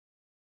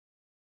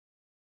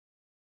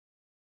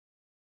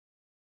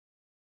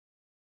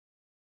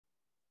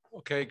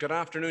Okay, good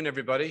afternoon,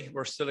 everybody.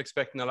 We're still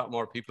expecting a lot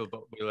more people,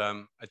 but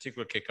I think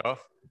we'll kick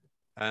off.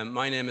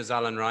 My name is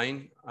Alan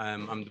Ryan.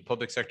 I'm the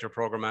Public Sector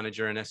Program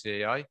Manager in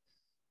SEAI.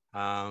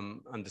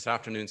 And this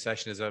afternoon's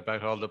session is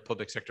about all the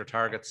public sector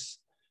targets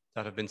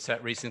that have been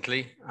set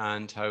recently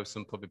and how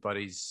some public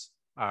bodies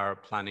are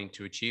planning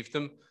to achieve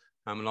them.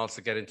 And we'll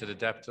also get into the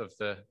depth of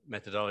the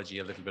methodology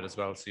a little bit as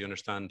well, so you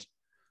understand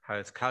how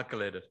it's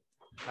calculated.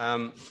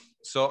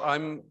 So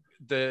I'm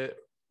the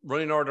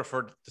running order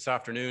for this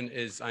afternoon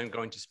is I'm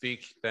going to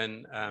speak,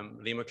 then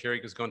Liam O'Cleary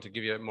is going to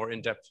give you a more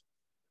in-depth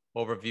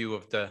overview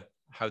of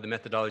how the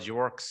methodology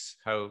works,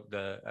 how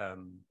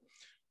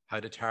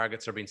the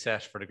targets are being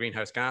set for the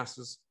greenhouse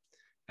gases,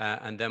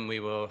 and then we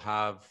will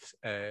have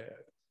a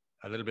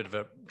little bit of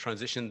a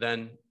transition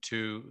then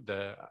to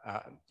the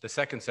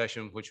second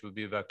session, which will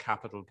be about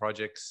capital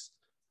projects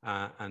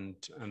and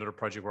other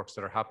project works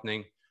that are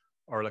happening.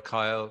 Orla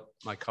Kyle,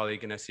 my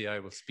colleague in SEI,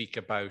 will speak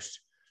about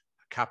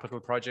capital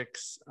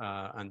projects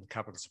and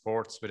capital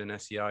supports within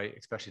SEI,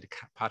 especially the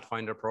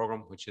Pathfinder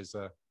program, which is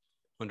a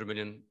 €100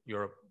 million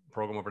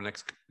program over the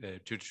next 2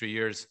 to 3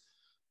 years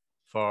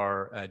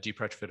for deep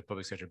retrofit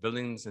public sector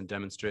buildings and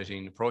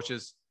demonstrating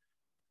approaches.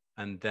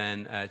 And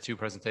then 2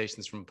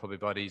 presentations from public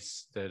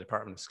bodies, the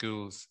Department of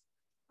Schools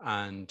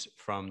and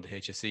from the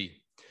HSE.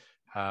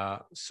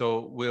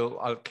 So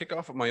I'll kick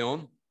off with my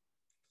own,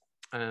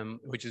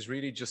 which is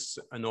really just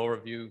an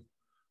overview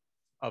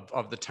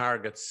of the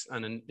targets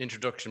and an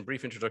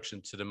brief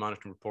introduction to the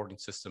monitoring reporting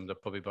system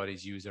that public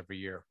bodies use every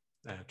year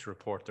to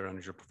report their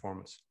energy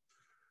performance.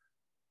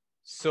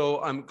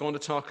 So I'm going to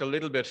talk a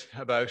little bit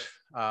about,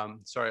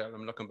 sorry,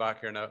 I'm looking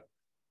back here now,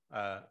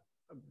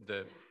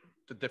 the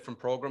different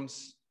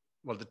programs.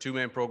 Well, the 2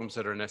 main programs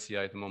that are in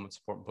SEI at the moment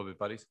supporting public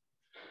bodies.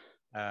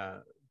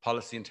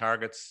 Policy and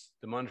targets,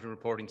 the monitoring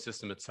reporting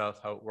system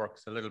itself, how it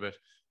works a little bit.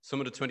 Some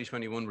of the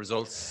 2021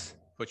 results,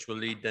 which will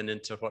lead then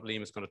into what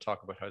Liam is going to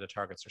talk about, how the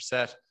targets are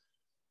set.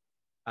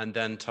 And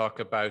then talk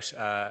about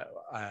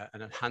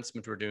an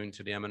enhancement we're doing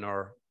to the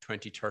MNR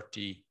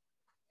 2030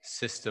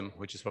 system,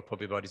 which is what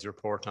public bodies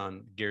report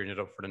on, gearing it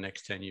up for the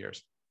next 10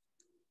 years.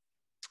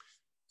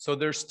 So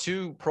there's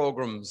 2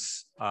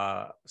 programs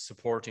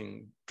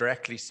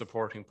directly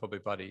supporting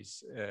public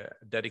bodies,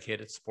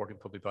 dedicated supporting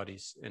public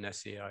bodies in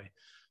SEI.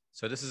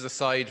 So this is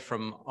aside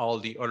from all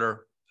the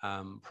other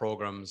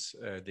programs,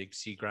 the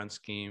Exceed Grant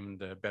Scheme,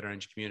 the Better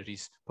Energy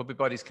Communities. Public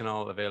bodies can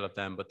all avail of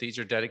them, but these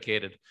are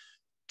dedicated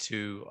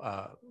to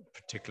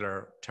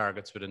particular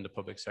targets within the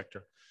public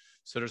sector.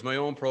 So there's my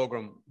own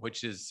program,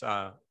 which is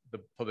the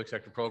public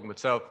sector program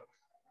itself,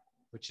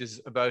 which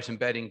is about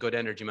embedding good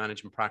energy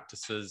management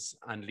practices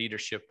and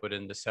leadership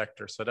within the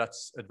sector. So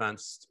that's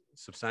advanced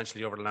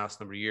substantially over the last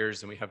number of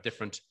years, and we have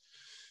different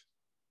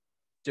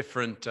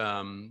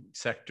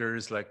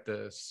sectors like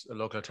the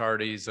local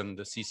authorities and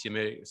the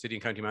CCMA, City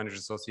and County Managers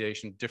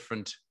Association,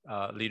 different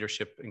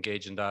leadership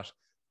engaged in that,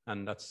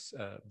 and that's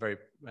very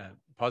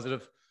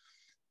positive.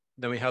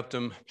 Then we help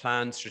them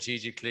plan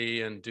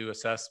strategically and do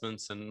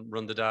assessments and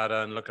run the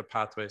data and look at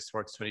pathways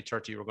towards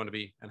 2030. We're going to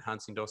be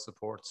enhancing those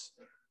supports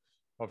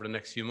over the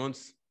next few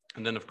months.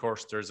 And then, of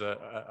course, there's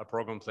a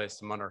program in place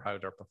to monitor how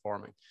they're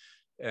performing.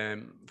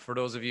 For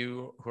those of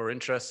you who are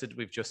interested,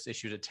 we've just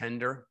issued a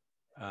tender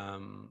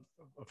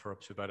for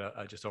up to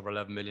about just over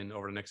 11 million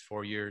over the next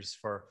 4 years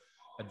for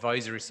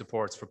advisory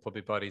supports for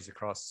public bodies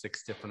across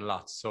 6 different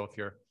lots. So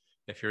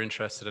if you're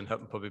interested in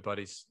helping public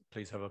bodies,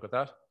 please have a look at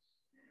that.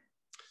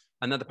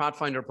 And then the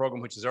Pathfinder program,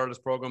 which is Orla's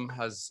program,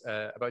 has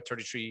about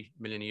 33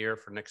 million a year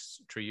for the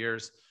next 3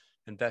 years,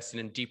 investing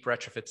in deep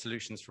retrofit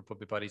solutions for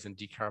public bodies and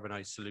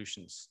decarbonized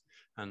solutions.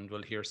 And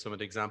we'll hear some of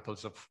the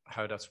examples of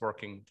how that's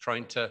working,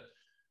 trying to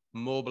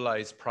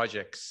mobilize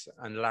projects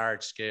and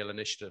large scale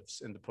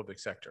initiatives in the public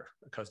sector,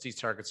 because these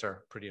targets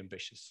are pretty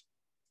ambitious.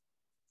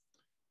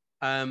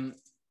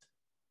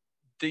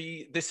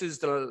 This is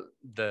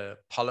the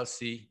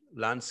policy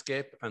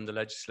landscape and the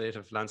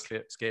legislative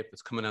landscape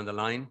that's coming down the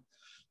line.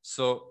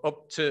 So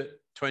up to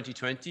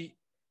 2020,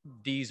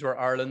 these were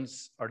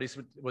Ireland's, or this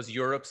was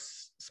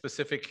Europe's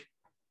specific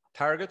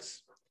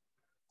targets.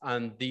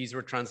 And these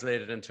were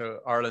translated into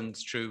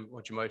Ireland's through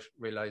what you might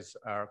realize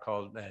are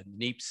called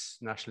NEPs,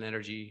 National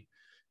Energy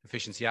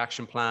Efficiency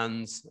Action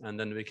Plans, and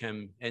then they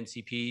became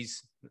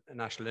NCPs,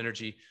 National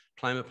Energy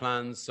Climate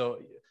Plans. So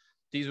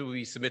these will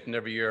be submitting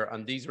every year,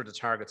 and these were the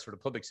targets for the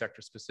public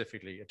sector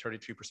specifically, a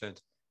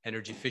 33%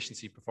 energy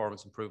efficiency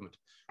performance improvement,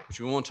 which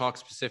we won't talk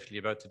specifically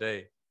about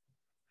today.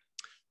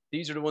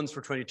 These are the ones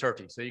for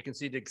 2030. So you can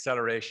see the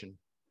acceleration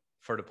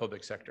for the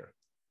public sector.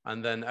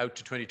 And then out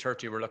to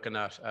 2030, we're looking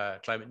at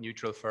climate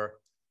neutral for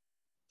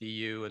the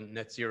EU, and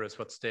net zero is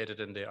what's stated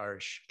in the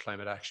Irish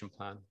Climate Action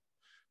Plan.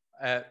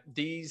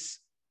 These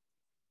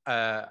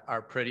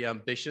are pretty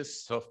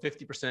ambitious. So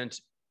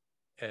 50%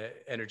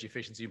 energy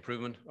efficiency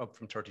improvement, up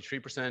from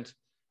 33%.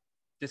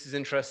 This is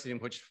interesting,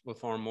 which will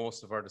form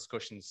most of our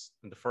discussions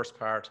in the first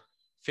part.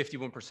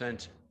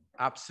 51%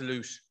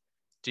 absolute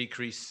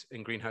decrease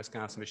in greenhouse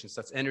gas emissions.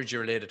 That's energy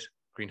related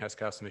greenhouse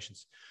gas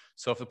emissions.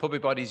 So if the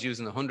public body is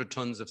using 100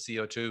 tons of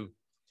CO2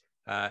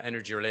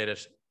 energy related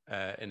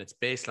in its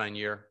baseline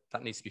year,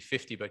 that needs to be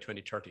 50 by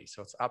 2030.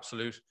 So it's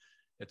absolute,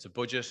 it's a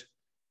budget.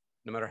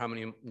 No matter how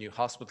many new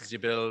hospitals you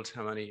build,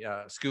 how many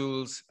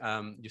schools,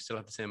 you still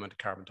have the same amount of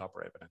carbon to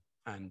operate with.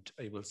 And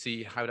you will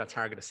see how that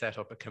target is set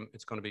up.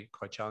 It's going to be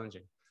quite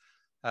challenging.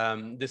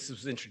 This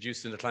was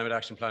introduced in the Climate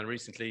Action Plan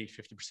recently,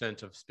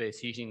 50% of space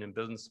heating and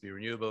buildings to be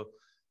renewable.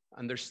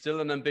 And there's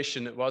still an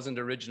ambition. It wasn't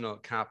the original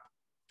cap.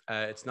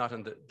 It's not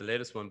in the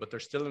latest one, but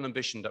there's still an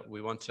ambition that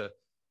we want to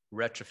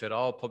retrofit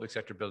all public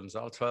sector buildings,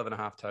 all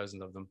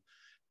 12,500 of them,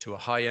 to a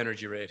high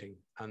energy rating.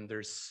 And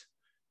there's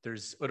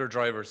other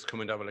drivers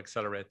coming that will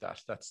accelerate that.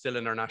 That's still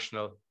in our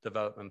national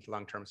development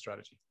long-term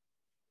strategy.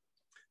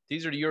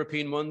 These are the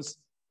European ones.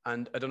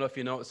 And I don't know if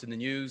you noticed in the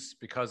news,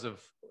 because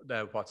of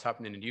what's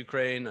happening in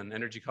Ukraine and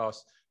energy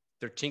costs,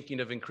 they're thinking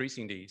of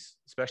increasing these,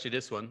 especially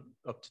this one,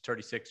 up to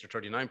 36 or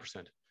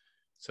 39%.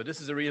 So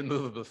this is a real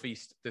movable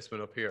feast, this one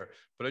up here.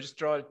 But I just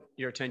draw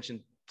your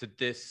attention to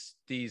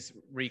these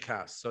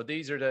recasts. So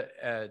these are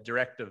the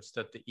directives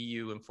that the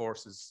EU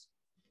enforces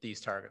these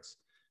targets.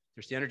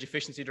 There's the Energy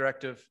Efficiency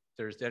Directive,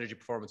 there's the Energy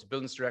Performance of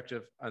Buildings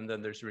Directive, and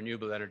then there's the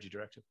Renewable Energy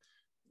Directive.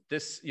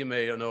 This, you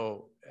may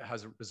know,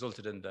 has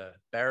resulted in the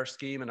BEAR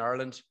scheme in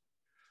Ireland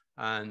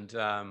and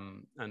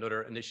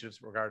other initiatives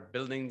regarding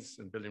buildings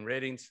and building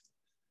ratings.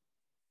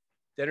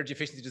 The energy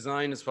efficiency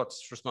design is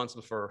what's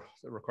responsible for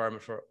the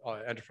requirement for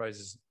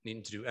enterprises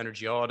needing to do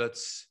energy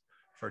audits,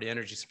 for the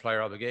energy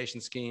supplier obligation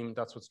scheme.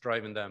 That's what's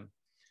driving them.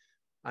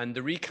 And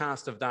the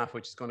recast of that,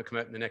 which is going to come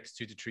out in the next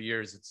 2 to 3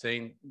 years, it's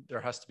saying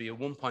there has to be a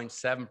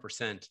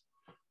 1.7%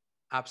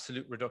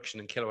 absolute reduction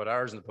in kilowatt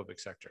hours in the public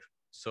sector.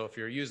 So if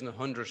you're using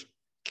 100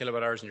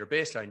 kilowatt hours in your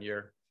baseline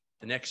year,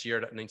 the next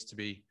year that needs to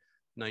be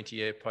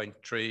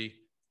 98.3,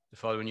 the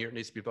following year it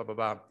needs to be blah, blah,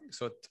 blah.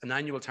 So it's an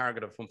annual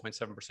target of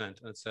 1.7%, and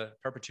it's a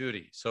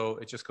perpetuity. So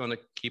it's just going to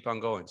keep on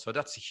going. So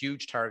that's a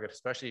huge target,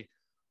 especially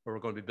where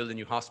we're going to be building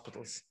new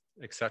hospitals,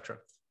 etc.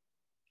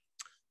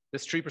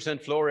 This 3%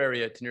 floor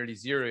area to nearly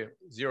zero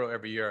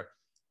every year,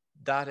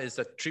 that is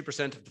that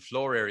 3% of the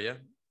floor area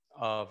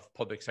of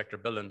public sector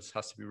buildings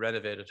has to be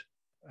renovated,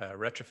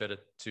 retrofitted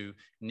to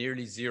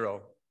nearly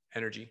zero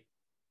energy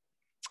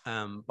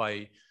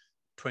by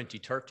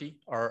 2030,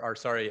 or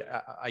sorry,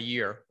 a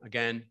year,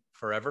 again,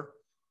 forever.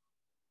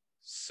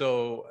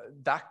 So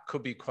that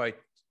could be quite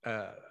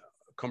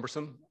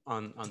cumbersome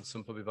on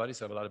some public bodies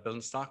that have a lot of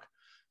building stock.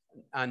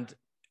 And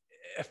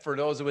for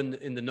those who are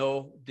in the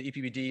know, the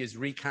EPBD is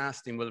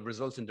recasting, will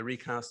result in the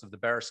recast of the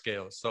BEAR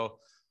scale. So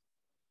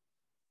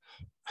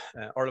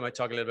Orla might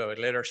talk a little bit about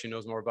it later, she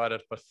knows more about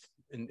it, but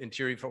in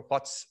theory, for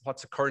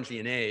what's currently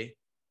an A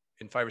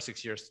in 5 or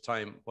 6 years'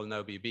 time will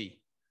now be a B.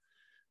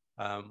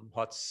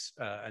 What's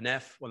an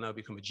F will now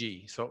become a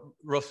G. So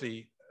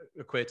roughly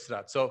equates to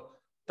that. So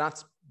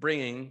that's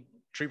bringing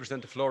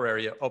 3% of floor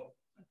area up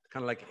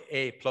kind of like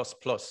A++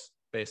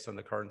 based on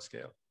the current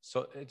scale.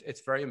 So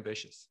it's very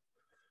ambitious.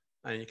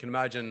 And you can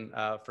imagine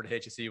for the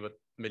HSE with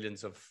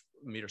millions of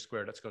meters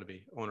squared, that's going to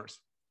be onerous.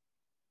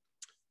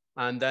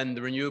 And then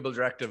the Renewable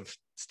Directive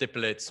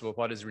stipulates, well,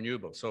 what is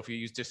renewable? So if you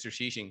use district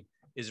heating,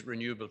 is it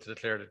renewable to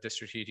declare that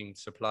district heating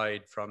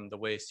supplied from the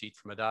waste heat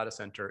from a data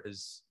center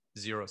is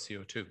zero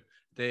CO2?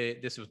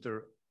 This is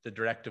the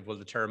directive will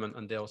determine,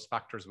 and those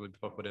factors will be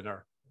put within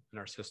our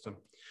system.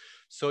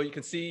 So you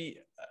can see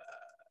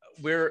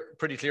we're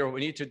pretty clear what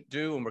we need to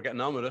do, and we're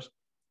getting on with it.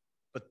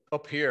 But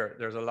up here,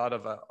 there's a lot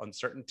of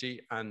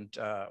uncertainty, and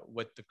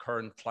with the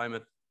current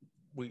climate,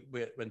 we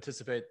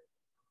anticipate,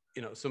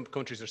 you know, some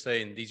countries are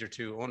saying these are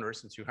too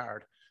onerous and too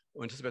hard.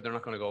 We anticipate they're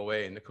not going to go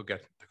away, and they could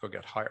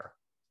get higher.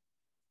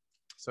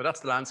 So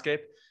that's the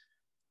landscape.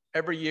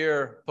 Every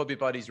year, public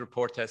bodies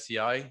report to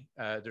SEI.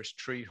 There's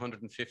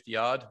 350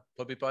 odd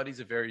public bodies.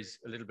 It varies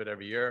a little bit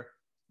every year.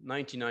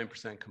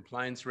 99%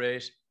 compliance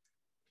rate.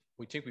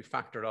 We think we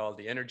factored all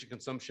the energy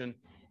consumption.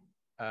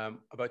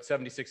 About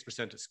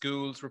 76% of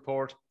schools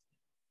report.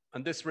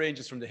 And this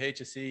ranges from the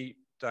HSE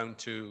down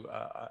to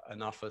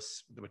an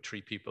office with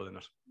 3 people in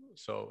it.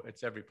 So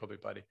it's every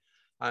public body.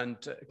 And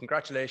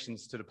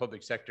congratulations to the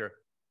public sector.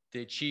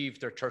 They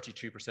achieved their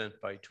 33%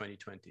 by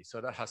 2020.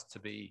 So that has to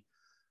be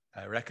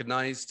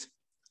recognized.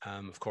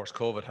 Of course,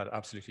 COVID had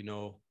absolutely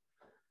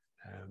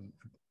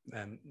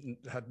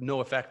had no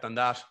effect on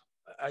that.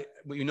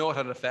 We know it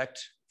had an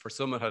effect. For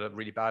some, it had a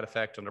really bad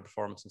effect on their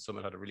performance, and some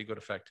it had a really good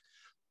effect.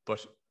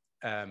 But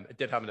it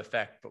did have an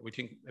effect, but we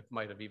think it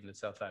might have evened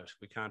itself out.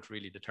 We can't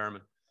really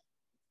determine.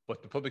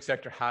 But the public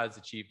sector has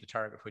achieved the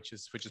target, which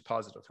is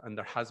positive. And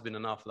there has been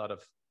an awful lot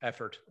of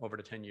effort over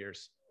the 10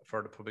 years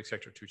for the public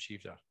sector to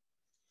achieve that.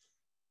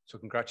 So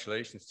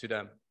congratulations to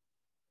them.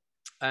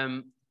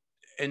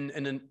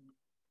 In a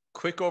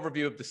quick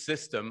overview of the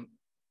system,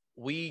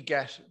 we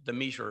get the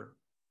meter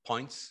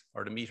points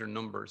or the meter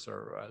numbers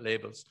or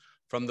labels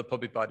from the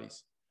public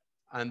bodies.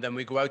 And then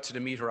we go out to the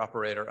meter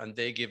operator and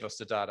they give us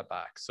the data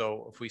back.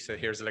 So if we say,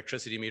 here's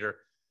electricity meter,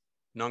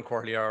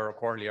 non-quarterly hour or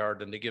quarterly hour,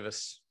 then they give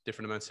us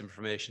different amounts of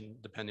information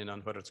depending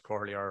on whether it's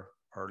quarterly hour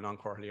or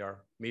non-quarterly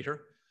hour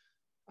meter.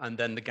 And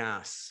then the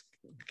gas,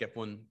 get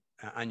one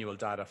annual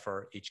data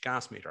for each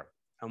gas meter.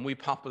 And we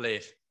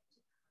populate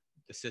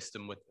the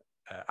system with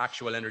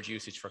actual energy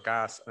usage for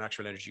gas and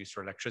actual energy use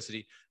for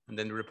electricity, and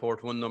then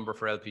report one number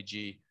for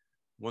LPG,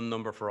 one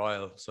number for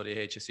oil. So the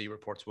HSE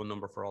reports one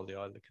number for all the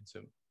oil they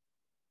consume.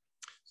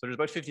 So there's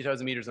about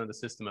 50,000 meters on the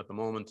system at the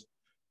moment.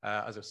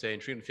 As I was saying,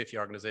 350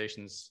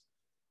 organizations,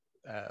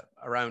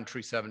 around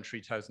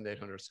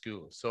 3,800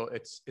 schools. So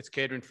it's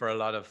catering for a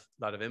lot of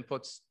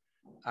inputs.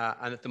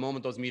 And at the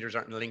moment, those meters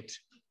aren't linked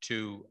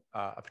to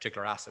a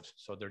particular asset.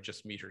 So they're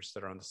just meters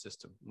that are on the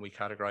system. We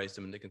categorize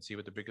them and they can see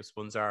what the biggest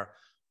ones are,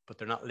 but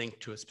they're not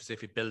linked to a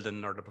specific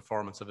building or the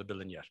performance of a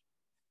building yet.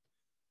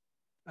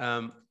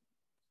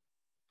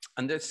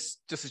 And this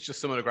is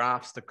just some of the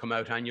graphs that come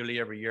out annually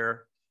every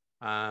year,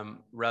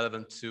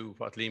 relevant to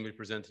what Liam will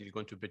present. He'll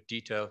go into a bit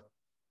detail.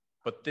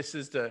 But this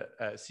is the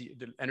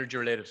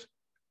energy-related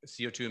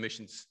CO2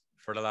 emissions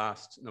for the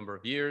last number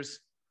of years.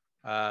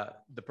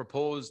 The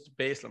proposed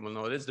baseline, well,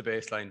 no, it is the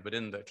baseline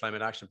within the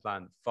Climate Action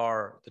Plan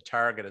for the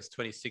target is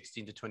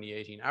 2016 to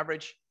 2018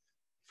 average,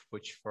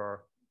 which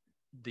for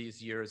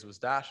these years was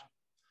that.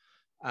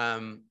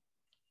 You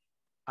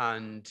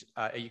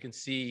can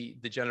see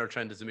the general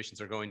trend as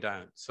emissions are going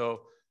down.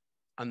 So,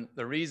 and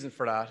the reason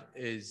for that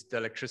is the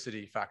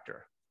electricity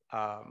factor,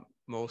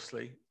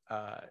 mostly.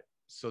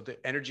 So the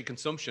energy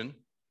consumption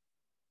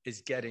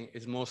is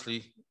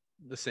mostly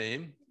the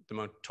same, the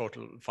amount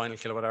total final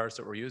kilowatt hours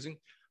that we're using.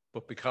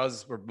 But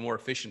because we're more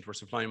efficient, we're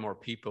supplying more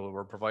people,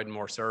 we're providing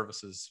more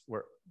services,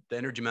 the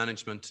energy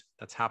management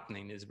that's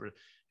happening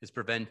is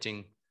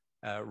preventing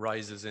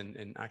rises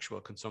in actual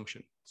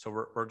consumption. So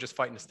we're just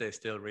fighting to stay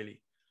still, really.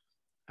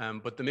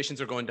 But the emissions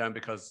are going down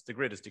because the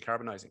grid is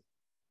decarbonizing.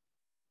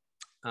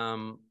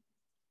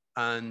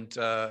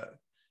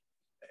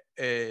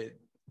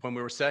 When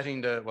we were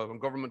setting when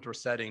government were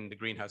setting the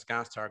greenhouse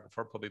gas target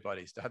for public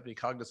bodies, they had to be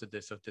cognizant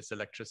of this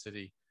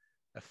electricity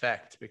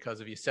effect, because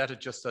if you set it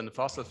just on the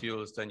fossil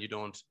fuels, then you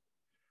don't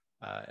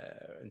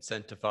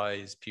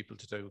incentivize people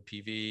to do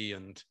PV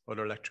and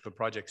other electrical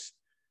projects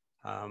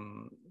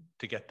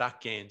to get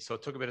that gain. So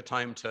it took a bit of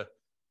time to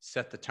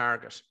set the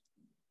target.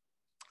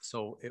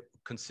 So it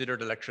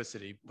considered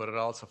electricity, but it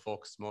also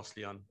focused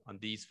mostly on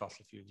these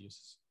fossil fuel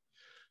uses.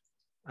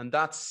 And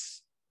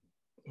that's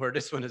where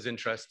this one is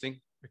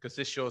interesting, because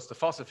this shows the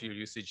fossil fuel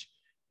usage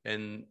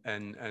in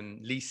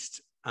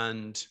leased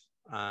and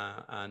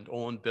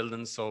owned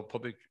buildings. So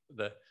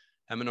the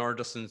M&R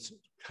doesn't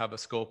have a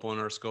scope 1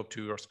 or scope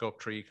 2 or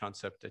scope 3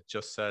 concept. It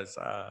just says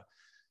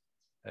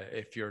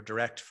if you're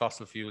direct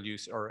fossil fuel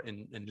use or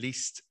in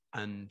leased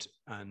and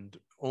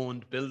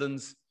owned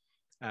buildings,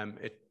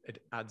 it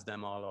adds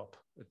them all up.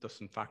 It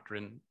doesn't factor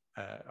in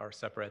or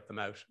separate them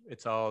out.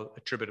 It's all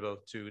attributable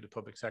to the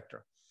public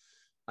sector.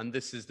 And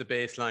this is the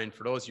baseline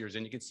for those years.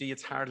 And you can see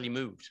it's hardly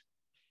moved.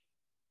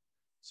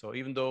 So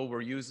even though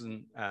we're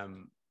using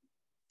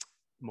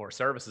more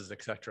services,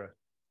 etc.,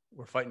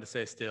 we're fighting to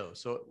stay still.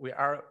 So we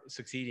are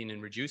succeeding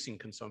in reducing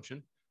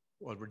consumption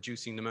while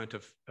reducing the amount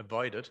of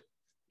avoided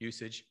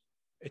usage.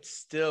 It's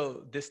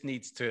still, this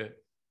needs to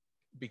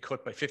be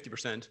cut by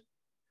 50%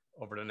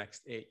 over the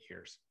next 8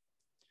 years.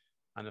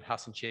 And it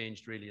hasn't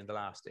changed really in the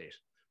last 8.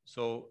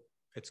 So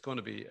it's going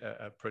to be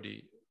a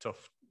pretty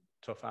tough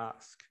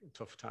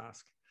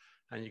task.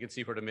 And you can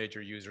see where the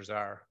major users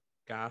are.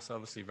 Gas,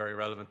 obviously very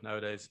relevant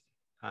nowadays,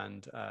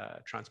 and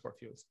transport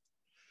fuels.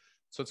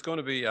 So it's going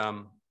to be,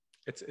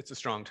 it's a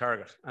strong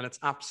target, and it's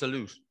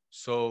absolute.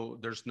 So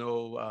there's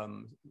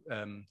no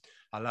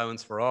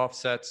allowance for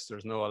offsets.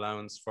 There's no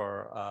allowance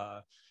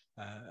for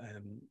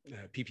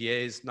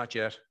PPAs, not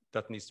yet.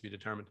 That needs to be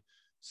determined.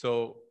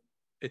 So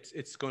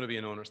it's going to be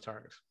an owner's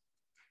target.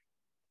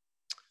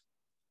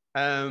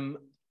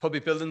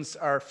 Public buildings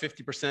are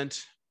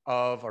 50%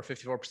 of, or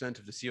 54%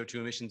 of the CO2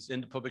 emissions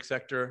in the public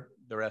sector,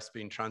 the rest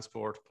being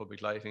transport,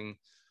 public lighting,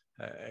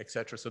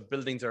 etc. So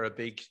buildings are a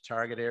big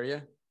target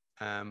area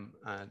and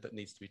that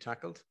needs to be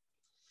tackled.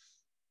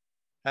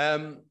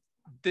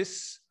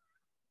 This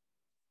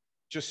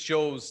just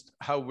shows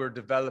how we're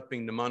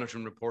developing the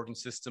monitoring reporting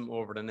system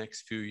over the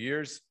next few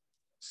years.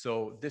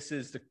 So this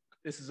is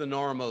a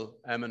normal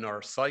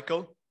M&R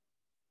cycle,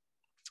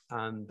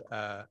 and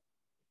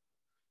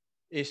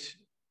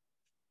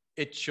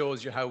it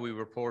shows you how we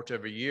report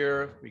every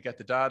year. We get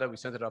the data, we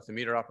send it off the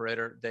meter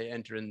operator, they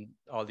enter in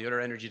all the other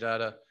energy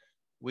data.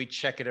 We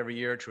check it every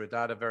year through a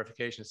data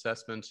verification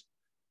assessment,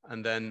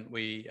 and then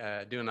we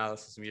do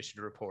analysis and we issue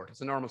the report.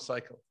 It's a normal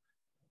cycle.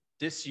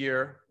 This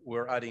year,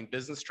 we're adding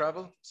business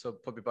travel. So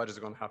public bodies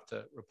are going to have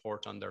to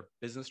report on their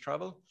business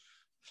travel,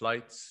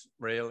 flights,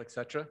 rail,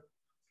 etc.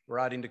 We're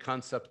adding the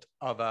concept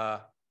of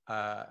a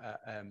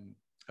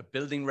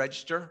building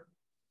register,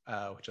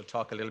 which I'll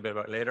talk a little bit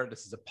about later.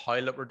 This is a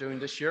pilot we're doing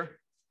this year.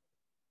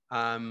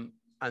 And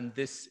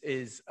this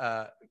is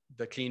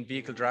the Clean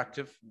Vehicle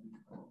Directive,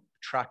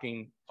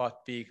 tracking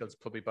what vehicles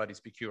public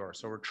bodies procure.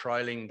 So we're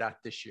trialing that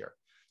this year.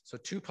 So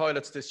 2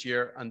 pilots this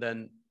year, and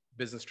then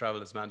business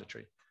travel is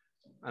mandatory.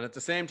 And at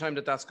the same time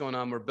that that's going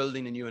on, we're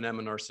building a new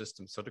M&R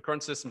system. So the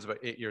current system is about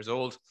 8 years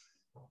old.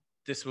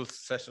 This will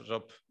set it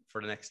up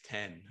for the next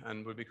 10.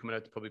 And we'll be coming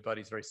out to public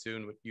bodies very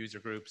soon with user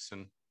groups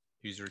and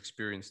user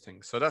experience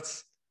things. So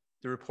that's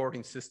the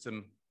reporting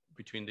system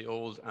between the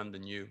old and the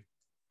new.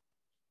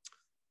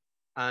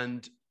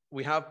 And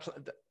we have,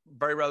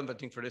 very relevant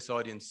thing for this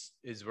audience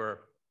is we're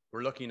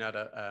looking at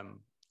a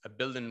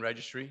building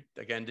registry.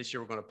 Again, this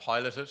year we're going to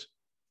pilot it.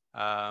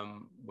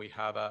 We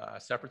have a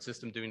separate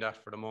system doing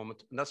that for the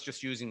moment. And that's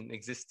just using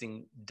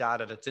existing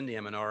data that's in the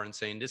M&R and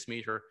saying this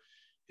meter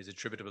is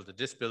attributable to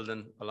this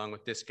building along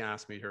with this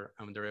gas meter,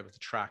 and they're able to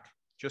track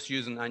just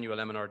using annual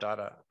M&R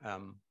data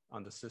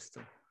on the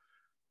system.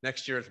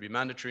 Next year it'll be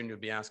mandatory and you'll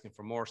be asking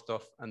for more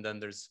stuff, and then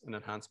there's an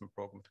enhancement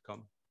program to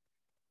come.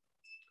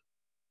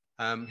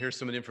 Here's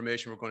some of the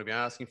information we're going to be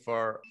asking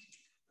for.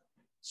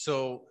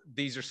 So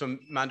these are some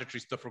mandatory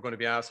stuff we're going to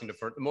be asking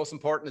for. The most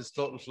important is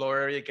total flow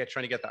area,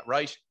 trying to get that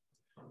right.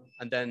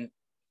 And then,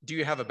 do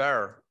you have a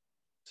bar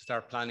to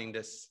start planning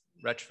this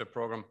retrofit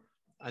program?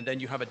 And then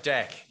you have a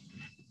deck.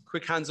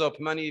 Quick hands up,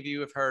 how many of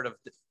you have heard of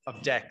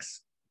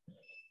decks?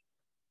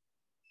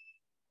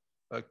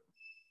 About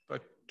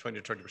 20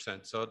 to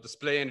 30%. So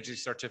display energy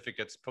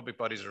certificates, public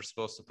bodies are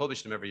supposed to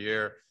publish them every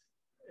year.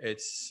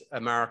 It's a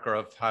marker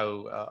of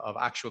how, of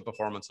actual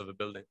performance of a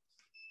building.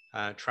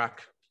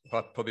 Track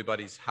what public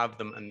bodies have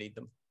them and need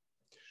them.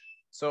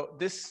 So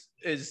this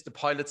is the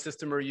pilot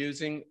system we're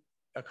using,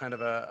 a kind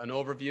of an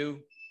overview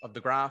of the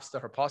graphs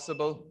that are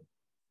possible.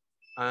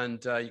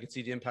 And you can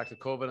see the impact of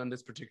COVID on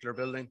this particular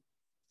building.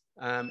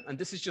 And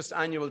this is just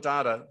annual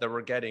data that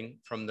we're getting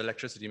from the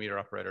electricity meter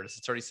operator. This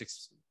is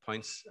 36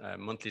 points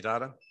monthly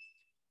data.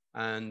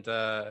 And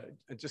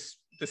this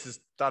is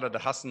data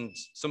that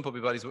some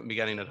public bodies wouldn't be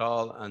getting at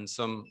all. And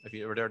some, if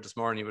you were there this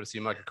morning, you would have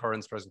seen Michael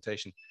Curran's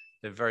presentation.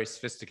 They have very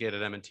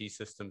sophisticated M&T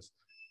systems.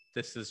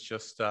 This is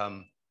just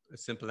a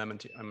simple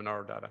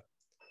M&R data.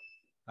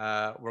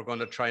 We're going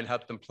to try and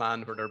help them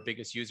plan where their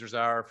biggest users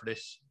are for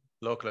this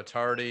local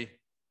authority.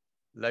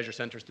 Leisure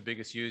centre is the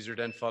biggest user,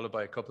 then followed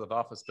by a couple of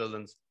office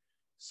buildings.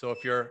 So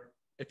if we're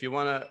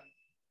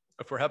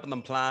helping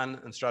them plan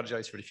and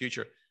strategize for the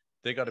future,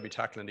 they got to be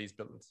tackling these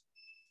buildings.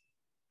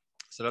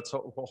 So that's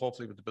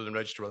hopefully what the building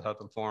register will help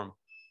inform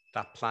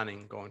that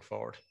planning going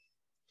forward.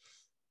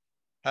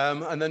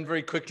 And then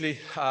very quickly,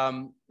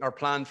 our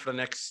plan for the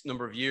next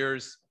number of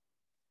years.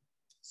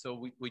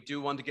 So we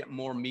do want to get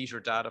more meter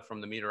data from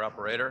the meter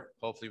operator.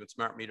 Hopefully when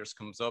smart meters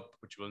comes up,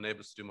 which will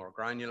enable us to do more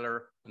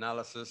granular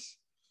analysis.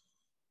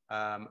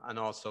 And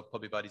also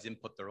public bodies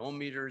input their own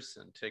meters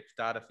and take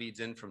data feeds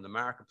in from the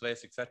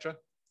marketplace, etc.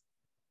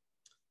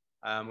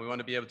 We want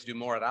to be able to do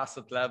more at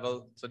asset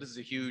level. So this is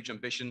a huge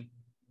ambition.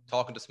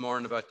 Talking this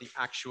morning about the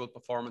actual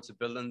performance of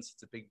buildings.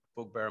 It's a big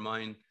bugbear of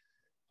mine.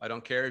 I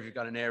don't care if you've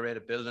got an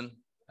aerated building,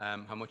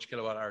 how much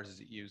kilowatt hours is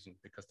it using?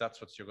 Because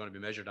that's what you're going to be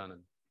measured on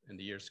in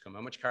the years to come.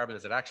 How much carbon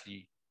is it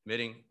actually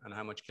emitting and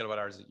how much kilowatt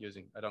hours is it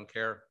using? I don't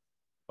care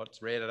what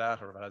it's rated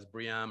at or if it has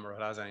BREEAM or if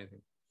it has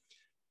anything.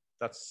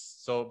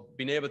 So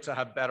being able to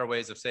have better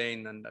ways of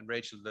saying, and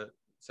Rachel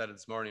said it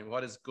this morning,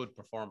 what is good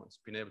performance?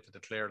 Being able to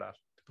declare that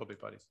to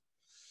public bodies.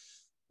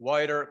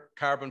 Wider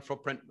carbon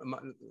footprint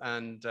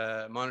and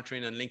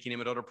monitoring and linking in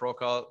with other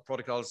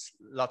protocols.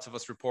 Lots of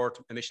us report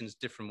emissions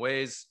different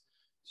ways.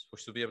 So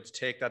we'll be able to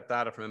take that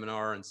data from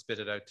M&R and spit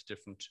it out to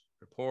different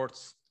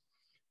reports.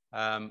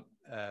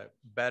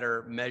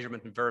 Better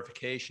measurement and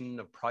verification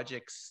of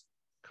projects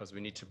because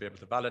we need to be able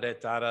to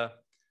validate data.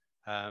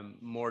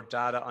 More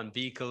data on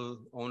vehicle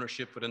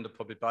ownership within the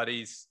public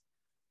bodies.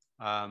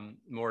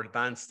 More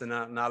advanced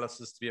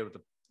analysis to be able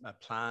to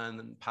plan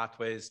and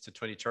pathways to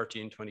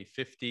 2030 and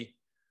 2050.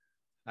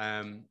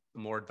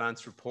 More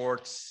advanced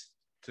reports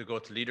to go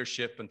to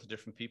leadership and to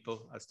different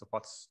people as to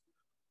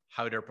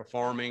how they're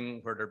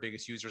performing, where their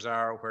biggest users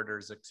are, where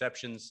there's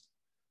exceptions.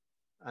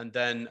 And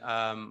then,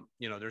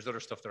 there's other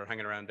stuff that are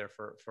hanging around there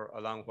for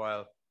a long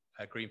while,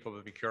 green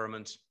public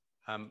procurement,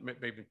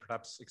 maybe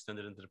perhaps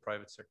extended into the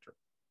private sector.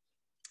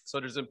 So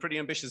there's a pretty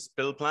ambitious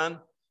build plan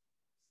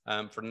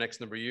for the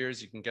next number of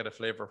years. You can get a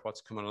flavor of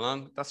what's coming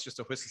along. That's just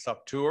a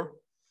whistle-stop tour.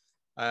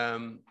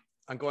 I'm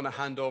going to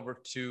hand over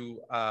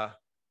to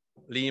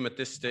Liam at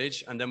this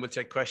stage, and then we'll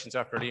take questions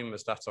after Liam,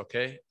 if that's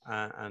okay.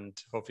 And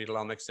hopefully it'll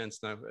all make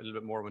sense now a little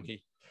bit more when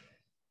he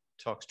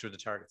talks through the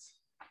targets.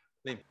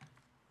 Liam.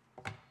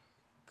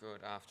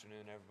 Good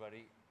afternoon,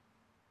 everybody.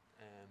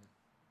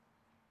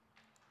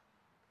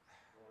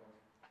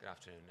 Good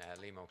afternoon.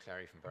 Liam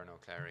O'Clery from Byrne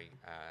O'Clery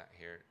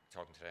here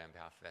talking today on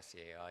behalf of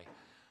SCAI.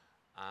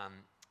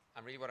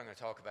 And really what I'm going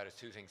to talk about is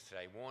two things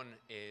today. One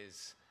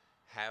is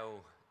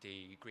how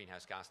the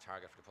greenhouse gas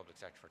target for the public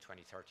sector for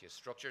 2030 is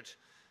structured.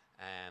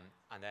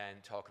 And then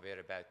talk a bit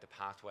about the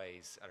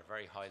pathways at a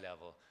very high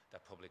level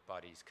that public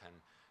bodies can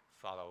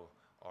follow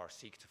or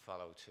seek to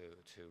follow to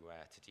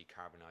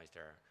decarbonise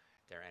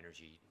their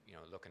energy,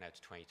 looking out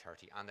to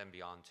 2030 and then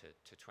beyond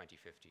to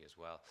 2050 as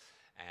well.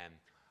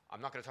 I'm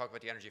not going to talk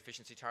about the energy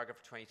efficiency target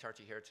for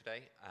 2030 here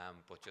today,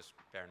 but just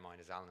bear in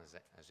mind, as Alan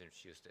has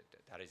introduced it,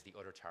 that is the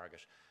other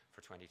target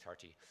for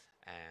 2030.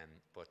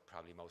 But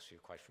probably most of you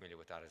are quite familiar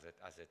with that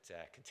as it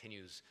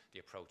continues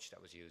the approach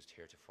that was used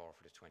heretofore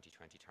for the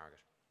 2020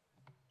 target.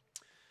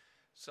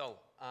 So,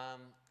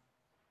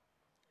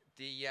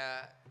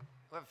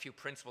 we have a few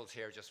principles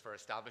here just for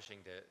establishing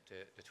the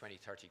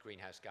 2030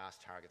 greenhouse gas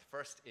target. The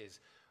first is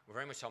we're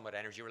very much talking about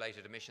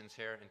energy-related emissions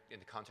here in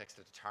the context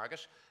of the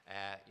target.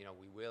 You know,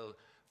 we will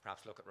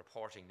perhaps look at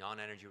reporting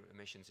non-energy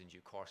emissions in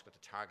due course, but the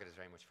target is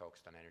very much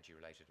focused on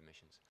energy-related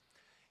emissions.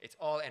 It's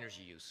all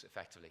energy use,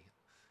 effectively.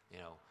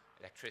 You know,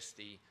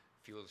 electricity,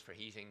 fuels for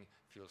heating,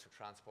 fuels for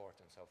transport,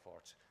 and so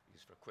forth,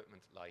 used for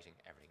equipment, lighting,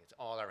 everything. It's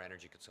all our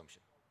energy consumption.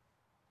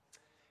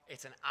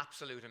 It's an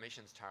absolute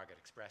emissions target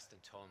expressed in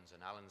tons,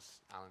 and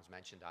Alan's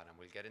mentioned that, and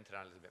we'll get into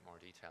that in a little bit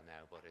more detail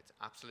now, but it's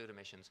absolute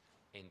emissions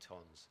in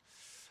tons.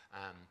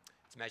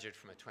 It's measured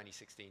from a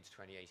 2016 to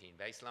 2018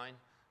 baseline,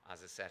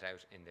 as is set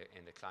out in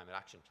the Climate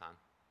Action Plan.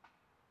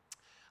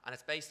 And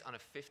it's based on a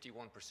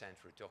 51%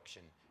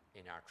 reduction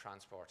in our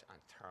transport and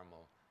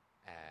thermal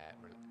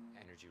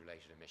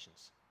energy-related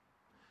emissions.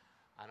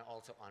 And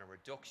also on a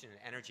reduction in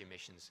energy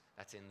emissions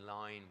that's in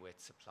line with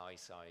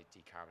supply-side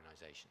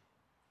decarbonisation.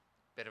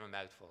 Bit of a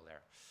mouthful there.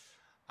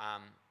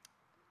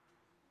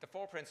 The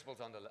four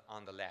principles on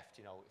the left,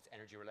 you know, it's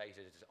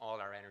energy-related, it's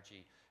all our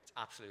energy, it's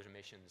absolute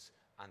emissions,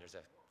 and there's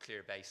a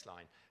clear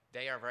baseline.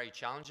 They are very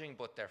challenging,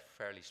 but they're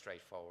fairly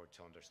straightforward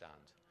to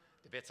understand.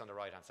 The bits on the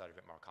right-hand side are a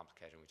bit more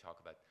complicated when we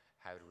talk about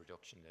how the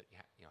reduction,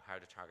 you know, how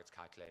the target's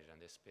calculated, and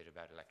this bit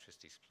about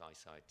electricity supply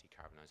side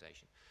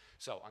decarbonisation.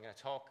 So I'm going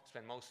to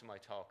spend most of my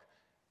talk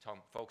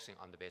focusing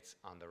on the bits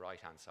on the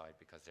right-hand side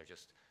because they're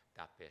just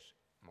that bit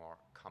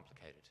more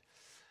complicated.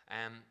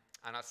 And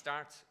I'll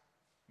start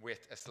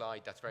with a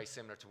slide that's very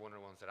similar to one of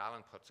the ones that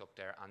Alan puts up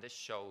there, and this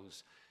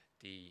shows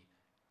the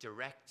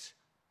direct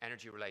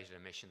energy-related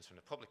emissions from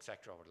the public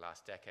sector over the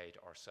last decade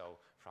or so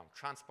from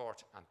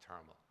transport and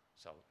thermal.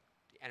 So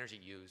the energy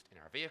used in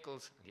our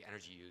vehicles and the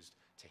energy used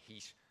to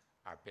heat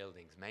our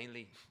buildings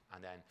mainly,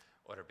 and then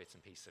other bits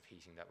and pieces of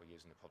heating that we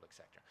use in the public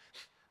sector.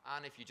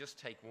 And if you just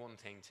take one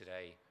thing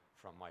today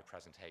from my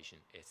presentation,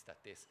 it's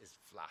that this is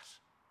flat.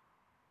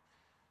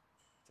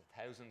 It's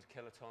 1,000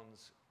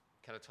 kilotons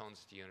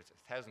is the unit,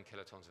 1,000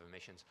 kilotons of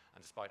emissions,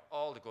 and despite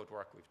all the good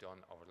work we've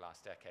done over the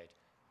last decade,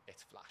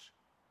 it's flat.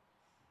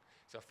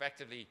 So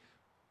effectively,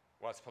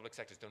 whilst the public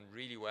sector has done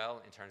really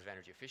well in terms of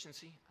energy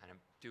efficiency and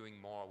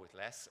doing more with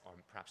less, or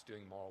perhaps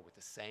doing more with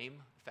the same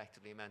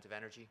effectively amount of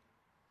energy,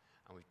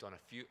 and we've done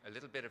a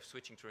little bit of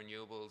switching to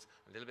renewables,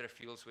 a little bit of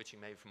fuel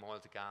switching maybe from oil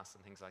to gas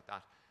and things like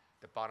that,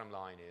 the bottom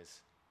line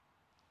is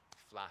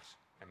flat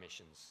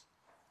emissions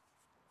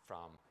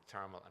from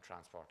thermal and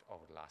transport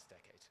over the last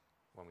decade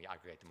when we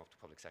aggregate them up to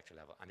public sector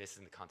level. And this is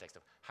in the context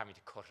of having to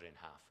cut it in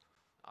half.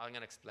 I'm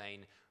going to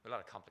explain a lot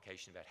of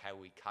complication about how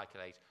we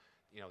calculate,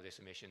 you know, this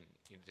emission,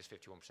 you know, this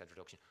 51%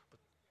 reduction. But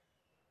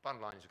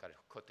bottom line is we've got to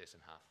cut this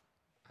in half,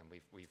 and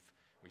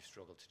we've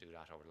struggled to do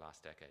that over the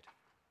last decade.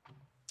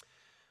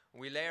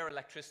 We layer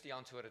electricity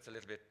onto it. It's a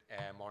little bit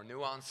more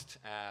nuanced.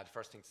 The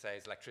first thing to say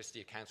is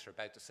electricity accounts for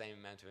about the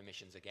same amount of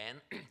emissions again,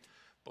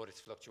 but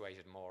it's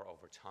fluctuated more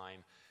over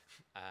time.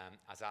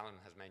 As Alan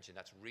has mentioned,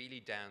 that's really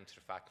down to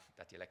the fact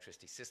that the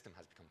electricity system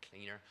has become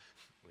cleaner.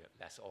 We have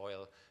less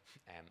oil,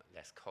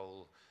 less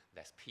coal,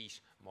 less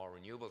peat, more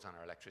renewables on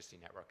our electricity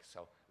network,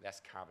 so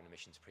less carbon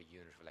emissions per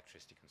unit of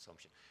electricity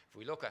consumption. If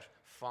we look at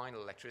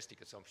final electricity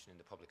consumption in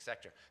the public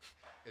sector,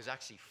 it was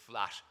actually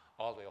flat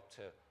all the way up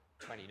to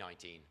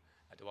 2019.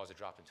 There was a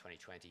drop in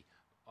 2020,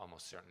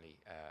 almost certainly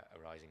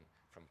arising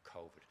from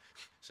COVID.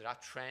 So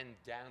that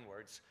trend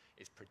downwards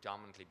is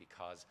predominantly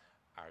because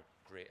our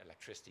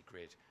electricity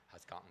grid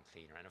has gotten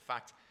cleaner. And in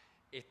fact,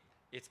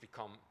 it's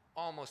become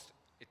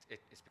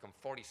it's become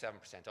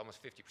 47%,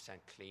 almost 50%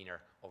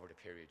 cleaner over the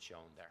period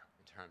shown there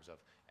in terms of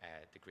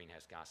the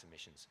greenhouse gas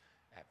emissions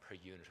per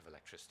unit of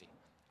electricity.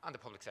 And the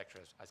public sector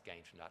has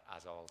gained from that,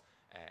 as all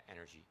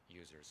energy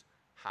users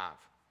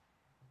have.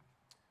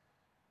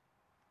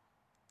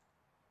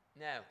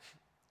 Now,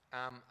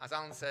 as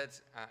Alan said,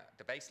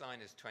 the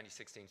baseline is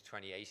 2016 to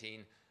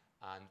 2018,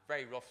 and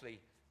very roughly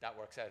that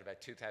works out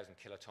about 2,000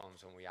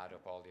 kilotons when we add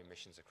up all the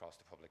emissions across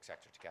the public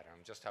sector together. And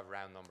we just have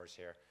round numbers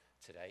here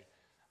today.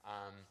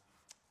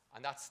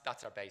 And that's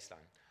our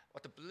baseline.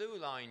 What the blue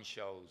line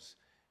shows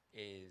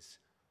is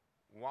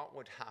what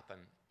would happen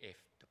if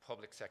the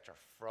public sector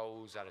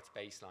froze at its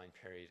baseline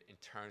period in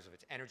terms of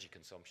its energy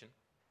consumption.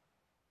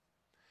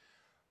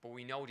 But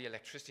we know the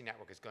electricity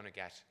network is going to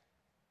get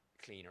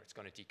cleaner. It's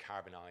going to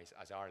decarbonise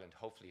as Ireland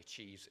hopefully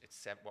achieves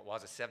what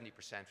was a 70%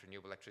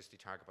 renewable electricity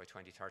target by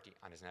 2030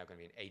 and is now going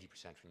to be an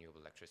 80%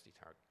 renewable electricity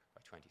target by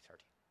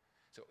 2030.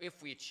 So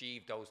if we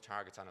achieve those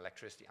targets on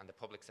electricity and the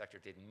public sector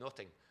did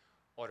nothing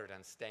other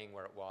than staying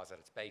where it was at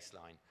its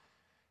baseline,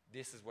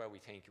 this is where we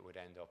think it would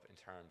end up in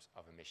terms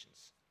of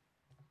emissions.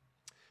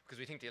 Because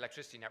we think the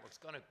electricity network is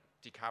going to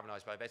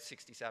decarbonise by about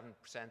 67%,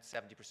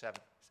 70%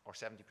 or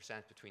 70%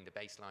 between the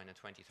baseline and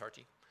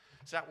 2030.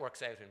 So that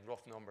works out in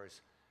rough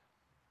numbers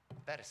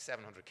about a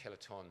 700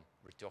 kiloton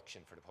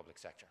reduction for the public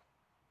sector.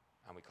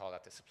 And we call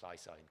that the supply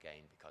side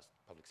gain because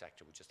the public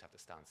sector would just have to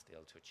stand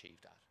still to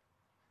achieve that.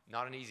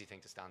 Not an easy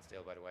thing to stand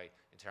still, by the way,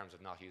 in terms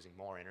of not using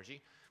more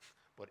energy,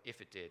 but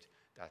if it did,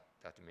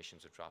 that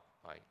emissions would drop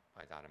by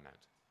that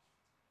amount.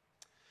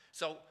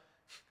 So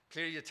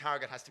Clearly, the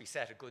target has to be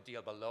set a good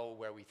deal below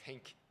where we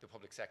think the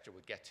public sector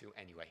would get to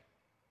anyway.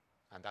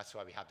 And that's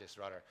why we have this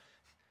rather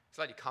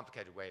slightly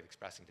complicated way of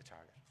expressing the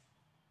target.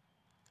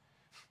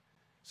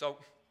 So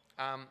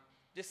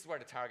this is where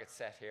the target's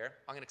set here.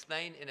 I'm going to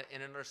explain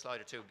in another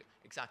slide or two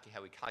exactly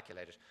how we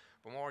calculate it,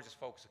 but more just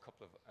focus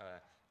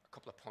a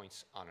couple of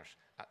points on it.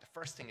 The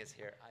first thing is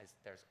here is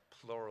there's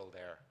plural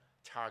there,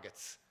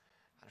 targets.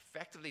 And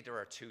effectively, there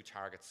are two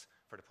targets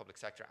for the public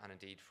sector and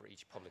indeed for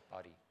each public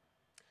body.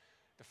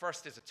 The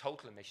first is a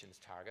total emissions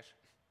target.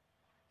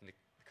 In the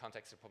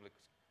context of public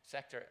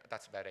sector,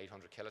 that's about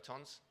 800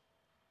 kilotons.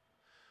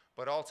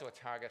 But also a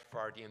target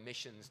for the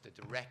emissions, the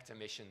direct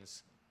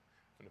emissions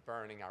from the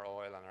burning our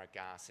oil and our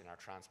gas in our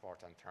transport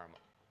and thermal.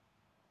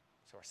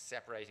 So we're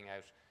separating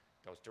out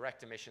those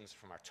direct emissions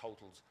from our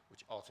totals,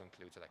 which also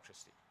includes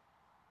electricity.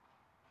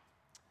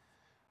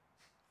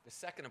 The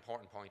second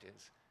important point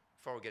is,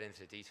 before we get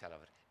into the detail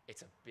of it,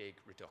 it's a big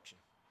reduction,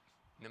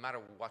 no matter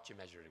what you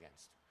measure it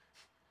against.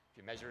 If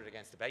you measure it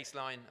against the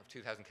baseline of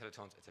 2,000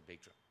 kilotons, it's a big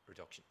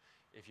reduction.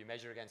 If you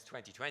measure it against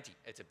 2020,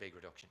 it's a big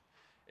reduction.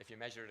 If you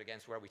measure it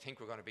against where we think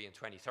we're going to be in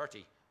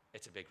 2030,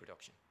 it's a big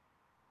reduction.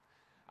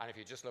 And if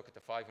you just look at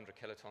the 500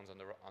 kilotons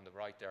on the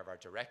right there of our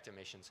direct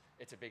emissions,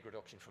 it's a big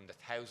reduction from the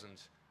 1,000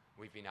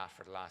 we've been at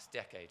for the last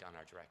decade on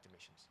our direct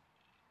emissions.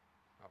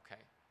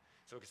 Okay?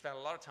 So we can spend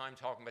a lot of time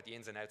talking about the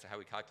ins and outs of how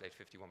we calculate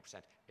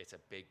 51%. It's a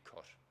big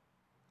cut.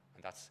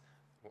 And that's,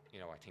 you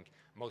know, I think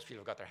most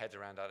people have got their heads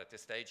around that at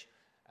this stage.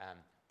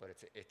 But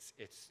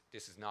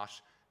this is not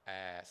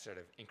sort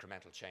of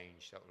incremental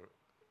change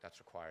that's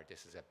required.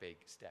 This is a big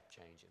step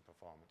change in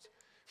performance.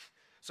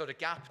 So the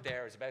gap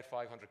there is about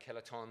 500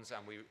 kilotons,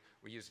 and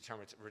we use the term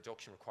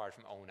reduction required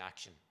from own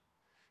action.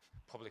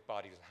 Public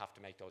bodies have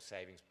to make those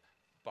savings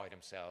by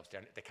themselves.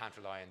 They can't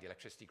rely on the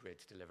electricity grid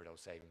to deliver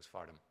those savings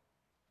for them.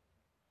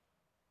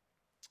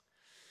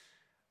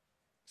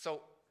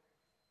 So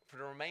for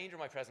the remainder of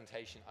my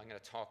presentation, I'm going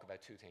to talk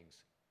about two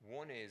things.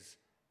 One is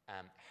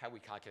how we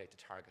calculate the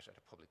target at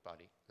a public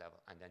body level,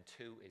 and then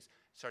two is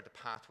sort of the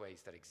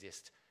pathways that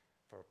exist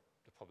for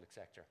the public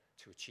sector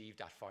to achieve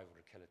that 500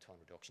 kiloton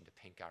reduction, the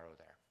pink arrow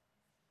there.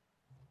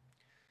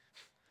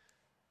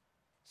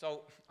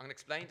 So I'm going to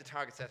explain the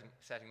target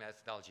setting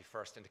methodology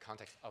first in the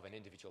context of an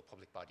individual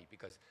public body,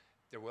 because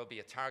there will be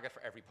a target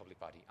for every public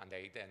body, and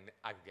they then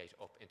aggregate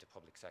up into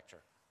public sector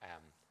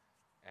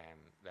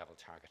level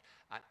target.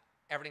 And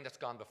everything that's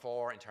gone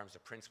before in terms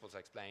of principles I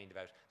explained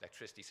about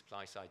electricity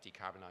supply side,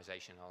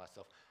 decarbonisation and all that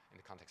stuff in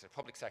the context of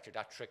public sector,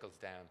 that trickles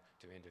down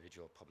to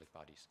individual public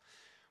bodies.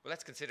 Well,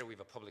 let's consider we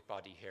have a public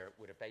body here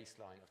with a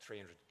baseline of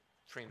 300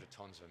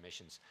 tonnes of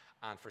emissions.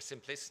 And for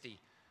simplicity,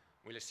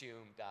 we'll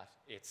assume that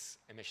its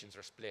emissions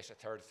are split a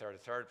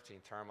third between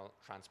thermal,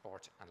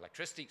 transport and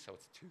electricity. So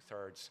it's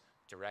 2/3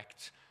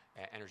 direct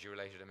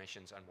energy-related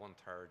emissions and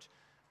 1/3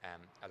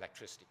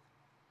 electricity.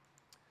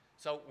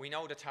 So we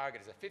know the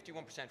target is a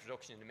 51%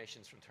 reduction in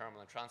emissions from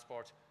thermal and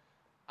transport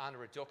and a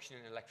reduction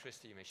in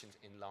electricity emissions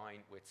in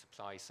line with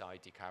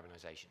supply-side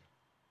decarbonisation.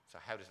 So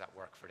how does that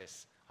work for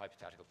this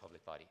hypothetical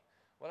public body?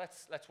 Well,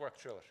 let's work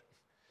through it.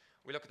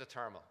 We look at the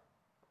thermal.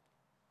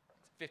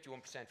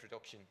 51%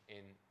 reduction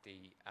in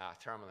the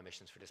thermal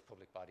emissions for this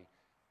public body.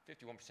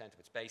 51% of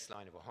its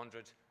baseline of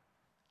 100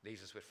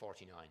 leaves us with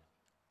 49.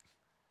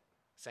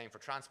 Same for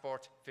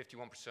transport.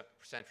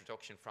 51%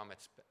 reduction from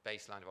its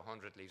baseline of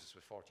 100 leaves us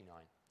with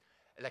 49.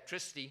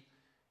 Electricity,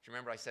 if you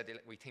remember I said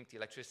we think the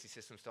electricity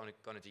system is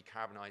going to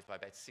decarbonise by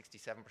about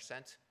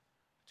 67%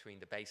 between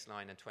the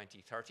baseline and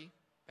 2030,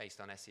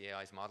 based on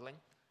SEAI's modelling.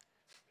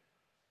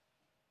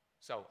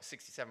 So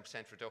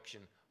 67%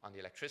 reduction on the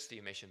electricity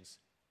emissions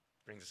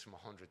brings us from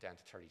 100 down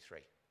to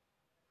 33.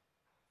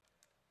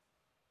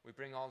 We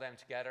bring all them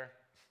together,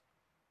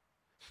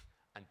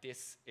 and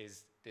this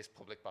is this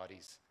public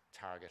body's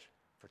target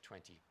for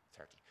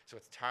 2030. So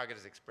its target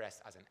is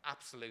expressed as an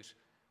absolute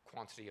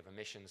quantity of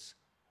emissions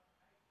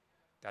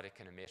that it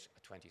can emit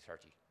at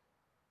 2030.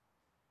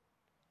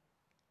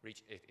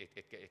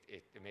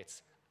 It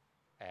emits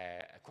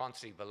a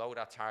quantity below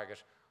that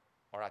target,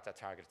 or at that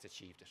target it's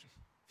achieved it.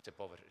 If it's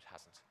above it, it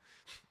hasn't.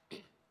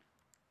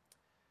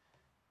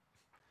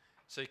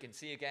 So you can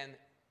see again,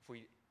 if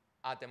we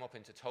add them up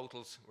into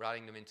totals, we're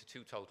adding them into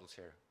two totals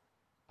here.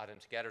 Add them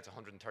together, it's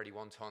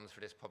 131 tonnes for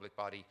this public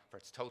body for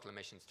its total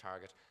emissions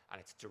target, and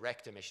its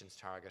direct emissions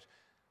target,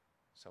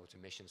 so its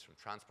emissions from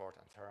transport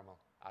and thermal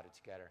added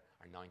together,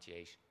 are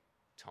 98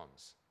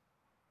 tonnes.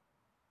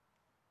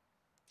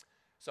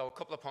 So a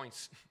couple of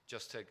points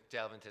just to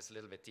delve into this a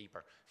little bit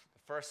deeper. The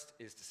first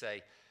is to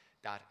say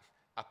that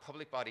a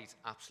public body's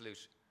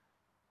absolute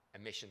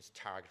emissions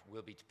target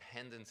will be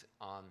dependent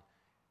on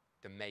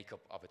the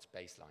makeup of its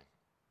baseline.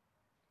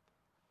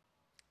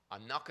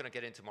 I'm not going to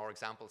get into more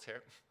examples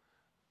here,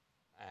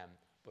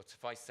 but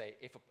suffice to say,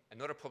 if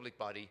another public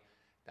body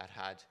that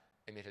had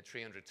emitted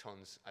 300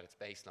 tonnes at its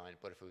baseline,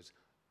 but if it was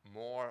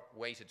more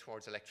weighted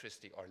towards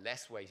electricity or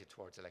less weighted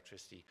towards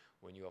electricity,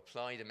 when you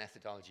apply the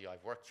methodology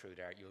I've worked through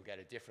there, you'll get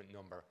a different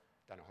number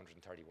than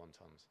 131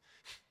 tonnes.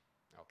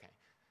 Okay,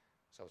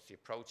 so it's the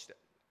approach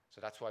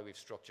So that's why we've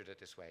structured it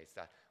this way. It's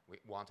that we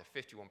want a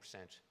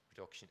 51%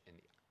 reduction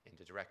in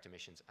the direct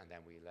emissions, and then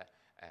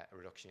a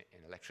reduction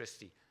in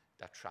electricity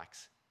that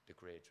tracks the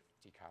grid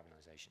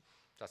decarbonisation.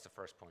 That's the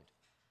first point.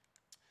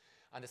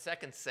 And the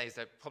second says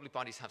that public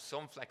bodies have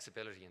some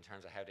flexibility in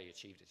terms of how they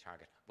achieve the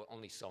target, but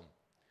only some.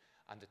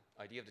 And the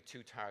idea of the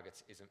two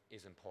targets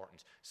is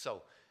important.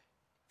 So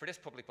for this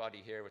public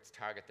body here, its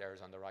target there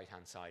is on the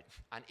right-hand side.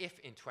 And if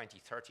in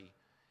 2030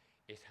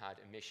 it had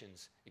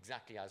emissions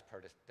exactly as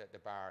per the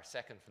bar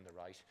second from the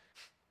right,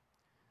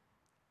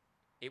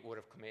 it would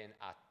have come in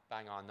at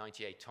bang on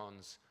 98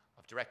 tonnes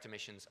of direct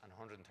emissions and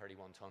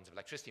 131 tonnes of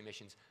electricity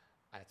emissions,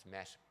 and it's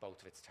met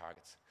both of its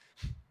targets.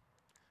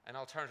 An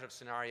alternative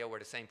scenario where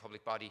the same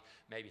public body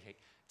maybe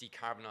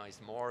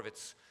decarbonised more of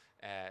its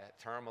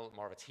thermal,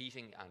 more of its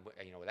heating, and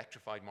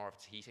electrified more of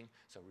its heating,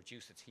 so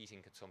reduce its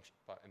heating consumption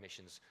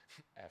emissions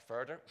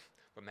further,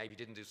 but maybe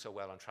didn't do so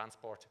well on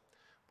transport,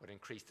 but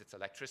increased its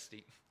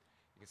electricity.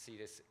 You can see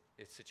this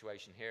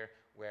situation here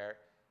where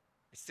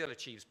it still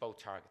achieves both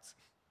targets.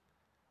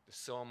 The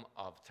sum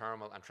of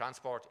thermal and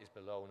transport is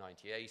below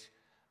 98,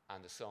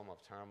 and the sum of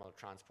thermal,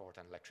 transport,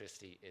 and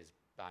electricity is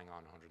bang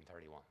on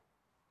 131.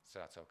 So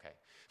that's okay.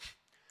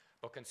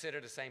 But consider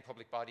the same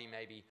public body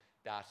maybe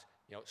that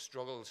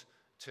struggles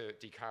to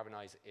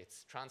decarbonise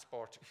its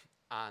transport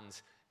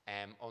and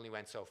only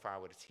went so far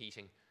with its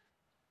heating,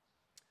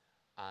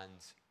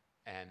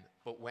 and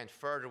but went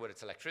further with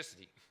its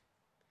electricity.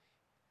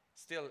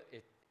 Still,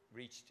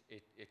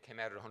 it came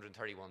out at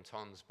 131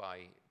 tonnes by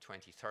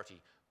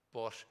 2030,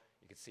 but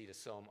you can see the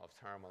sum of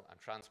thermal and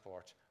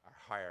transport are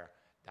higher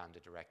than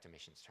the direct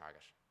emissions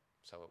target.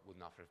 So it would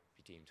not be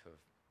deemed to have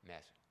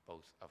met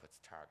both of its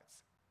targets.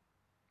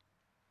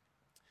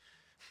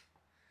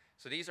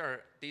 So these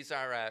are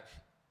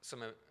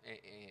some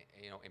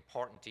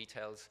important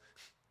details,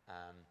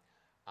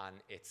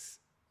 and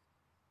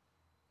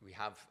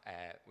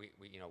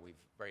we've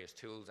various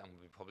tools, and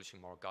we'll be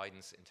publishing more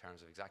guidance in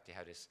terms of exactly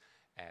how this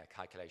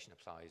calculation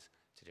applies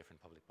to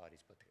different public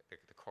bodies, but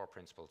the core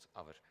principles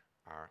of it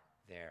are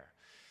there.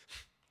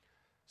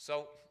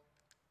 So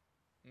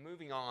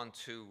moving on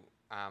to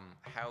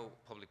how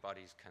public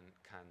bodies can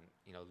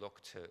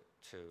look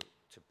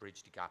to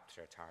bridge the gap to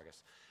their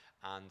targets.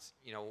 And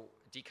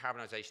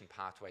decarbonisation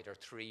pathway, there are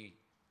three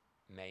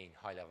main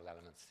high-level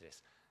elements to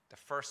this. The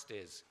first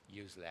is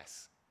use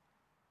less.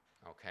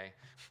 Okay,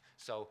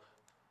 so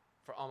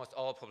for almost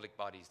all public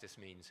bodies, this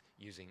means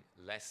using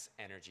less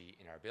energy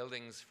in our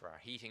buildings, for our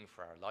heating,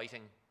 for our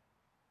lighting.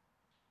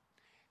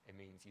 It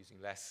means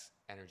using less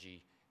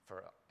energy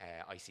for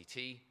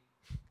ICT,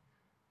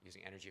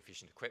 using energy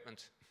efficient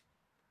equipment.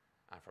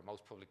 And for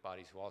most public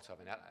bodies who also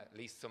have at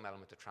least some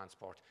element of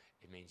transport,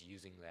 it means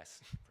using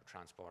less for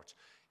transport,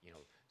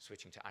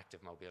 switching to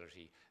active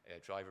mobility,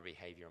 driver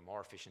behaviour,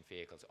 more efficient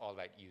vehicles, all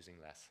about using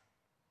less.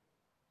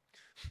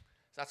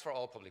 So that's for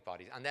all public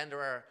bodies. And then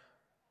there are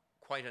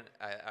quite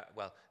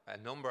a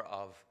number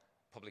of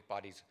public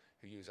bodies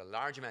who use a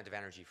large amount of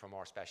energy for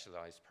more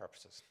specialised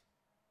purposes.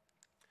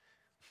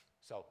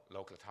 So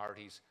local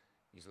authorities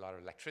use a lot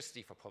of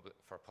electricity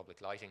for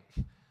public lighting.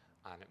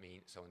 And it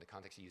means, so in the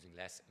context of using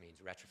less, it means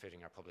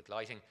retrofitting our public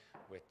lighting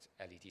with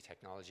LED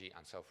technology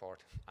and so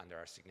forth, and there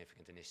are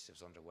significant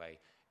initiatives underway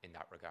in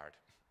that regard.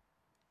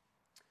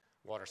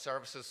 Water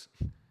services,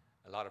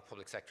 a lot of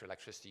public sector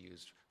electricity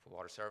used for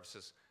water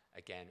services.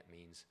 Again, it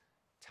means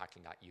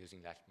tackling that,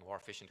 using that more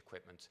efficient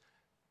equipment,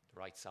 the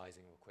right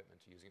sizing of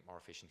equipment, using it more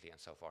efficiently and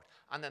so forth.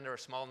 And then there are a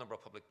small number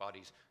of public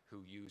bodies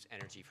who use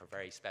energy for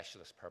very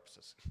specialist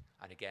purposes.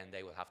 And again,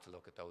 they will have to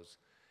look at those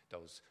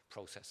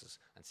processes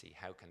and see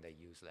how can they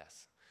use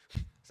less. So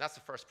that's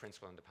the first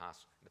principle in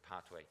the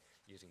pathway,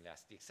 using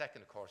less. The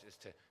second, of course, is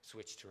to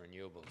switch to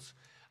renewables.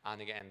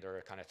 And again, there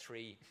are kind of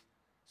three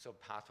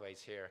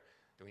sub-pathways here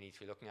that we need to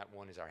be looking at.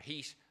 One is our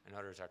heat,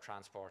 another is our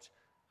transport,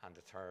 and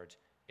the third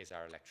is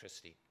our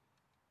electricity.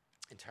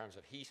 In terms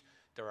of heat,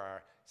 there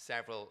are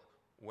several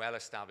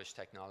well-established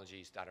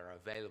technologies that are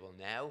available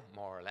now,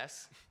 more or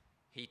less.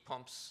 Heat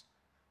pumps,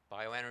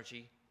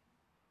 bioenergy,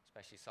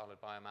 especially solid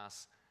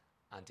biomass,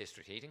 and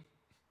district heating.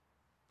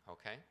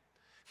 Okay.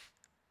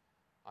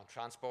 On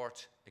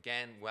transport,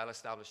 again,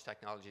 well-established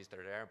technologies that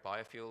are there.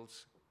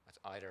 Biofuels, that's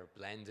either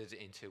blended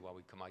into what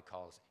we might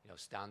call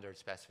standard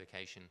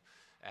specification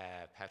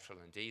petrol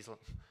and diesel,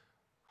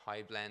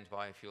 high blend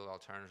biofuel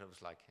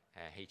alternatives like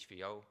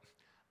HVO,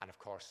 and of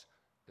course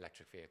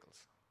electric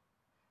vehicles.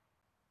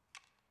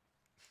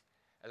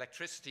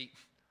 Electricity,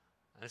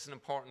 and it's an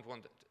important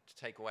one to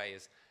take away,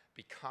 is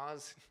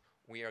because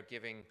we are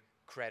giving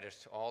credit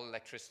to all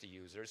electricity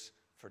users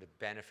for the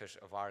benefit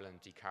of Ireland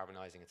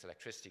decarbonising its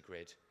electricity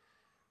grid,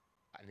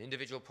 an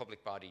individual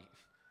public body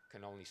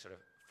can only sort of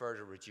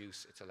further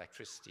reduce its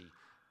electricity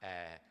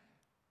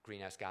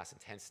greenhouse gas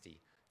intensity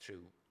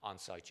through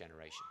on-site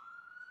generation.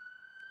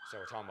 So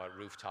we're talking about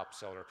rooftop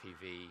solar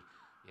PV,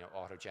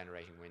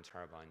 auto-generating wind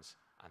turbines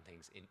and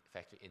things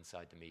effectively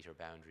inside the meter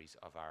boundaries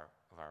of our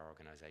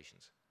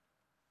organisations.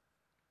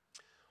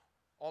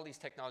 All these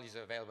technologies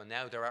are available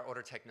now. There are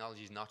other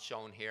technologies not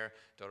shown here.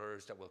 There are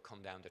others that will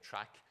come down the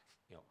track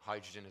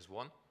hydrogen is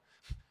one,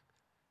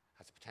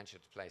 has the potential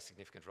to play a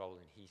significant role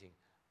in heating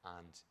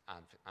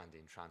and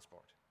in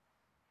transport.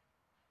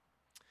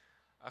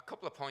 A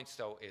couple of points,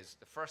 though, is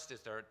the first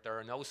is there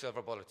are no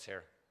silver bullets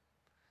here.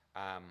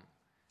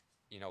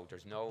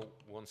 There's no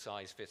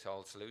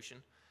one-size-fits-all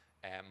solution.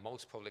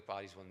 Most public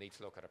bodies will need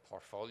to look at a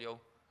portfolio,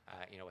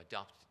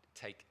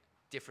 take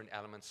different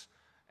elements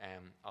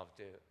of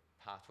the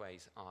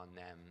pathways on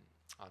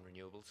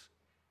renewables.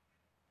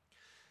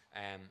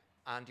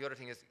 And the other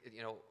thing is,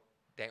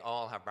 they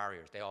all have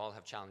barriers. They all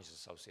have challenges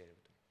associated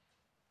with them.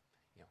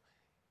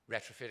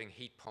 Retrofitting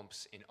heat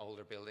pumps in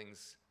older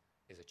buildings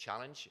is a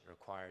challenge. It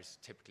requires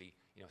typically,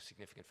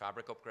 significant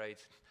fabric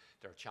upgrades.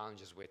 There are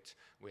challenges with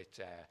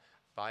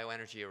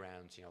bioenergy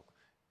around,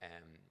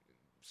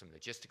 some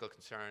logistical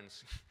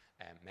concerns,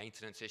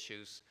 maintenance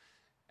issues,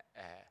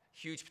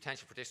 huge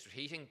potential for district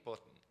heating, but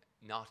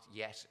not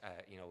yet,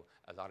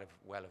 a lot of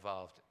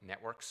well-evolved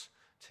networks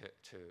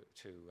to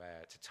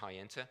tie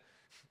into.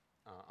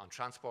 On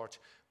transport,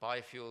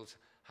 biofuels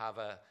have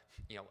a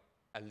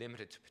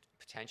limited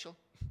potential.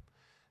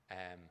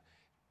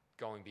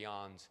 Going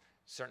beyond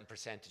certain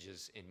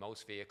percentages in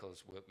most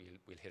vehicles,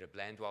 we'll hit a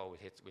blend wall. We'll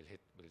hit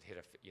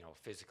a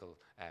physical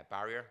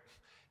barrier.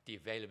 The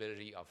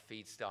availability of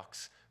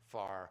feedstocks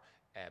for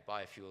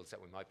biofuels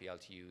that we might be able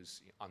to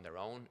use on their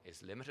own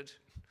is limited,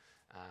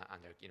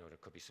 and there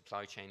could be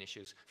supply chain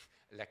issues.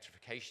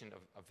 Electrification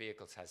of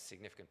vehicles has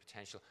significant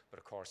potential, but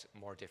of course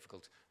more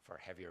difficult for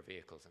heavier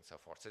vehicles and so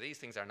forth. So these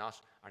things are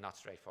not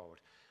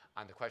straightforward.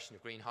 And the question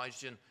of green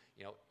hydrogen,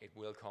 it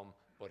will come,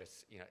 but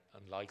it's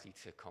unlikely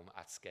to come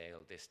at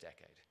scale this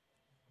decade.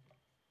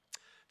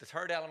 The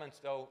third element,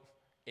 though,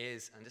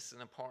 is, and this is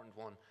an important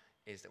one,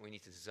 is that we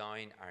need to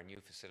design our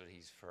new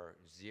facilities for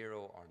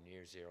zero or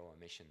near zero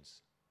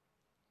emissions,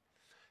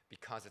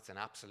 because it's an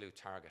absolute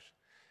target.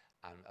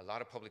 And a lot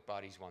of public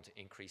bodies want to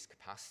increase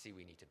capacity.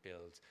 We need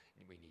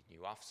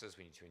new offices,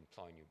 we need to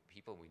employ new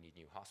people, we need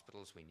new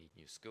hospitals, we need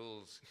new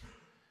schools.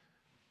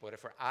 But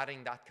if we're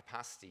adding that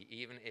capacity,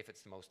 even if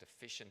it's the most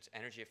efficient,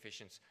 energy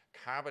efficient,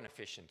 carbon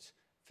efficient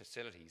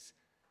facilities,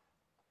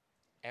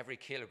 every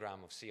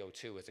kilogram of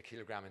CO2 is a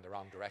kilogram in the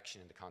wrong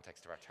direction in the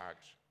context of our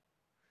target.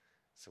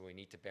 So we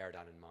need to bear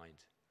that in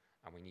mind,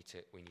 and we need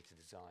to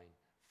design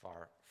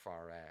for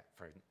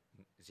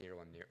zero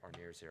or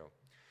near zero.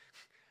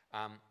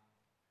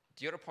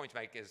 The other point to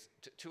make is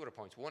two other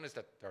points. One is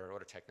that there are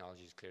other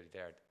technologies clearly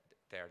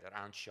there that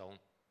aren't shown,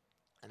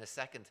 and the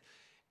second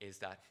is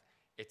that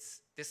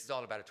this is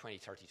all about a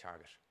 2030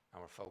 target,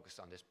 and we're focused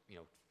on this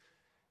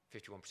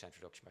 51%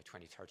 reduction by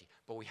 2030.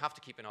 But we have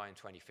to keep an eye on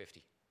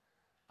 2050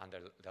 and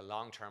the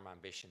long-term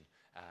ambition.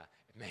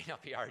 It may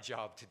not be our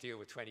job to deal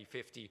with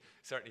 2050,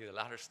 certainly the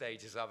latter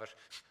stages of it,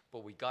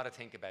 but we got to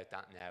think about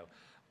that now.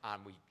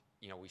 And we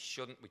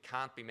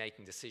can't be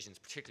making decisions,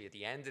 particularly at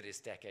the end of this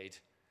decade,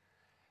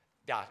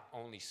 that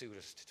only suit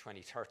us to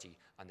 2030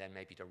 and then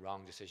maybe the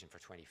wrong decision for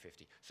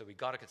 2050. So we've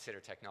got to consider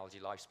technology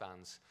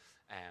lifespans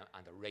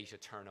and the rate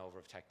of turnover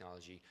of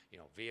technology.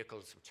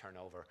 Vehicles turn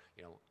over,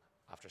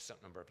 after a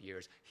certain number of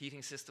years.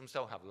 Heating systems,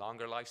 though, have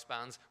longer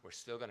lifespans. We're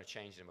still going to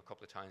change them a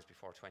couple of times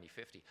before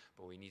 2050,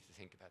 but we need to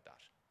think about that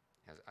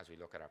as we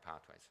look at our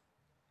pathways.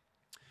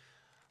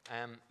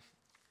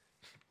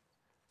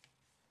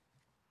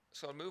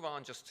 So I'll move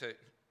on just to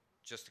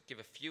give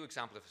a few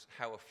examples of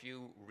how a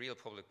few real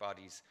public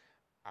bodies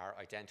are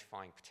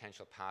identifying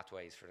potential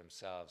pathways for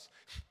themselves.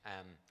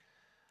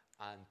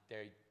 And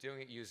they're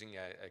doing it using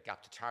a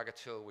gap to target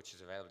tool, which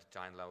is available to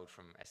download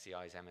from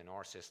SEI's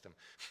MNR system.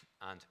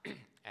 And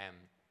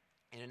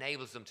it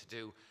enables them to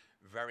do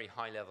very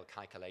high level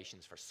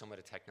calculations for some of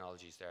the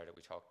technologies there that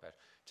we talked about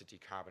to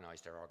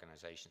decarbonize their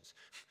organizations.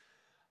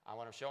 And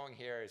what I'm showing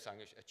here is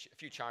a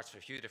few charts for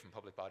a few different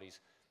public bodies,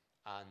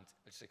 and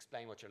I'll just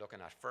explain what you're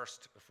looking at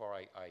first before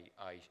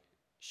I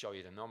show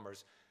you the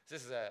numbers. So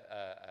this is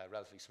a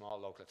relatively small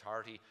local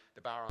authority.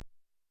 The bar on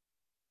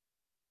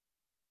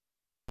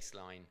the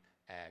baseline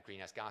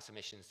greenhouse gas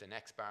emissions. The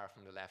next bar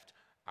from the left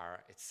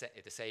are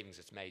the savings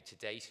it's made to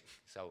date.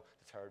 So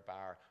the third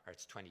bar are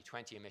its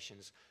 2020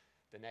 emissions.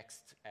 The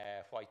next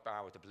white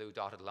bar with the blue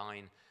dotted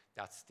line,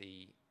 that's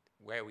the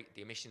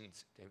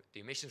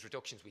emissions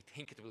reductions we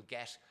think it will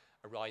get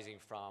arising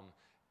from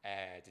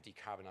the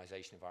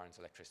decarbonisation of Ireland's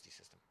electricity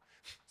system.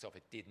 So if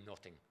it did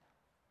nothing,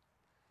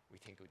 we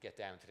think it would get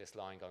down to this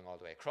line going all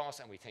the way across,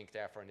 and we think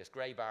therefore in this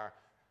grey bar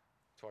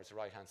towards the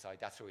right hand side,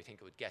 that's where we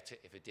think it would get to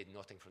if it did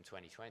nothing from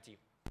 2020.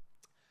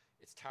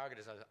 Its target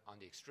is on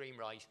the extreme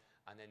right,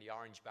 and then the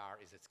orange bar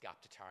is its gap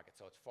to target.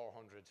 So it's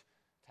 400,000,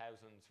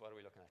 what are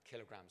we looking at,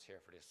 kilograms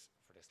here for this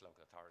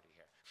local authority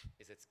here,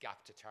 is its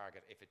gap to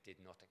target if it did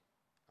nothing,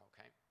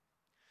 okay?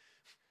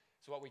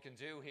 So what we can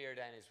do here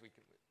then is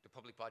the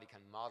public body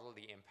can model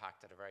the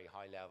impact at a very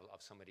high level of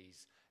some of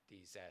these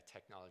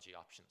technology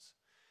options.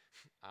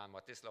 And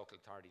what this local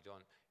authority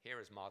done here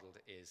is modelled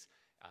is,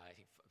 I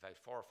think, about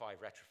 4 or 5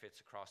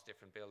 retrofits across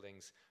different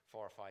buildings,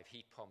 4 or 5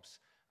 heat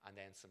pumps, and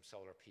then some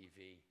solar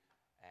PV,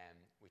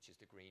 which is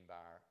the green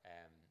bar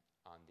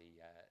on the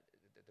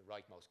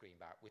rightmost green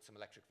bar, with some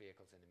electric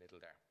vehicles in the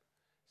middle there.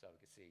 So we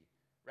can see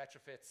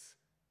retrofits,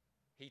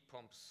 heat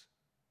pumps,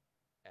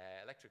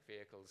 electric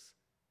vehicles,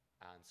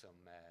 and some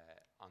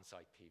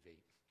on-site PV.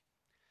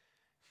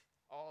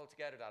 All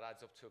together, that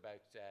adds up to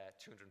about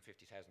 250,000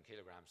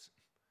 kilograms,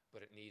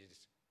 but it needed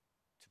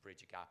to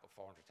bridge a gap of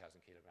 400,000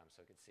 kilograms.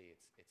 So you can see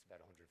it's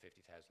about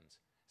 150,000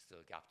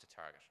 still gap to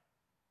target.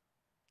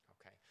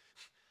 Okay.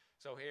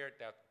 So here,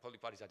 the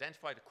public bodies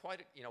identified quite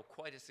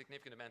a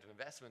significant amount of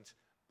investment,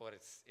 but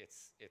it's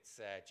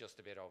just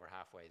a bit over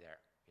halfway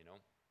there, you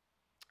know.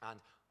 And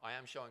I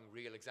am showing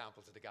real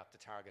examples of the gap to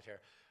target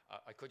here.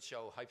 I could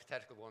show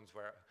hypothetical ones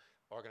where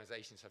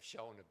organizations have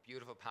shown a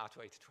beautiful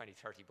pathway to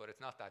 2030, but it's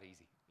not that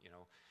easy, you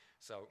know.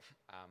 So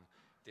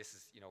this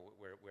is, you know,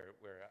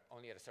 we're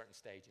only at a certain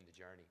stage in the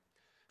journey.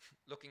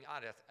 Looking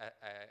at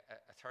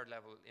a third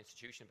level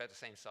institution about the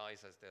same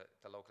size as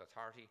the local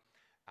authority,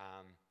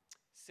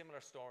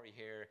 similar story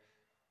here,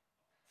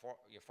 4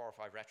 or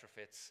 5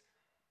 retrofits,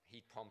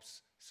 heat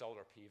pumps,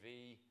 solar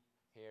PV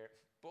here,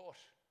 but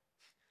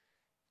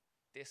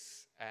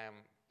this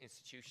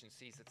institution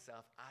sees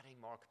itself adding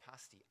more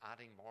capacity,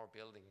 adding more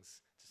buildings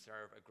to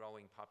serve a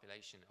growing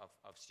population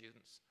of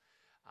students.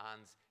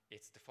 And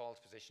its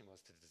default position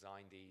was to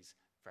design these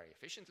very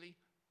efficiently,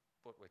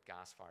 but with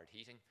gas-fired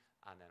heating,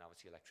 and then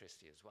obviously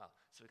electricity as well.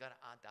 So we've got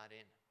to add that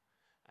in.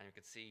 And you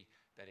can see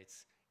that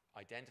it's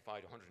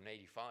identified 185,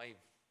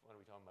 what are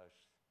we talking about,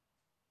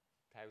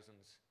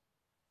 thousands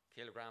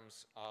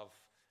kilograms of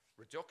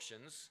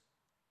reductions,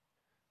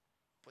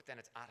 but then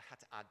it's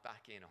had to add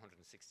back in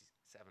 167,000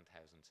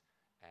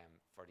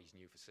 for these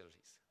new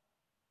facilities.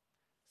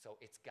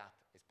 So its gap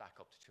is back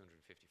up to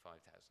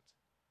 255,000.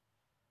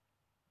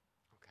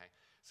 Okay,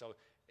 so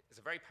it's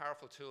a very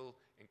powerful tool,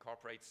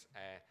 incorporates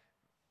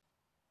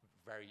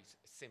very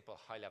simple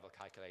high-level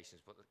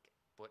calculations, but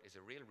is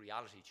a real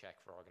reality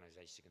check for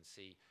organizations. You can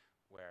see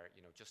where,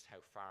 you know, just how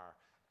far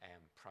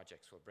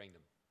projects will bring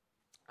them.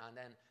 And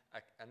then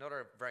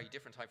another very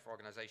different type of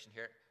organization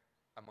here,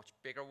 a much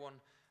bigger one.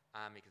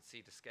 You can see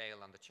the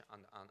scale on the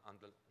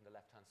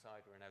left-hand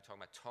side. We're now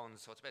talking about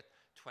tons, so it's about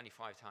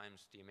 25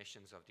 times the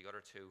emissions of the other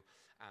two.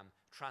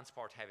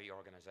 Transport-heavy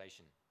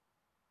organization.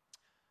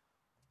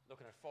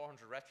 Looking at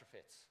 400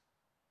 retrofits.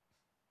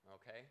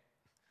 Okay.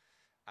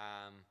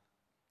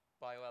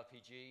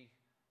 Bio-LPG.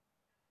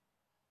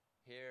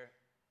 Here,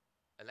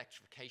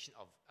 electrification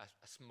of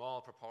a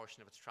small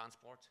proportion of its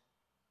transport.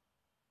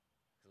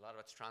 A lot of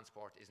its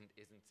transport isn't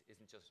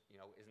just, you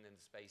know, isn't in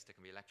the space that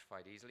can be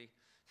electrified easily.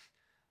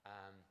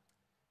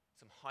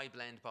 Some high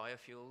blend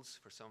biofuels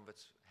for some of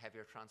its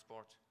heavier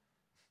transport,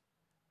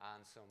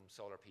 and some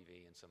solar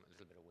PV and a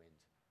little bit of wind.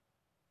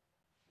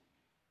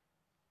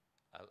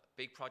 A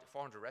big project,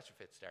 400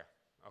 retrofits there.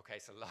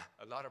 Okay, so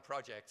a lot of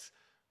projects,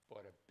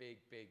 but a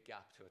big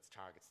gap to its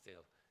target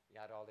still. You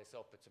add all this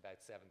up, it's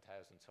about 7,000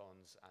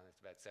 tons, and it's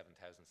about 7,000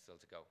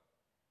 still to go.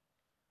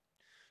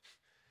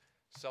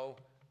 So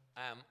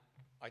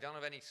I don't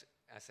have any,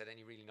 I said,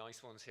 any really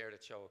nice ones here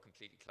that show a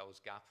completely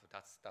closed gap, but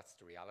that's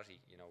the reality,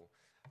 you know.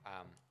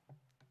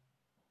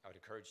 I would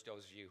encourage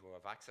those of you who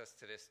have access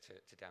to this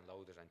to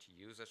download it and to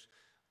use it.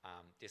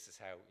 This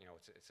is how, you know,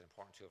 it's an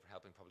important tool for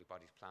helping public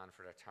bodies plan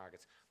for their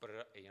targets.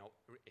 But you know,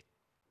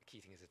 the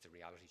key thing is it's a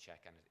reality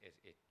check, and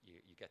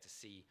you get to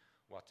see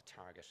what the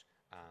target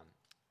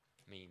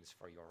means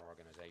for your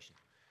organization.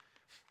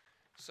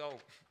 So,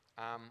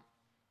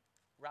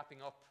 wrapping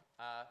up,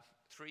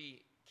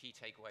 3 key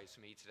takeaways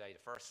for me today.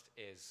 The first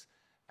is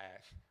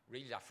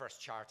really that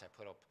first chart I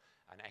put up,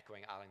 and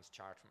echoing Alan's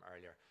chart from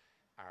earlier.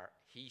 Our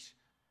heat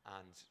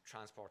and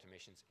transport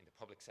emissions in the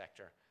public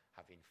sector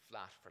have been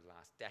flat for the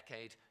last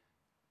decade.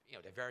 You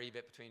know, they vary a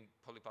bit between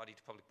public body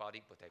to public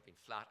body, but they've been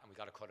flat, and we've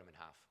got to cut them in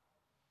half.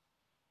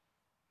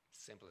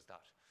 Simple as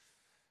that.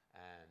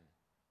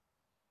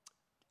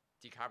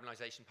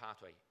 Decarbonisation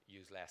pathway,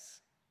 use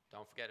less.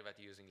 Don't forget about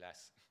the using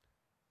less.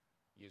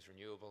 Use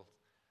renewable,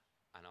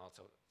 and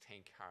also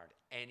think hard.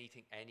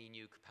 Anything, any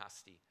new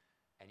capacity,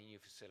 any new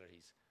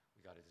facilities,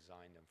 we've got to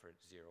design them for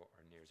 0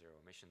 or near 0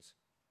 emissions.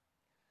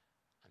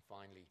 And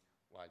finally,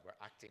 while we're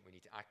acting, we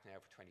need to act now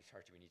for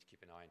 2030, we need to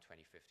keep an eye on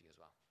 2050 as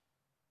well.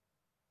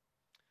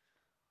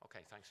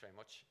 Okay, thanks very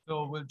much.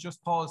 So we'll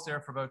just pause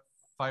there for about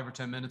 5 or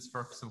 10 minutes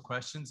for some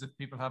questions. If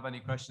people have any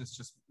questions,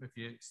 just if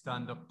you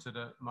stand up to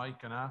the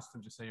mic and ask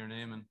them, just say your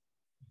name and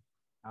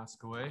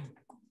ask away.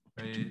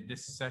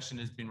 This session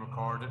is being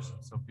recorded,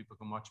 so people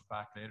can watch it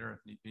back later if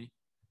need be.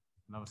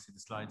 And obviously the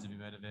slides will be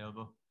made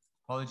available.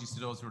 Apologies to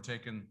those who are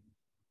taking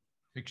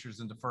pictures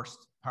in the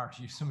first part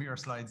of some of your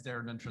slides there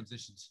and then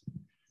transitioned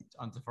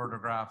onto further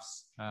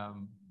graphs.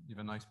 You have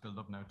a nice build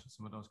up now to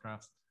some of those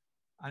graphs.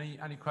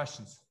 Any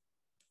questions?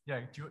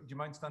 Yeah, do you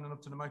mind standing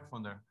up to the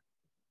microphone there?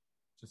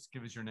 Just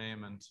give us your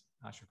name and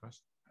ask your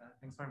question.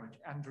 Thanks very much.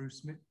 Andrew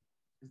Smith,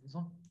 is this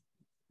on?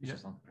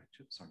 Yes. On.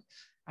 Sorry.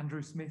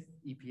 Andrew Smith,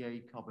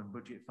 EPA Carbon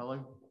Budget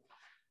Fellow.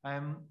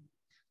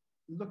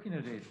 Looking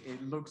at it,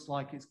 it looks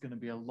like it's going to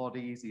be a lot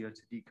easier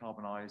to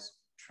decarbonise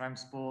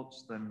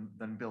transports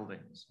than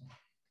buildings.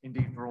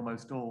 Indeed, for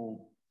almost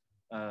all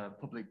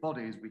public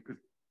bodies, we could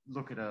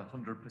look at a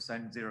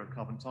 100% zero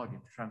carbon target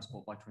for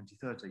transport by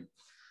 2030.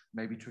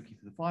 Maybe tricky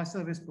for the fire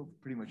service, but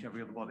pretty much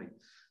every other body.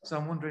 So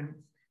I'm wondering,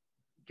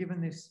 given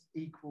this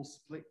equal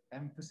split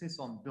emphasis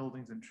on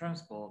buildings and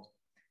transport,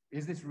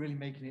 is this really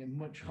making it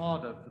much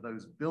harder for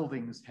those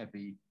buildings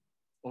heavy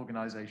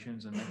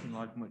organizations and making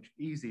life much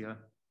easier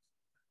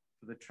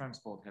for the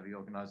transport heavy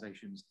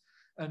organizations?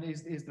 And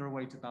is there a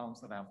way to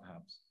balance that out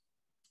perhaps?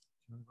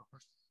 Do you want to go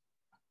first?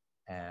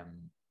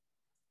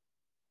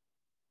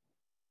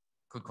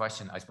 Good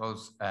question. I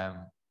suppose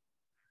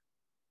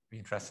be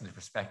interested in the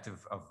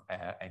perspective of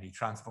any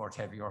transport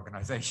heavy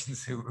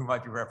organizations who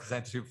might be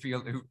represented,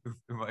 who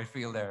might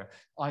feel there.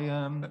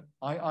 You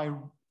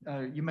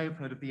may have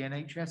heard of the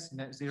NHS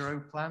net zero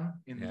plan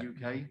in the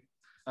UK.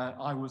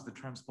 I was the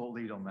transport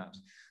lead on that.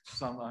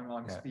 So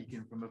I'm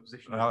speaking from a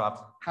position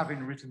of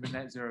having written the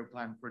net zero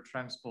plan for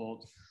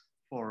transport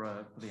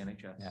for the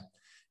NHS. Yeah,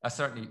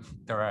 certainly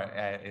there are,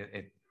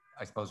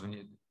 I suppose when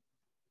you,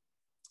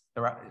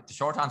 the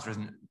short answer is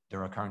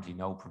there are currently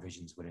no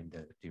provisions within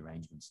the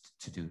arrangements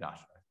to do that.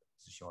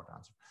 It's the short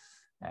answer.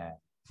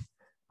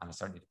 And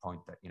certainly the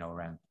point that, you know,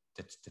 around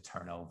the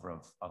turnover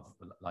of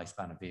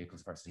lifespan of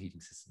vehicles versus heating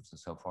systems and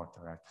so forth,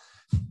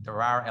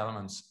 there are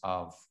elements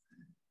of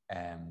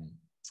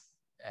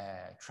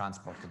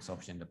transport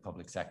consumption in the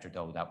public sector,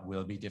 though, that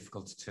will be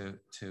difficult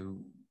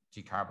to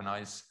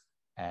decarbonize.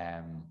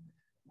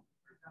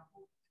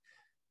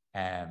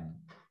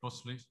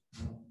 Bus fleet.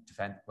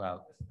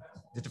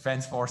 The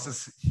defence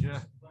forces.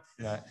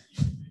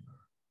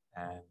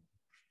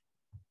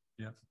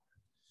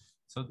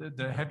 So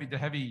the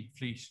heavy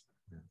fleet,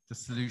 the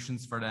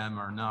solutions for them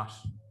are not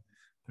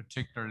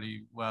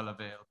particularly well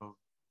available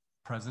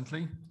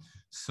presently.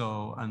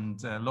 So,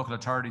 and local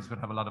authorities would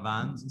have a lot of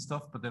vans and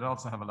stuff, but they'd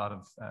also have a lot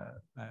of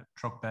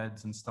truck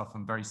beds and stuff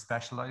and very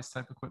specialized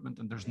type equipment.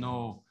 And there's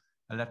no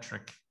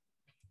electric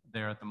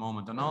there at the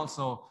moment. And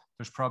also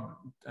there's probably,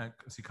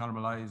 see Conor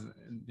Malloy is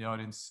in the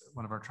audience,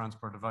 one of our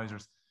transport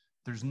advisors.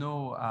 There's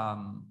no,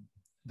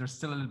 there's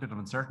still a little bit of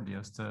uncertainty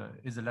as to,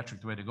 is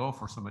electric the way to go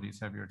for some of these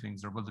heavier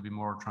things, or will there be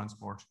more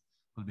transport?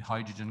 Will there be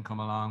hydrogen come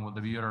along? Will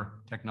there be other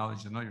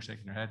technologies? I know you're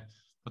shaking your head,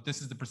 but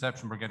this is the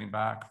perception we're getting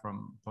back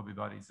from public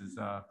bodies is,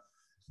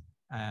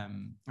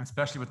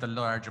 especially with the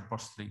larger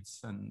bus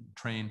fleets and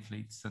train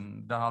fleets,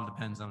 and that all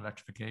depends on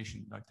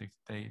electrification. Like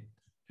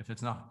if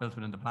it's not built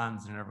within the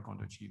plans, they're never going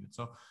to achieve it.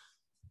 So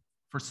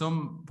for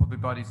some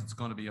public bodies, it's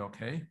going to be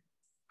okay.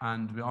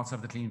 And we also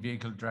have the Clean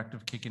Vehicle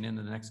Directive kicking in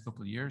the next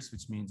couple of years,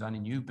 which means any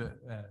new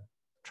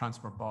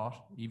transport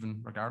bought,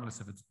 even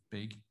regardless if it's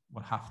big,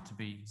 will have to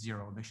be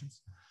zero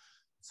emissions.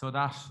 So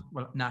that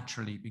will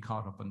naturally be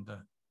caught up in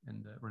the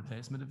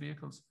replacement of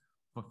vehicles.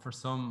 But for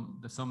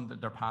some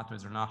their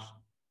pathways are not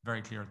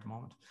very clear at the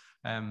moment.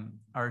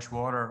 Irish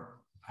Water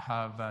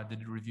have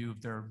did a review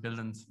of their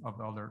buildings of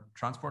all their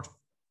transport,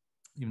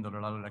 even though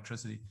there's a lot of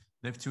electricity.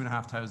 They have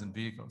 2,500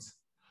 vehicles,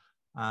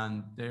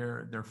 and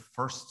their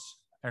first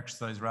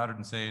exercise, rather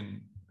than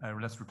saying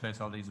let's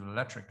replace all these with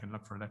electric and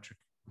look for electric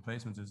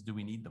replacements, is do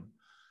we need them?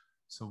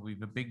 So we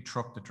have a big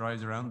truck that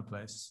drives around the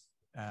place.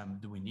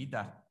 Do we need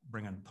that?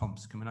 Bring in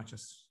pumps? Can we not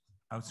just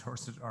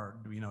outsource it,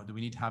 or do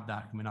we need to have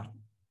that? Can we not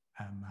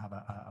have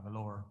a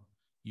lower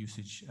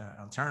usage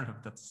alternative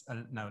that's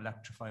now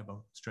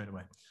electrifiable straight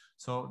away?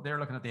 So they're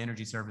looking at the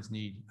energy service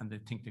need, and they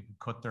think they could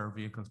cut their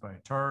vehicles by a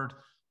third,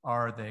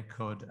 or they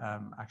could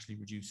actually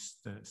reduce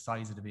the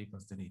size of the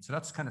vehicles they need. So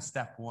that's kind of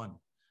step one,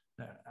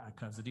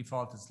 because the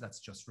default is let's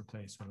just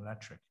replace with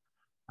electric.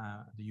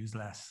 They use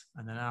less,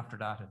 and then after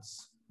that,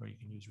 it's where you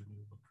can use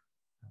renewable.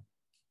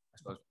 I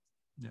suppose.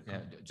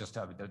 Just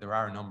there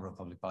are a number of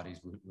public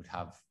bodies would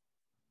have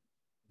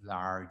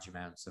large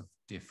amounts of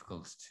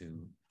difficult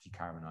to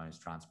decarbonize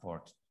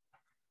transport,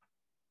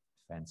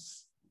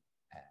 defence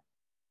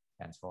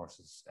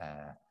forces,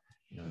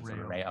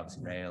 rail,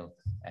 obviously rail,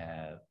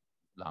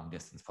 long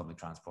distance public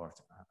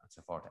transport, and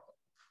so forth.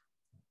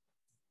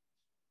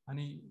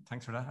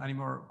 Thanks for that. Any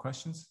more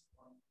questions?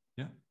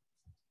 Yeah.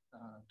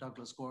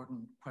 Douglas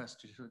Gordon,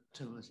 Quest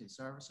Utility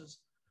Services.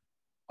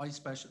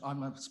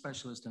 I'm a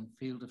specialist in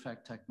field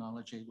effect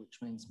technology, which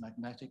means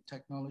magnetic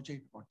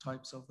technology or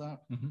types of that.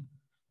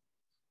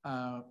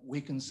 Mm-hmm. We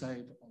can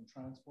save on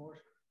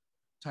transport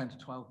 10 to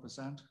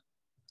 12%.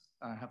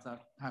 Have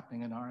that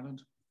happening in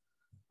Ireland,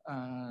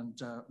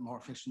 and more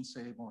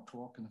efficiency, more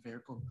torque in the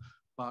vehicle.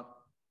 But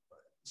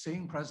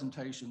seeing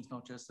presentations,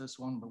 not just this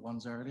one, but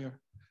ones earlier,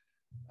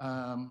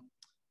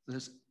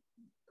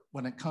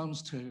 when it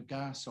comes to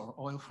gas or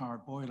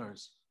oil-fired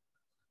boilers,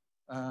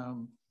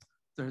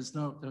 there's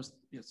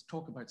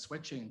talk about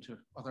switching to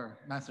other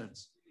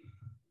methods,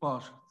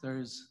 but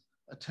there's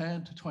a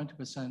 10 to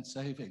 20%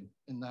 saving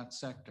in that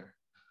sector.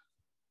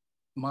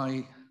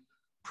 My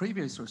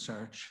previous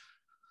research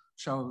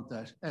showed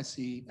that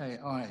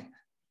SEAI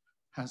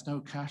has no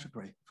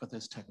category for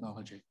this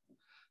technology.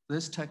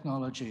 This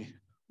technology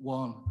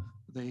won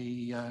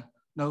the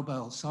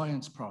Nobel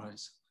Science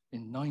Prize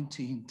in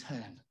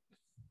 1910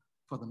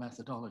 for the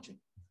methodology.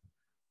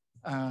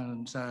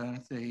 And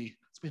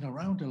it's been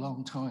around a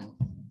long time.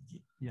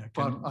 Yeah,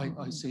 but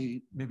I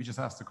see. Maybe just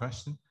ask the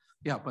question.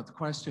 Yeah, but the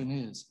question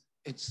is,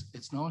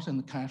 it's not in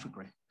the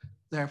category,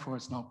 therefore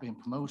it's not being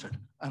promoted.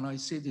 And I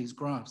see these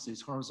graphs,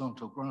 these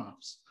horizontal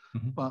graphs,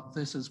 but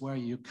this is where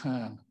you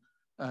can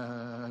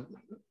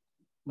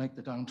make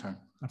the downturn.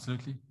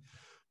 Absolutely.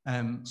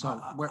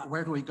 So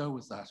where do we go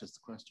with that is the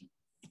question.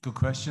 Good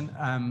question.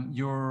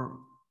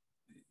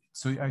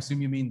 So I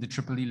assume you mean the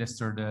EEE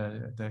list or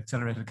the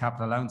accelerated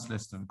capital allowance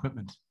list of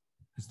equipment.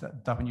 Is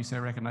that when you say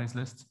recognized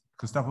list?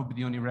 Because that would be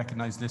the only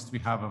recognized list we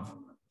have of,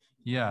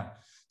 yeah.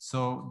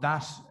 So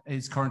that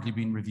is currently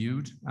being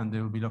reviewed, and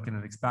they will be looking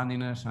at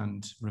expanding it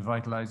and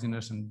revitalizing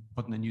it and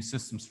putting in new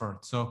systems for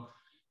it. So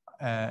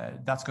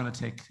that's going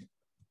to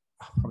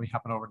probably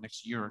happen over the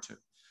next year or two.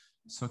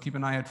 So keep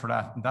an eye out for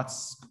that. And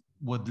that's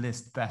would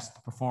list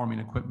best performing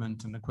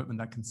equipment and equipment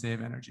that can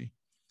save energy.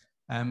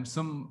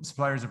 Some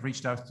suppliers have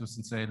reached out to us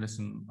and say,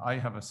 listen, I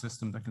have a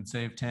system that can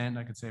save 10,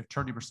 I can save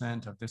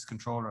 30% of this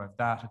controller, of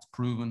that, it's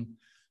proven.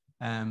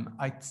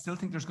 I still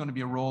think there's going to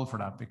be a role for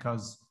that,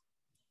 because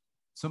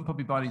some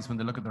public bodies, when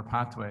they look at their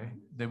pathway,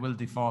 they will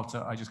default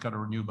to, I just got to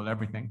renewable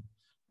everything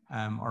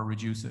or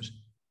reduce it.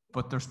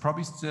 But there's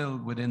probably still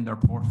within their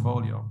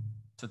portfolio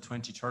to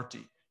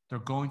 2030, they're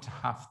going to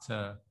have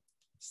to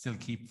still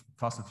keep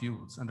fossil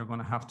fuels, and they're going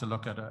to have to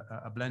look at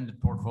a blended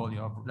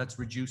portfolio of, let's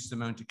reduce the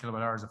amount of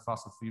kilowatt hours of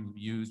fossil fuel we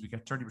use. We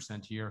get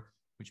 30% here,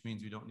 which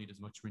means we don't need as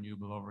much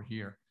renewable over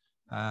here.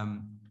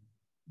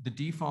 The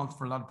default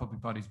for a lot of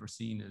public bodies we're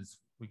seeing is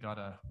we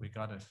gotta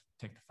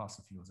take the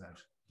fossil fuels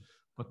out,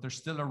 but there's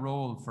still a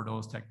role for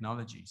those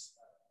technologies.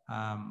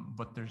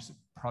 But there's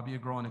probably a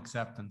growing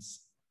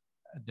acceptance.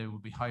 There will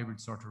be hybrid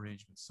sort of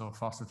arrangements. So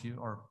fossil fuel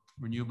or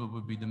renewable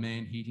would be the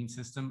main heating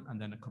system, and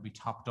then it could be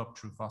topped up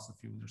through fossil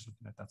fuels or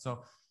something like that.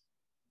 So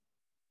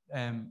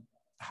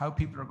how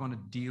people are going to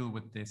deal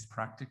with this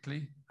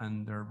practically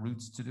and their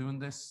routes to doing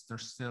this, they're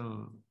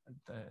still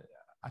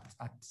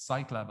at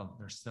site level,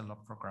 they're still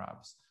up for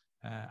grabs.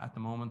 At the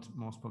moment,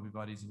 most public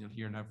bodies, and you'll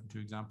hear now from two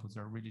examples,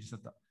 are really just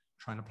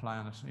trying to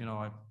plan it. You know,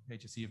 I have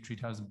HSE of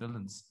 3,000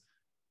 buildings.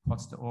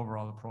 What's the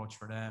overall approach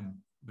for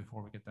them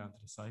before we get down to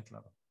the site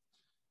level?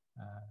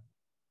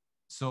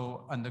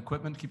 So on the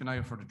equipment, keep an eye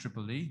out for the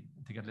EEE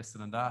to get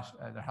listed on that.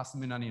 There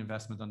hasn't been any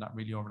investment on that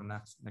really over the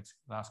last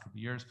couple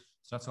of years.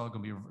 So that's all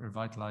going to be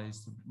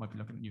revitalized. Might be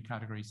looking at new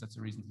categories. That's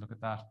a reason to look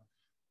at that.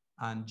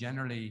 And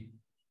generally,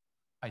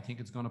 I think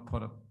it's going to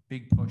put a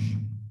big push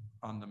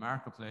on the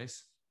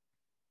marketplace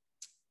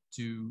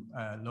to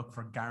look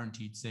for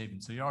guaranteed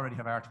savings. So you already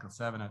have Article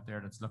 7 out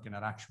there that's looking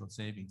at actual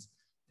savings.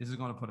 This is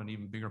going to put an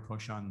even bigger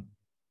push on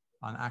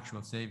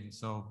actual savings.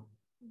 So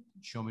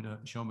show me the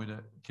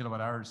kilowatt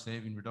hours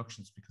saving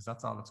reductions, because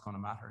that's all that's going to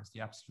matter is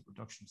the absolute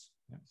reductions.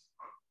 Yeah.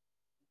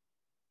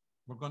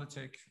 We're going to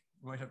take,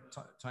 we might have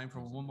time for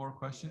one more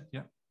question.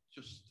 Yeah.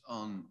 Just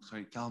on,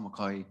 sorry, Cal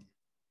McCoy,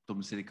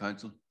 Dublin City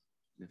Council,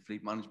 the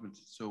fleet management.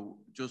 So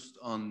just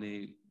on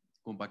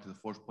going back to the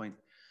first point,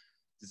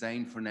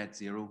 design for net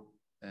zero,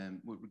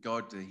 with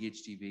regard to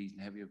HGVs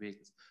and heavier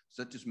vehicles, does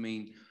that just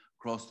mean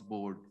across the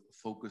board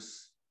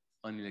focus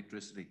on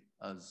electricity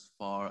as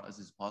far as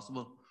is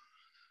possible?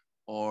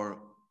 Or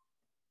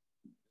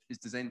is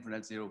design for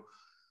net zero,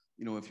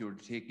 you know, if you were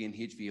to take in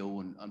HVO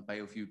and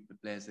biofuel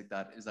plays like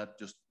that, is that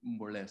just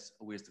more or less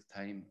a waste of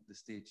time at this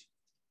stage?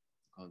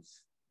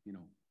 Because, you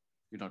know,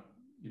 you're not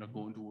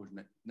going towards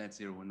net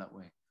zero in that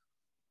way.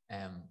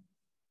 I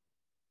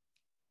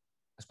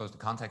suppose the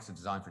context of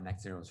design for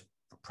net zero is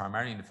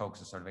primarily in the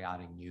focus of sort of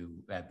adding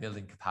new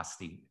building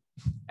capacity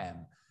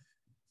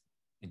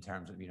in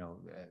terms of, you know,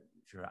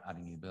 if you're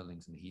adding new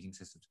buildings and the heating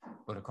systems.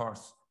 But of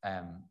course,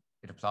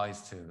 it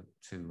applies to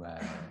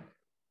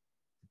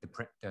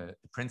the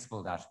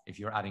principle that if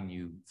you're adding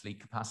new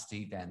fleet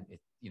capacity, then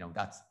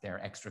that's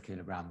their extra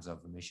kilograms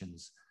of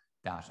emissions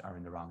that are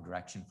in the wrong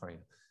direction for you.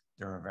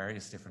 There are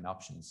various different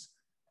options.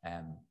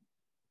 The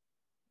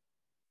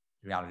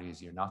reality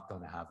is you're not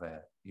going to have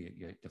the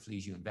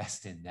fleet you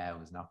invest in now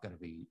is not going to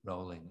be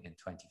rolling in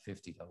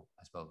 2050, though,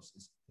 I suppose,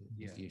 is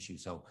the issue.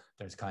 So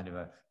there's kind of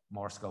a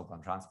more scope on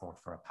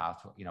transport for a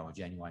pathway, you know, a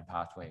genuine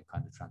pathway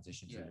kind of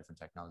transition to different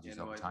technologies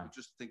over time. I'm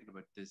just thinking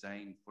about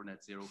design for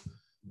net zero,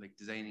 like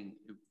designing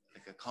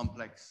like a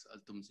complex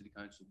as Dublin City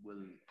Council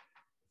will.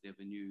 They have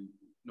a new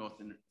North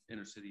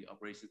Inner City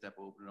Operations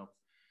Depot opening up.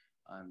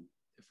 And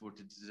if we were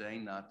to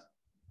design that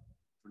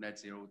for net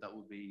zero, that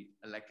would be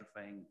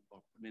electrifying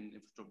or putting in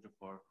infrastructure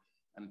for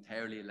an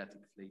entirely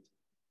electric fleet.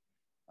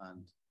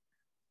 And,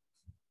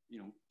 you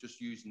know, just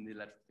using the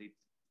electric fleet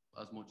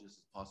as much as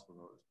possible,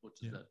 or as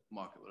much as the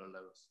market will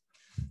allow us.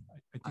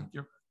 I think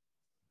you're,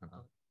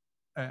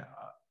 I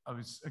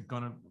was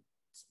going to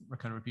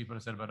kind of repeat what I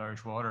said about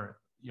Irish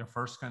Water. Your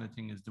first kind of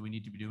thing is, do we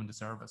need to be doing the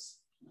service?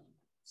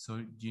 So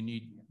do you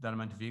need that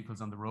amount of vehicles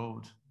on the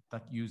road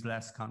that use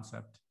less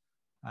concept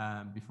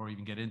before you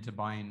even get into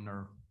buying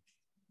or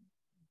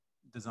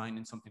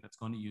designing something that's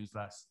going to use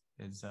less?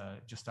 Is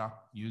just start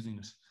using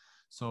it.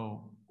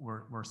 So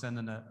we're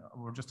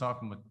just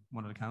talking with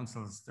one of the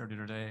councils the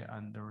other day,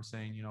 and they were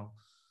saying, you know,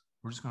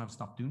 we're just going to have to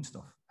stop doing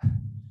stuff.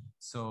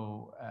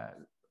 So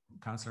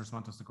councillors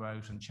want us to go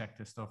out and check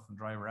this stuff and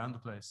drive around the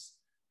place.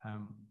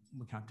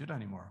 We can't do that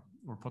anymore.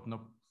 We're putting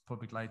up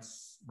public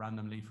lights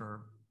randomly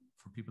for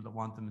people that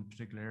want them in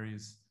particular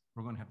areas.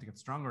 We're going to have to get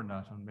stronger on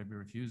that and maybe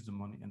refuse the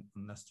money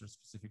unless there's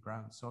specific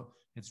grounds. So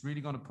it's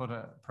really going to put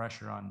a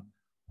pressure on,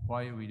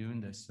 why are we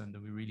doing this, and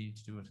do we really need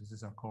to do it? Is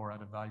this our core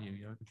added value?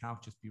 You know, we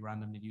can't just be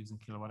randomly using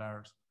kilowatt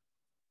hours.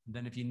 And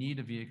then if you need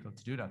a vehicle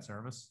to do that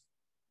service,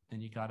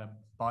 then you got to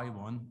buy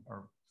one,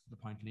 or the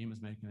point Liam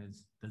is making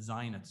is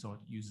design it so it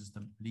uses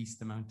the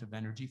least amount of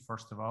energy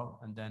first of all,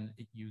 and then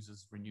it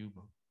uses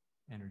renewable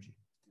energy.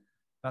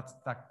 That's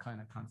that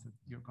kind of concept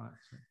you're going to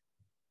say.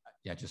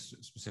 Yeah,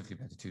 just specifically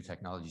about the two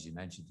technologies you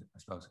mentioned, I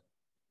suppose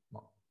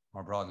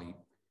more broadly,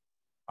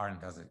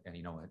 Ireland has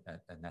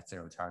a net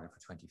zero target for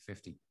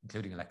 2050,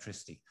 including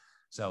electricity.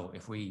 So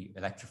if we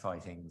electrify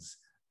things,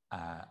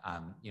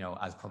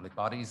 as public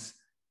bodies,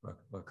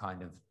 we're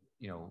kind of,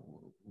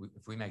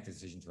 if we make the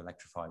decision to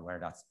electrify where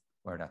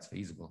that's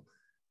feasible,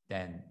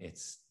 then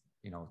it's,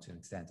 to an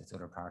extent, it's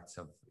other parts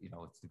of,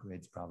 it's the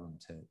grid's problem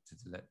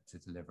to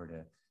deliver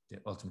to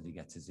ultimately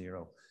get to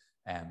zero.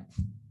 And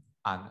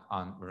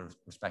on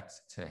respect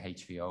to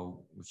HVO,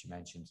 which you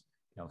mentioned,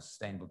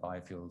 sustainable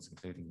biofuels,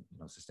 including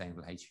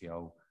sustainable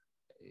HVO,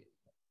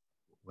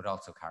 would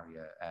also carry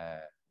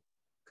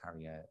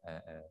an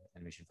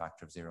emission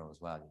factor of 0 as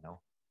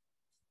well.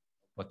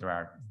 But there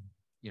are,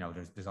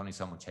 there's only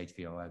so much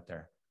HVO out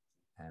there.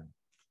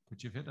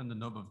 But you've hit on the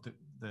nub of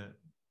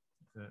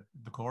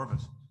the core of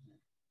it.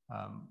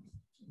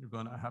 You're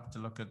going to have to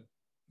look at,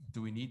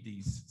 do we need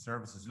these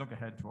services? Look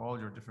ahead to all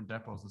your different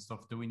depots and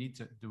stuff. Do we need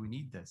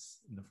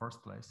this in the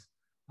first place?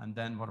 And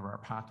then what are our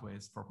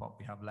pathways for what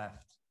we have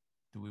left?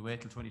 Do we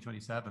wait till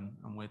 2027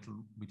 and wait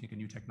till we think a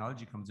new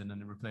technology comes in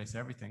and replace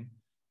everything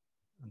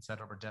and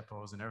set up our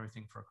depots and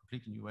everything for a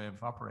completely new way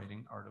of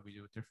operating, or do we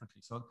do it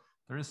differently? So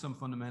there is some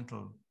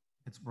fundamental,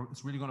 it's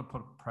really going to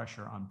put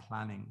pressure on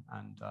planning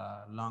and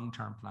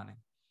long-term planning.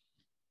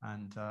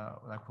 And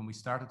like when we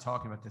started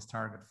talking about this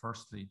target,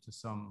 firstly, to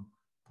some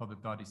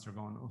public bodies, they're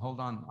going, hold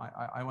on,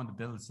 I want to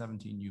build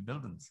 17 new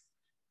buildings,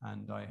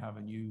 and I have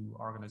a new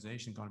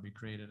organization going to be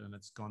created, and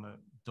it's going to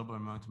double the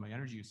amount of my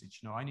energy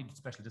usage. I need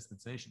special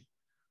dispensation.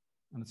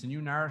 And it's a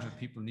new narrative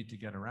people need to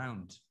get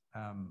around.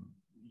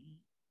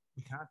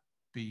 We can't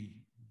be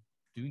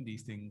doing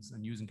these things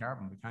and using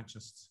carbon.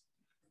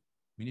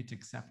 We need to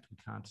accept we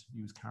can't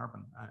use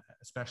carbon,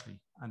 especially.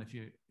 And if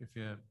you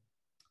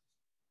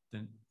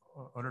then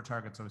other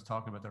targets I was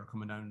talking about that are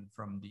coming down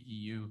from the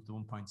EU, the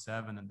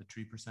 1.7 and the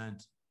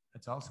 3%,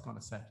 it's also going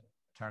to set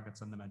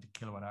targets on the amount of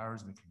kilowatt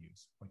hours we can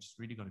use, which is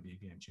really going to be a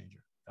game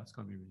changer. That's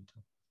going to be really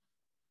tough.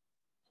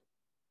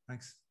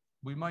 Thanks.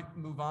 We might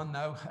move on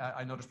now.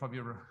 I know there's probably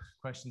other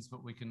questions,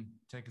 but we can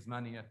take as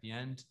many at the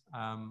end.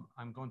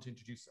 I'm going to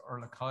introduce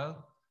Orla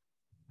Kyle,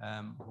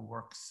 who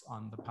works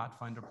on the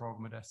Pathfinder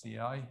program at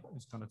SEI,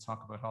 who's going to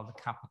talk about all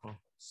the capital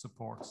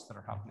supports that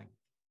are happening.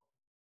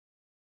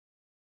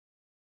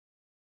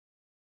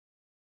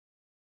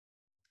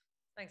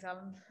 Thanks,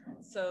 Alan.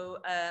 So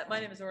my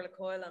name is Orla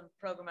Coyle. I'm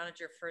Programme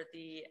Manager for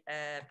the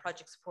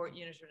Project Support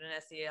Unit within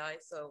SEI.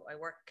 So I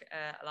work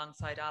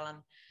alongside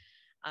Alan,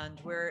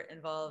 and we're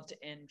involved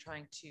in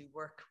trying to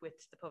work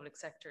with the public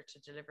sector to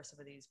deliver some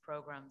of these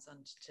programs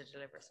and to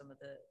deliver some of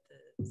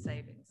the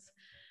savings.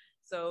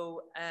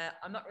 So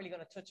I'm not really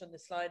going to touch on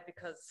this slide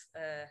because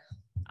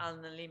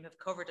Alan and Liam have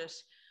covered it,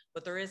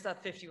 but there is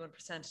that 51%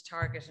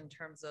 target in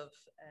terms of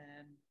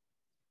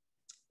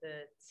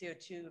the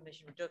CO2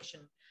 emission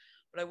reduction.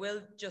 But I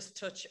will just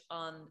touch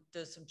on,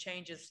 there's some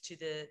changes to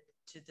the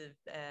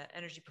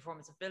Energy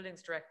Performance of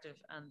Buildings Directive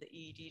and the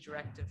EED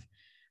Directive.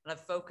 And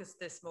I've focused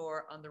this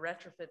more on the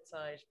retrofit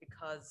side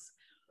because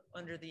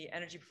under the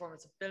Energy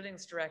Performance of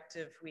Buildings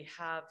Directive, we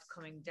have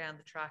coming down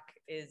the track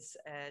is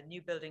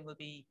new building will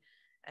be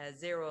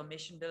zero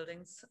emission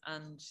buildings.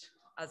 And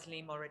as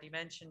Liam already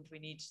mentioned, we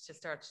need to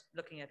start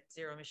looking at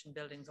zero emission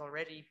buildings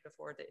already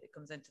before it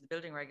comes into the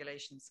building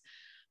regulations.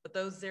 But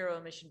those zero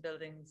emission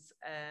buildings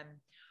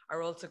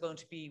are also going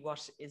to be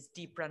what is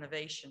deep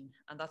renovation.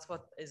 And that's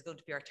what is going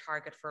to be our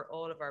target for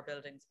all of our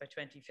buildings by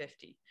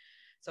 2050.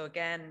 So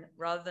again,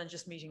 rather than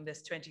just meeting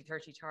this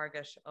 2030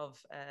 target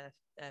of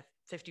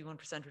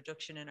 51%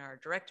 reduction in our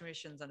direct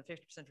emissions and a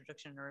 50%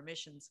 reduction in our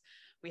emissions,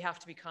 we have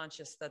to be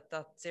conscious that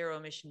that zero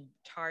emission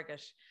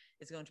target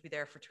is going to be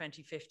there for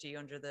 2050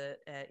 under the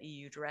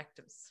EU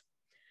directives.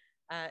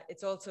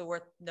 It's also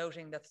worth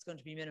noting that there's going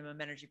to be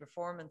minimum energy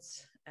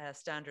performance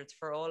standards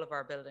for all of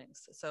our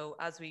buildings. So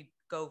as we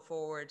go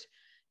forward,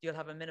 you'll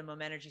have a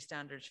minimum energy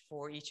standard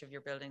for each of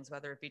your buildings,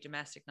 whether it be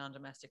domestic,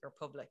 non-domestic or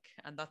public.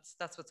 And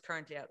that's what's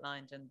currently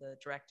outlined in the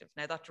directive.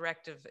 Now that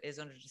directive is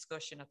under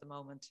discussion at the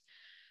moment.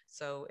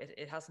 So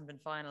it hasn't been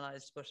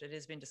finalized, but it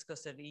is being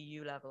discussed at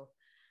EU level.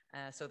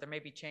 So there may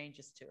be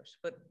changes to it,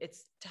 but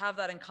it's to have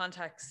that in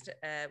context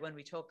when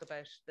we talk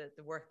about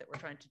the work that we're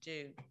trying to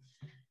do.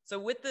 So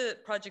with the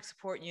Project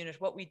Support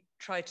Unit, what we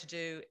try to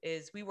do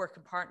is we work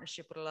in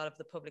partnership with a lot of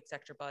the public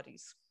sector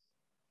bodies.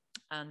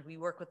 And we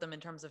work with them in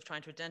terms of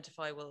trying to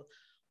identify, well,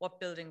 what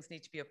buildings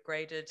need to be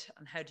upgraded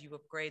and how do you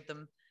upgrade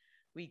them?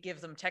 We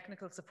give them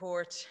technical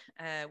support,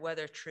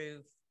 whether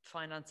through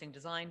financing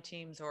design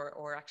teams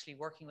or actually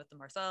working with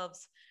them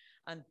ourselves,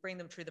 and bring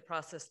them through the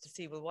process to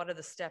see, well, what are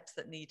the steps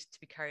that need to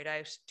be carried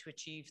out to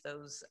achieve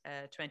those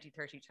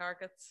 2030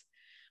 targets.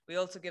 We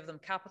also give them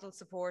capital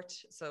support.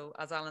 So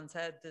as Alan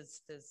said,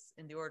 there's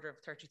in the order of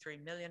 33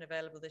 million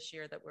available this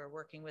year that we're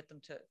working with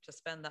them to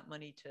spend that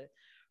money to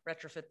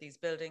retrofit these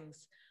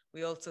buildings.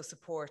 We also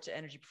support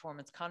energy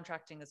performance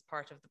contracting as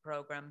part of the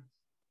programme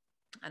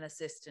and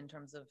assist in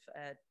terms of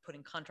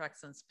putting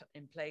contracts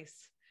in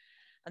place.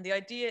 And the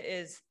idea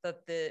is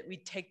that we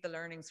take the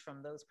learnings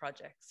from those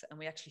projects and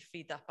we actually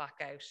feed that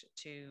back out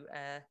to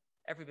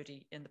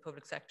everybody in the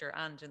public sector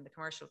and in the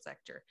commercial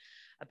sector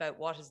about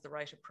what is the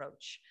right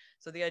approach.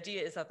 So the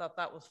idea is that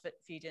will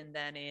feed in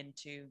then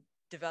into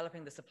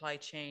developing the supply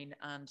chain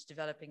and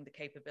developing the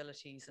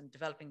capabilities and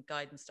developing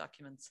guidance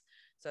documents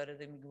so that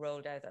they can be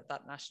rolled out at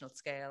that national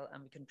scale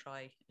and we can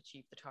try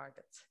achieve the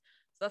targets.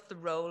 So that's the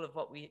role of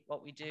what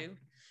we do.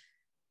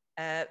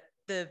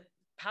 The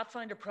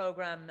Pathfinder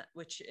program,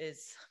 which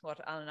is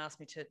what Alan asked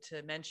me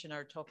to mention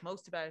or talk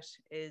most about,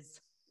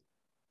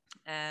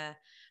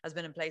 has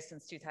been in place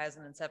since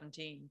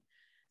 2017.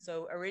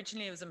 So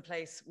originally it was in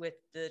place with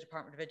the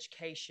Department of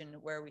Education,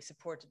 where we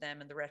supported them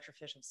in the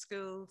retrofit of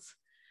schools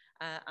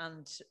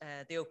and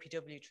the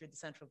OPW through the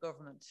central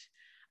government.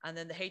 And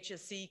then the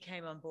HSC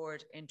came on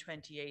board in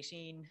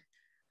 2018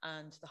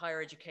 and the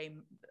higher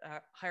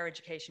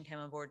education came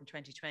on board in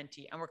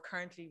 2020. And we're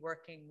currently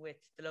working with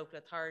the local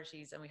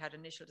authorities, and we had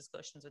initial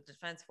discussions with the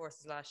Defence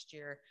Forces last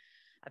year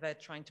about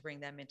trying to bring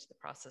them into the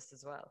process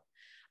as well.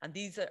 And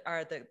these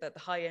are the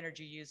high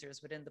energy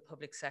users within the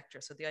public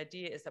sector. So the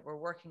idea is that we're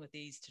working with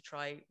these to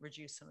try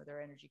reduce some of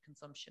their energy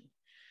consumption.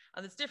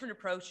 And there's different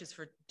approaches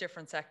for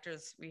different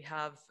sectors. We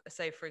have,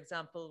 say, for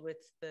example, with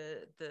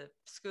the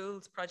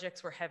schools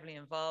projects, we're heavily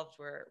involved.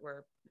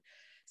 We're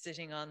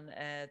sitting on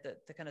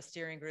the kind of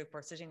steering group,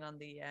 or sitting on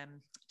the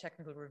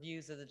technical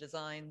reviews of the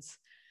designs.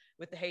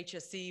 With the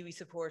HSC, we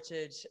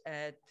supported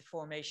the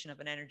formation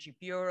of an energy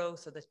bureau,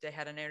 so that they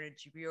had an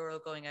energy bureau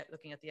going out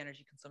looking at the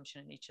energy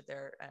consumption in each of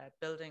their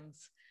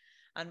buildings.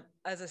 And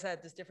as I said,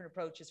 there's different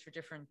approaches for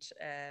different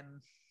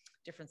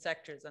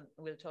sectors, and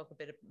we'll talk a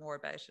bit more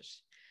about it.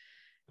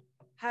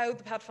 How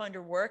the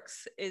Pathfinder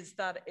works is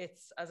that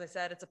it's, as I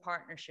said, it's a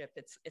partnership.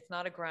 It's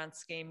not a grant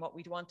scheme. What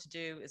we want to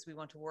do is we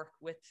want to work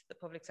with the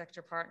public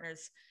sector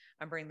partners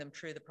and bring them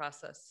through the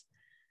process.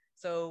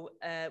 So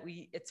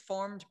it's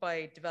formed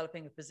by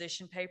developing a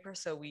position paper.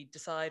 So we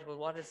decide, well,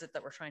 what is it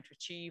that we're trying to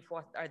achieve?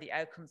 What are the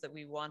outcomes that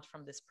we want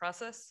from this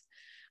process?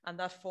 And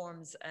that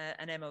forms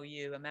an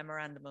MOU, a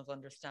Memorandum of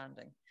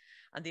Understanding.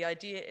 And the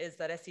idea is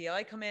that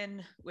SEI come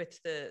in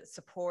with the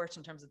support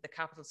in terms of the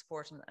capital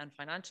support and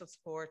financial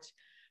support,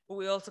 but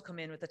we also come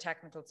in with the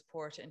technical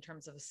support in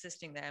terms of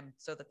assisting them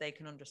so that they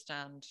can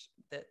understand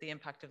the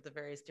impact of the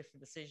various different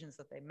decisions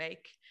that they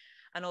make,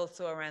 and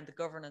also around the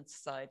governance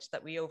side,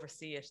 that we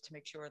oversee it to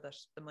make sure that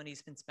the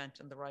money's been spent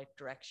in the right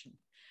direction.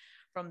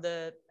 From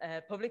the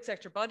public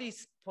sector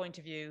bodies point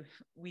of view,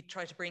 we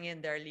try to bring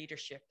in their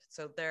leadership.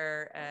 So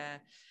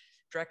their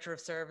director of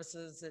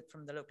services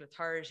from the local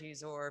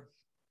authorities, or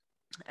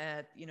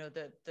you know,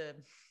 the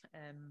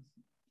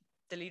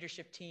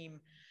leadership team,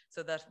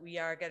 so that we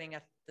are getting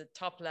at the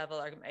top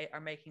level are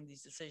making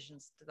these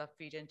decisions that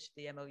feed into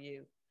the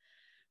MOU.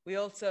 We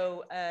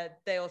also,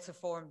 they also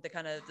form the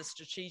kind of the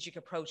strategic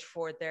approach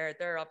for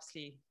they're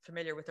obviously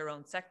familiar with their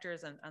own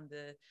sectors and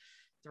the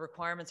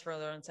requirements for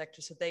their own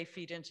sectors. So they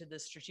feed into the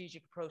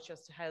strategic approach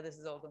as to how this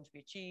is all going to be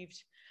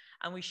achieved.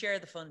 And we share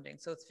the funding.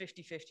 So it's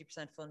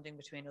 50-50% funding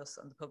between us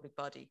and the public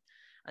body.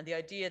 And the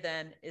idea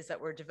then is that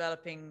we're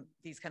developing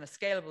these kind of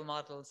scalable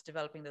models,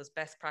 developing those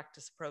best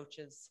practice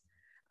approaches,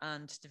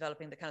 and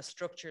developing the kind of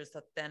structures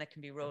that then it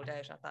can be rolled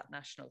out at that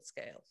national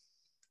scale.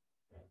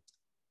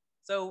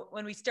 So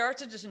when we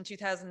started it in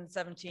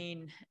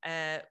 2017,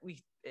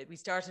 we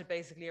started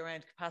basically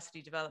around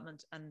capacity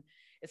development, and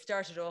it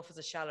started off as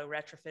a shallow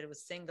retrofit. It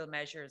was single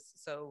measures.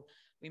 So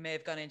we may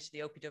have gone into the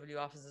OPW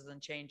offices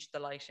and changed the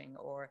lighting,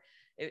 or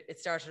it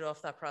started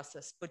off that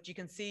process. But you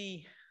can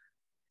see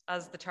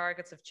as the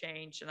targets have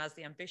changed and as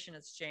the ambition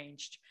has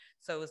changed,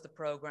 so is the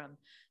program.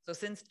 So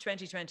since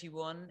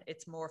 2021,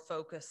 it's more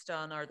focused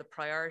on, or the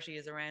priority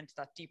is around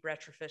that deep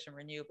retrofit and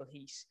renewable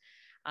heat.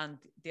 And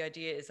the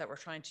idea is that we're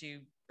trying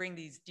to bring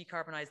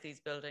decarbonize these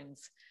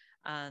buildings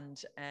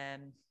and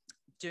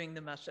doing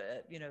them at,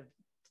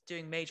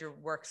 doing major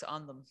works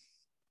on them.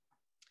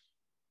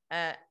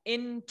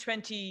 In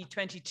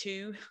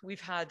 2022, we've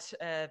had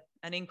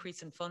an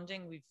increase in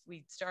funding.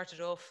 We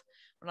started off,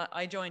 when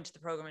I joined the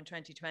program in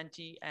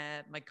 2020,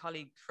 my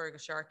colleague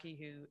Fergus Sharkey,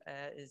 who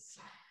is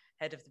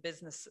head of the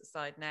business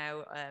side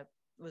now,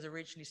 was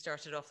originally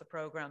started off the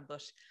program,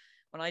 but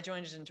when I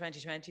joined it in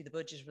 2020, the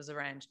budget was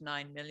around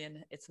 9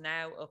 million. It's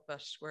now up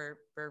at, we're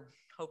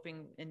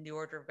hoping in the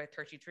order of about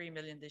 33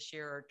 million this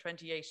year, or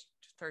 28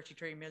 to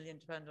 33 million,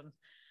 depending on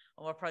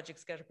what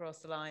projects get across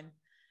the line.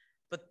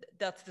 But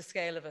that's the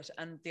scale of it.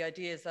 And the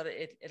idea is that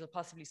it'll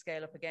possibly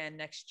scale up again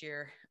next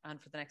year and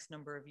for the next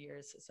number of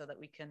years, so that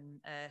we can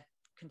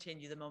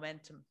continue the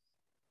momentum.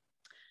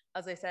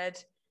 As I said,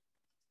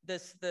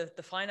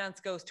 the finance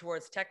goes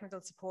towards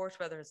technical support,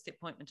 whether it's the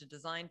appointment of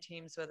design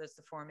teams, whether it's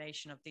the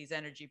formation of these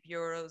energy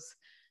bureaus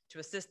to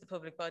assist the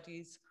public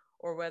bodies,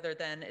 or whether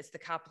then it's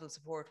the capital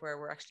support where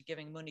we're actually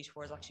giving money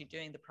towards actually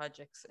doing the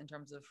projects in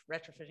terms of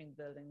retrofitting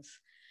the buildings.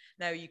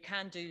 Now, you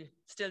can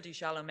still do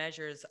shallow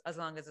measures as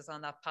long as it's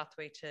on that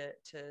pathway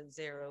to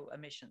zero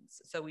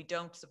emissions. So we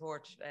don't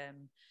support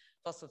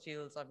fossil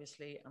fuels,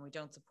 obviously, and we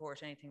don't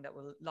support anything that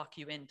will lock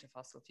you into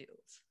fossil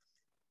fuels.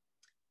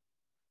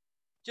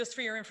 Just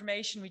for your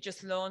information, we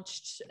just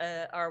launched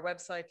our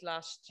website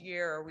last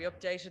year, or we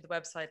updated the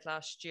website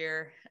last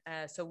year.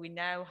 So we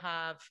now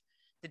have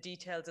the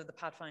details of the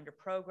Pathfinder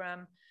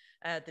program,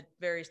 the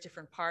various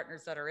different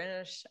partners that are in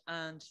it,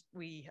 and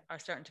we are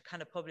starting to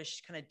kind of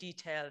publish kind of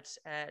detailed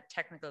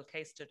technical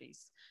case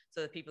studies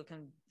so that people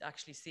can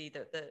actually see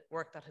the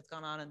work that has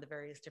gone on in the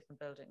various different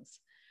buildings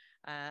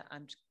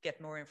and get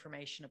more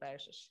information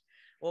about it.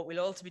 What we'll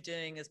also be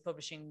doing is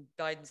publishing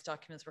guidance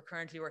documents. We're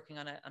currently working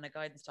on a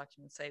guidance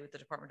document, say, with the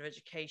Department of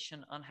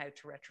Education on how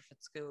to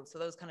retrofit schools. So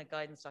those kind of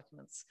guidance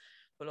documents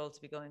will also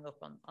be going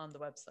up on the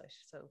website.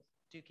 So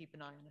do keep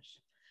an eye on it.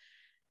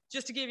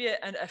 Just to give you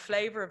a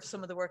flavour of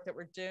some of the work that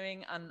we're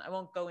doing, and I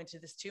won't go into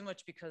this too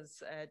much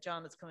because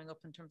John is coming up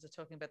in terms of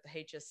talking about the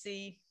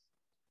HSE.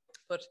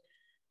 But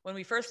when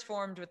we first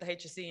formed with the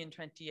HSE in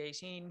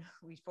 2018,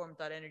 we formed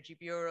that Energy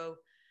Bureau.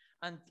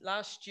 And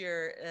last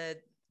year,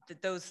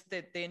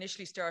 they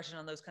initially started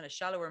on those kind of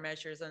shallower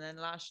measures, and then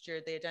last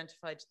year they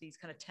identified these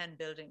kind of 10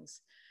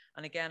 buildings.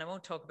 And again, I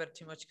won't talk about it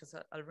too much because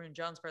I'll ruin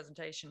John's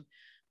presentation,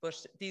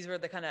 but these were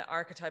the kind of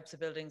archetypes of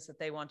buildings that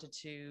they wanted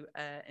to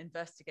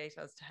investigate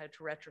as to how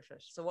to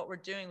retrofit. So what we're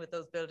doing with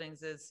those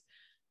buildings is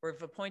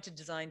we've appointed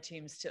design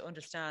teams to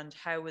understand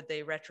how would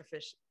they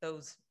retrofit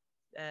those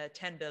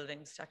 10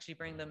 buildings to actually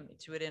bring them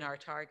to within our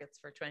targets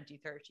for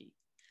 2030.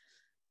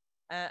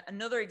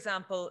 Another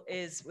example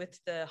is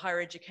with the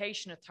Higher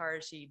Education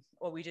Authority.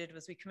 What we did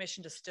was we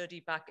commissioned a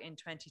study back in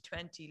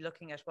 2020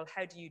 looking at, well,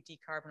 how do you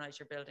decarbonize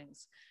your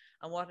buildings?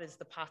 And what is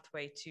the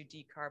pathway to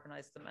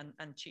decarbonize them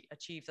and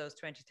achieve those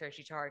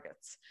 2030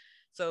 targets?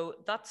 So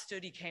that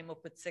study came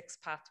up with 6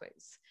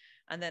 pathways.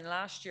 And then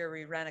last year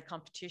we ran a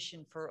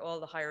competition for all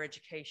the higher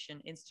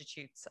education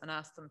institutes and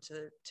asked them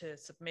to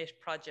submit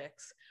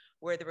projects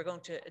where they were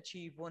going to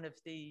achieve one of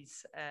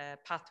these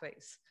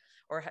pathways,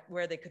 or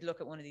where they could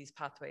look at one of these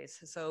pathways.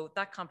 So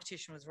that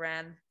competition was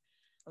ran,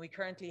 and we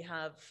currently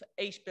have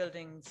 8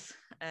 buildings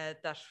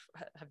that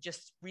have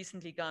just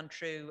recently gone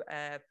through,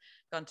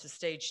 gone to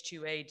stage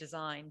 2A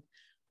design,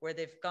 where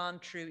they've gone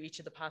through each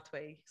of the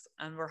pathways,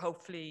 and we'll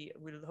hopefully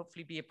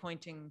be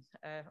appointing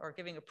or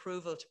giving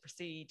approval to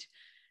proceed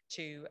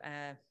to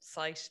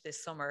site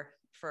this summer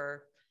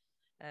for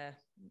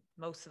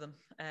most of them,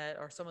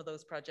 or some of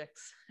those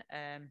projects.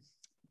 And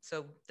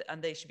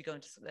they should be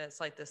going to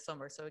site this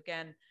summer. So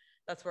again,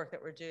 that's work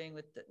that we're doing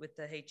with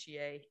the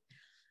HEA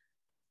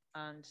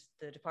and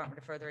the Department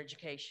of Further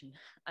Education.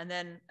 And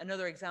then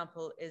another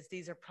example is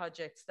these are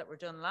projects that were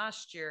done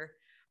last year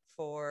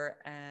for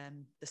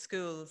the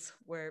schools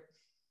where,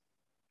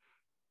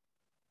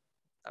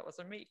 that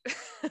wasn't me,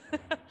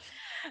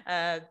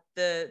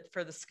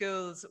 for the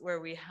schools where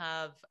we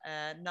have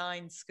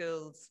 9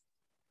 schools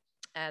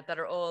that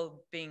are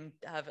all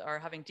are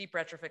having deep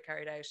retrofit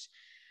carried out,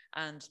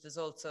 and there's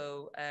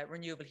also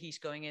renewable heat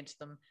going into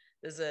them.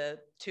 There's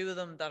 2 of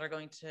them that are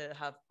going to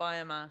have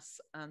biomass,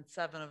 and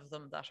 7 of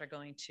them that are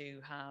going to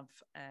have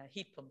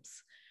heat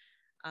pumps.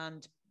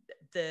 And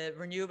the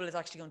renewable is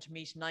actually going to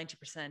meet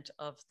 90%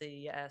 of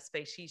the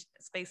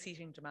space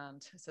heating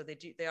demand. So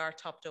they are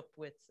topped up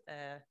with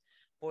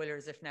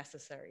boilers if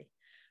necessary.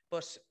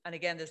 And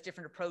again, there's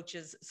different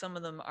approaches. Some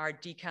of them are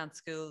decant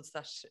schools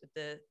that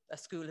a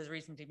school has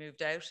recently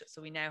moved out.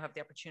 So we now have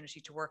the opportunity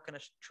to work on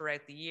it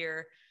throughout the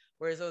year,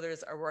 whereas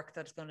others are work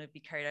that's going to be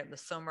carried out in the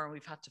summer, and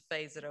we've had to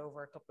phase it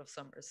over a couple of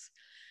summers.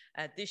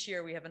 This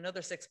year, we have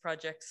another 6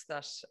 projects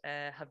that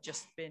have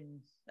just been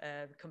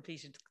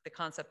completed the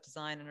concept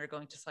design and are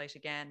going to site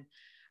again.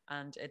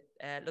 And it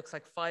looks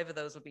like 5 of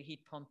those will be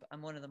heat pump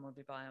and 1 of them will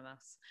be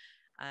biomass.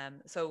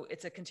 So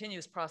it's a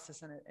continuous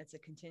process, and it's a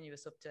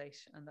continuous update.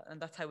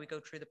 And that's how we go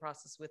through the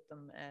process with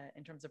them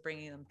in terms of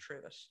bringing them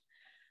through it.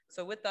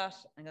 So with that,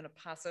 I'm going to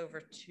pass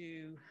over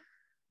to,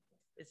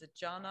 is it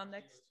John on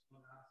next?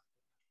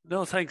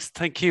 No, thanks.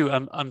 Thank you.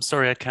 I'm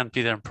sorry I can't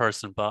be there in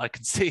person, but I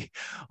can see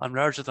I'm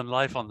larger than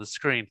life on the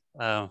screen.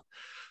 So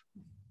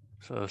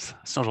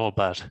it's not all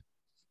bad.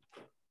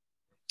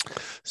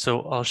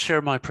 So I'll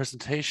share my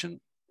presentation.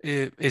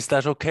 Is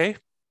that okay?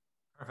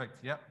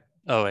 Perfect. Yeah.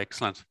 Oh,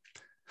 excellent.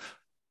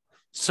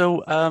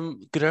 So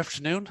good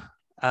afternoon.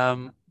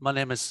 My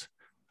name is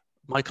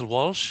Michael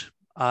Walsh.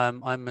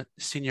 I'm a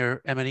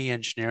senior M&E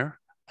engineer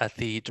at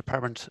the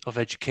Department of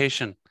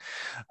Education.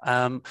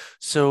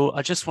 So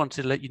I just want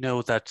to let you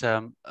know that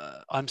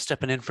I'm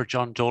stepping in for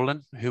John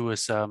Dolan, who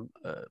is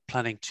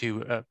planning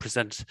to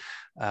present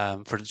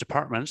for the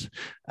department.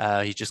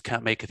 He just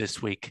can't make it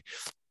this week.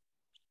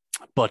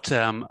 But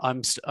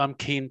I'm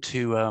keen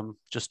to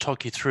just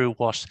talk you through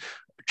what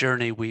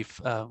journey we've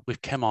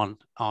come on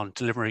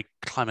delivering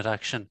climate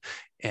action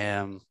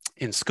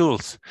in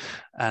schools,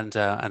 and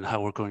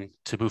how we're going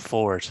to move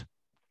forward.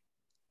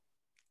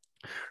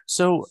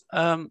 So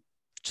to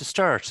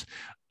start,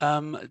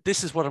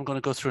 this is what I'm going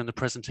to go through in the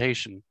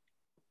presentation.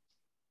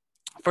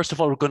 First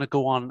of all, we're going to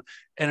go on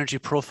energy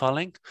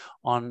profiling,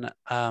 on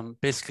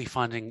basically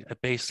finding a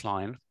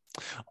baseline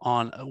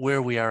on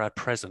where we are at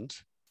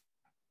present.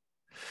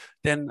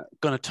 Then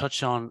going to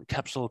touch on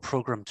capital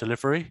program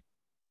delivery,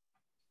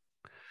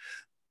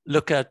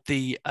 look at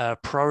the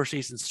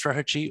priorities and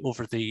strategy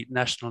over the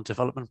National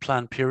Development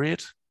Plan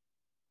period,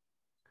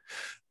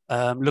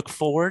 look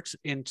forward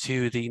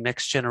into the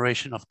next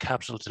generation of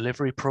capital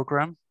delivery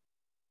program,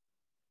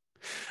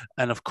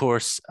 and of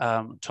course,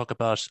 talk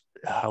about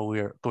how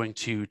we're going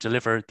to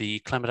deliver the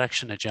climate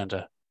action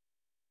agenda,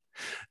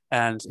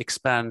 and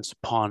expand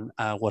upon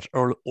what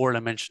Orla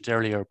mentioned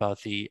earlier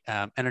about the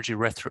energy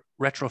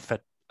retrofit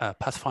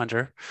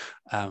Pathfinder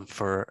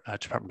for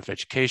Department of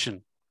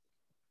Education.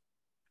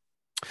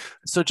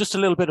 So just a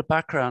little bit of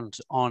background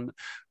on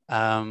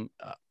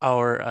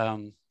our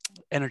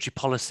energy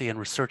policy and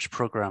research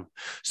program.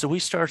 So we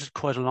started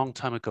quite a long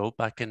time ago,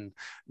 back in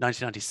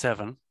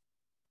 1997.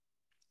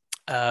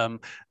 And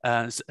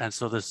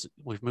so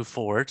we've moved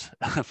forward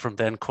from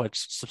then quite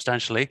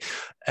substantially.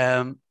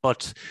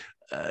 But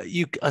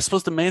I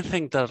suppose the main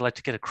thing that I'd like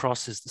to get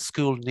across is the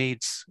school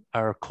needs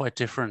are quite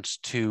different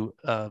to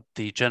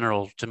the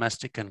general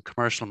domestic and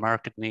commercial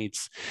market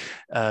needs.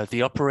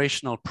 The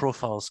operational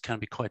profiles can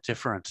be quite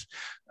different.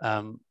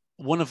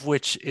 One of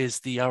which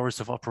is the hours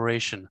of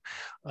operation,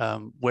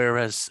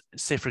 whereas,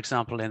 say, for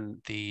example,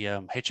 in the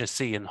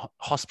HSE and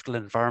hospital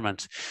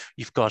environment,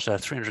 you've got a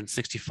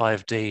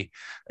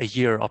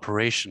 365-day-a-year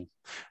operation.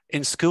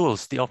 In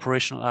schools, the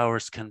operational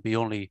hours can be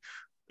only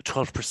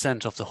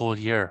 12% of the whole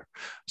year.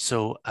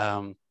 So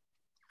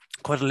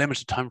quite a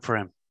limited time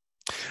frame.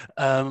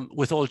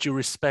 With all due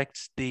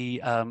respect,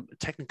 the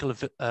technical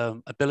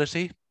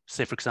ability,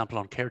 say for example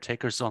on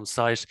caretakers on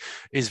site,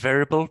 is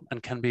variable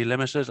and can be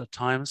limited at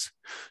times.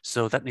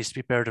 So that needs to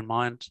be bared in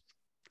mind.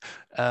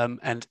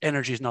 And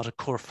energy is not a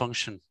core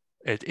function.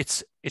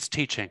 It's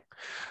teaching.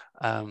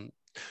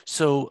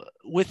 So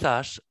with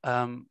that,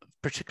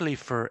 particularly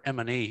for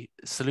M&E,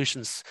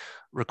 solutions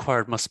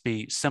required must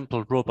be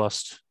simple,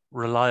 robust,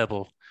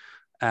 reliable,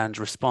 and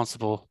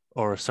responsive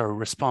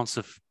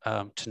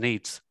to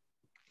needs.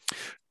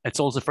 It's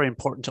also very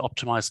important to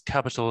optimize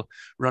capital,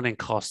 running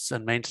costs,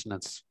 and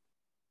maintenance.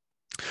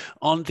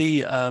 On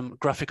the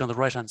graphic on the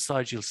right-hand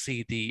side, you'll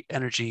see the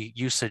energy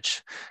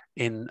usage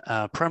in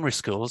primary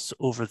schools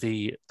over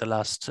the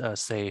last,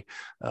 say,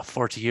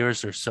 40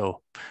 years or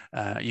so.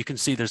 You can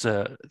see there's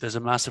a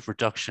massive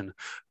reduction,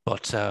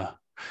 but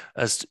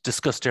as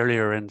discussed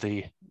earlier in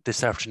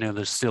this afternoon,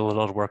 there's still a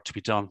lot of work to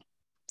be done.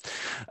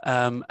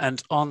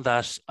 And on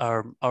that,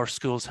 our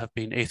schools have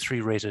been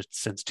A3 rated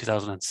since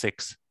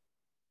 2006.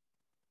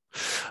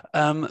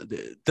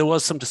 There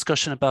was some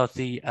discussion about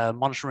the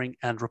monitoring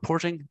and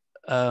reporting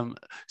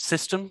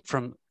system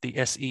from the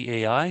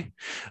SEAI,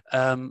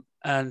 and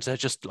I'd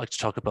just like to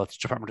talk about the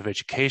Department of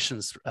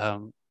Education's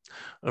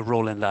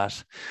role in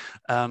that.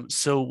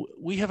 So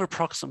we have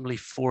approximately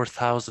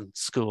 4,000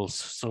 schools,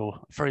 so a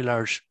very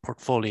large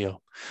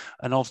portfolio,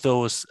 and of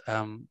those,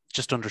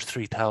 just under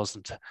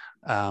 3,000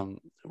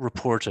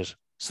 reported.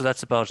 So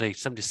that's about a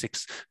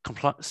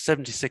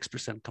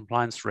 76%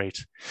 compliance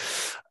rate.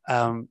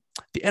 The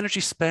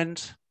energy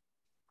spend,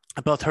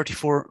 about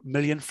 34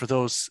 million for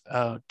those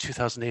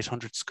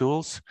 2,800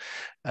 schools.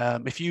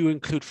 If you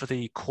include for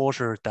the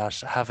quarter that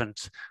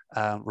haven't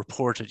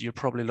reported, you're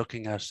probably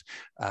looking at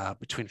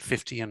between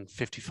 50 and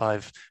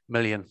 55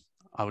 million,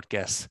 I would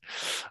guess,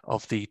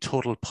 of the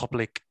total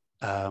public,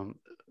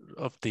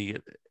 of the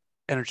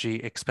energy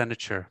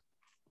expenditure.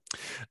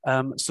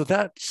 So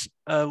that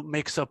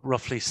makes up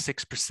roughly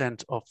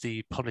 6% of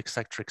the public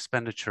sector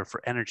expenditure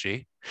for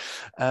energy,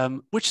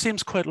 which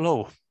seems quite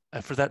low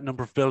for that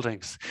number of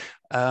buildings.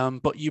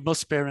 But you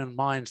must bear in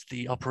mind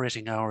the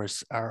operating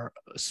hours are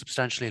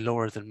substantially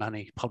lower than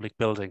many public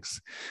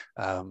buildings,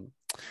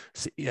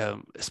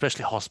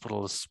 especially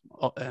hospitals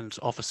and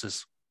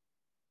offices.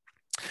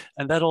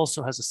 And that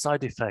also has a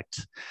side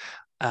effect.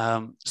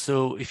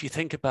 So if you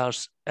think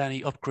about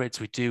any upgrades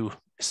we do,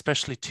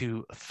 especially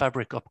to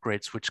fabric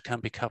upgrades, which can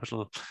be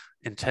capital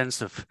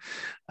intensive,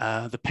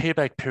 the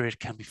payback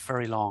period can be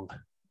very long.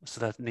 So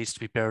that needs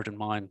to be bared in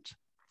mind.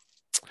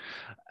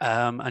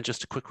 And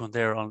just a quick one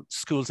there on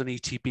schools and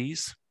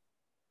ETBs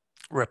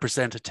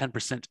represent a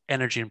 10%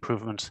 energy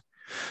improvement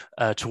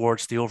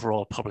towards the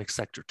overall public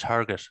sector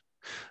target.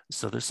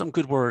 So there's some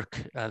good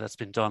work that's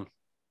been done.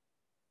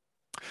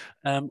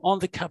 On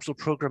the capital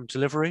program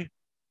delivery,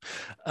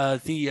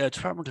 the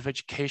Department of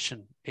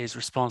Education is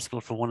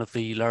responsible for one of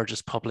the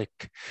largest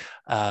public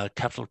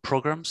capital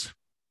programs.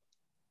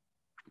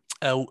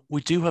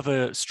 We do have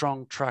a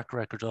strong track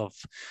record of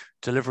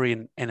delivery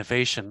and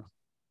innovation.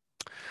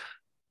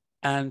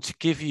 And to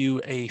give you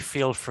a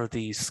feel for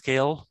the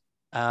scale,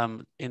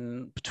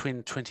 in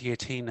between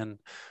 2018 and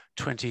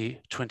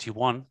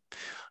 2021,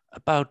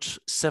 about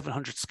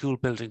 700 school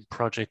building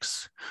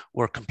projects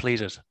were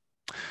completed.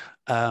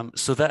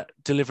 So that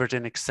delivered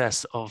in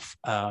excess of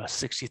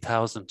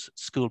 60,000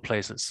 school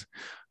places.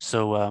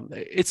 So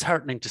it's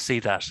heartening to see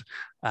that.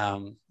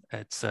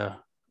 It's a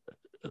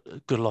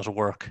good lot of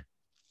work.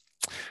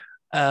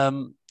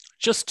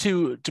 Just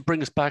to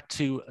bring us back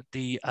to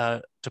the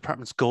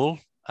department's goal,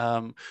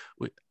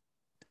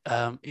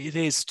 it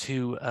is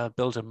to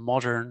build a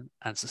modern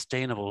and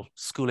sustainable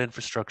school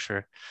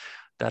infrastructure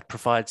that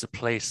provides a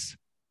place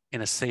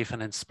in a safe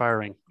and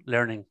inspiring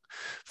learning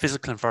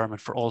physical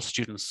environment for all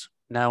students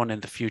now and in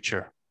the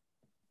future.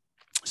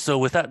 So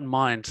with that in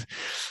mind,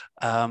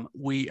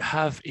 we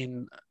have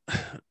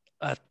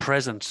at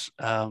present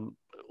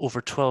over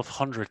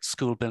 1,200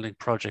 school building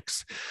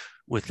projects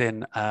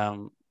within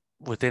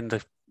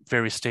the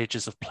various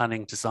stages of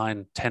planning,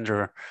 design,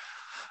 tender,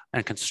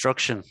 and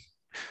construction.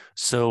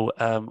 So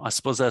I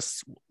suppose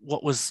that's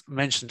what was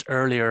mentioned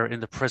earlier in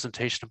the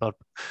presentation about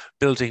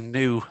building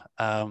new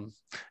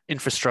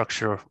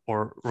infrastructure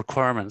or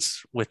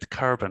requirements with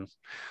carbon,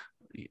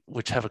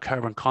 which have a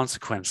carbon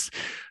consequence.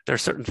 There are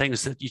certain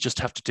things that you just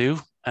have to do.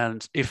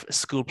 And if a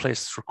school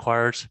place is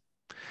required,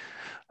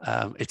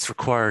 it's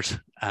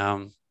required.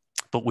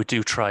 But we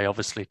do try,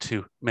 obviously,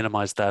 to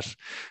minimize that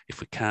if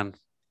we can.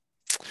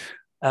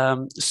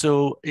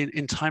 So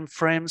in time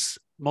frames,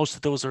 most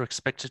of those are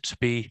expected to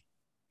be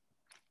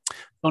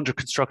under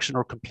construction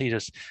or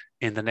completed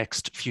in the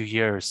next few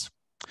years.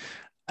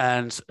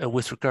 And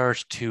with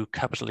regard to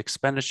capital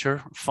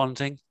expenditure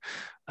funding,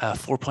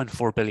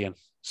 4.4 billion.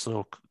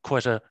 So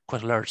quite a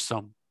large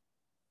sum.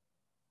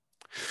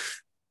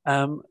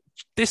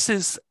 This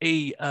is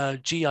a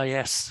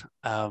GIS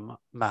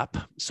map,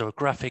 so a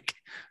graphic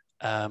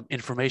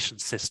information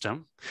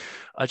system.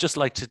 I'd just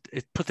like to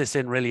put this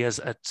in really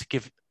to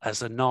give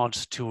as a nod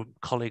to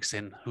colleagues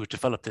who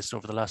developed this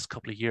over the last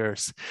couple of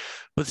years.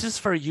 But this is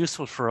very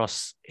useful for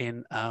us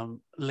in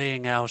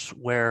laying out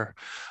where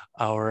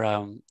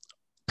our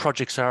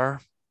projects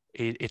are.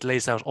 It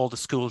lays out all the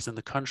schools in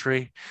the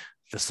country,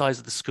 the size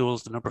of the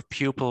schools, the number of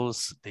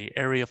pupils, the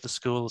area of the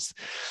schools.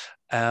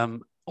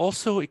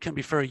 Also, it can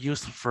be very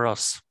useful for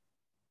us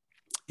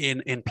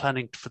in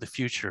planning for the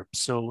future.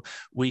 So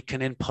we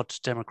can input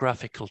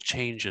demographical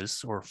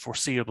changes or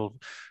foreseeable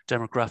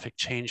demographic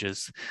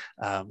changes.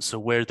 So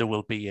where there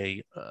will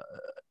be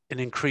an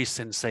increase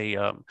in, say,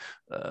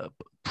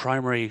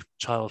 primary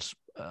child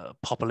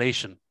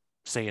population,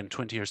 say in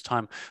 20 years'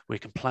 time, we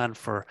can plan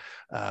for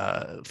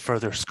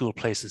further school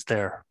places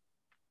there.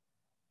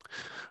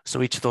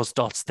 So each of those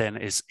dots then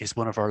is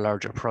one of our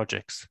larger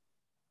projects.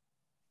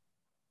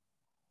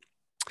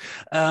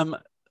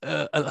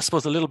 I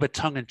suppose a little bit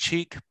tongue in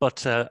cheek,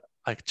 but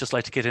I'd just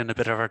like to get in a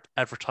bit of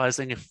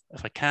advertising if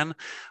I can.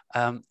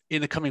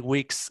 In the coming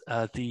weeks,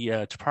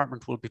 the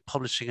department will be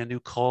publishing a new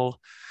call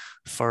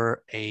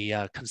for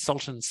a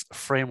consultants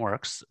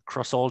frameworks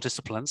across all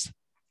disciplines.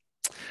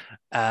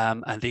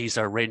 And these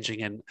are ranging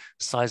in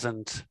size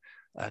and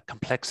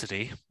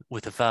complexity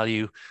with a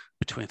value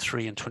between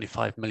 3 and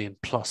 25 million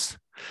plus.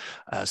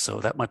 So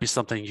that might be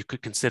something you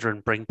could consider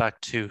and bring back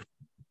to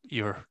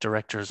your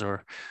directors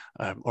or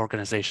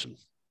organization.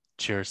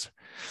 Cheers.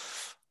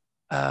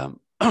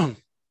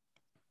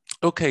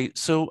 Okay,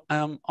 so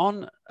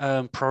on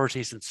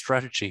priorities and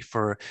strategy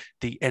for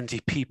the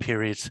NDP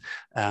period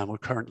we're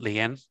currently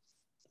in,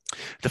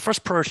 the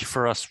first priority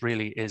for us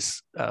really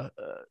is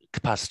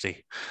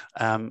capacity.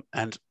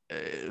 And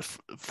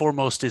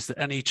foremost is that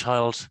any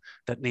child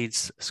that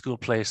needs a school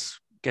place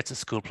gets a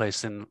school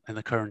place in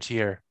the current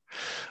year.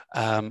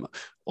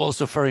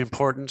 Also very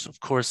important, of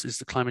course, is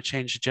the climate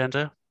change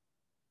agenda.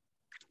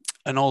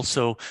 And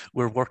also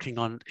we're working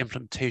on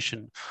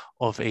implementation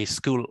of a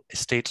school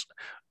estate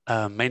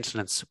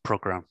maintenance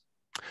program.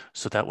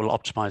 So that will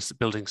optimize the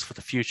buildings for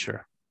the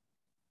future.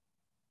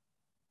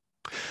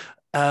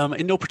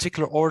 In no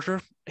particular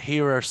order,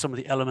 here are some of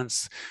the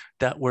elements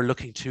that we're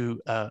looking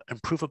to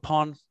improve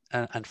upon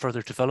and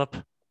further develop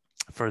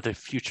for the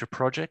future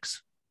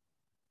projects.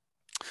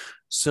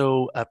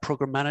 So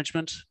program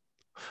management,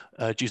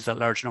 due to that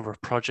large number of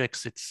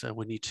projects,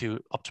 we need to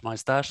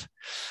optimize that.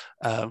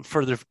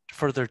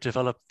 Further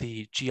develop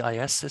the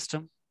GIS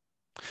system.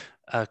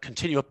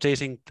 Continue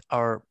updating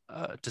our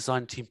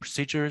design team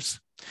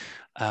procedures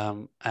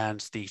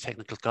and the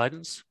technical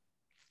guidance.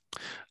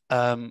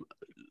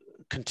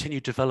 Continue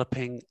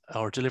developing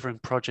or delivering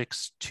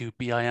projects to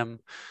BIM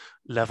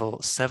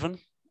level 7,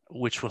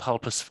 which will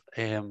help us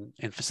in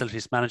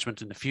facilities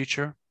management in the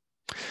future.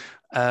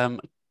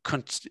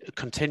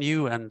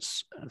 Continue and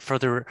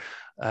further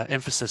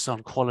emphasis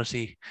on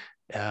quality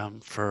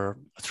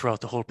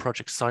throughout the whole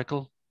project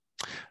cycle.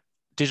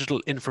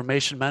 Digital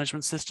information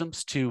management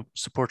systems to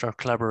support our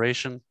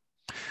collaboration,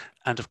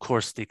 and of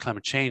course the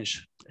climate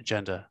change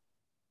agenda.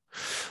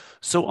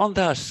 So on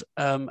that,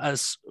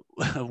 as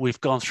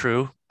we've gone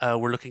through,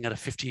 we're looking at a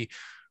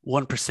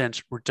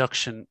 51%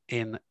 reduction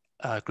in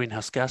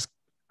greenhouse gas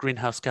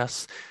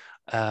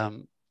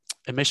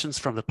emissions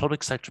from the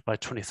public sector by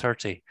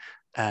 2030,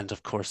 and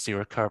of course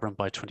zero carbon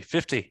by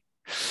 2050.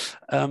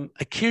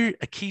 A key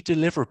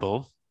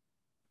deliverable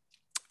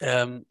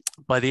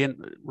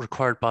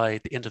required by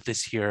the end of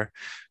this year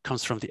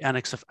comes from the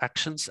Annex of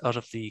Actions out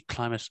of the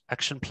Climate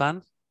Action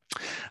Plan.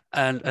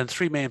 And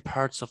three main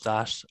parts of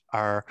that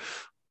are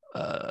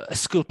a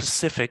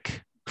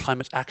school-specific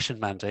climate action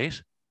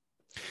mandate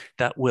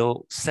that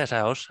will set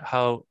out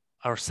how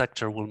our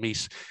sector will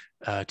meet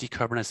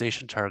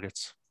decarbonisation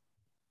targets.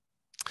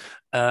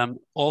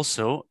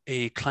 Also,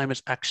 a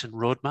climate action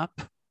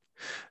roadmap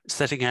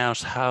setting out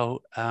how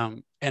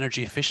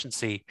energy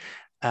efficiency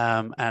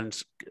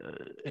and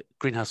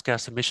greenhouse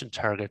gas emission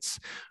targets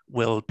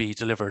will be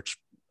delivered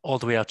all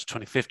the way out to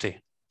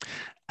 2050.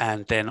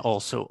 And then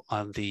also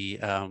on the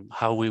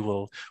how we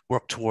will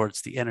work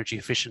towards the energy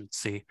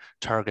efficiency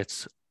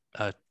targets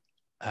in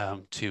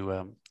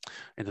the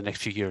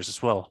next few years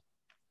as well.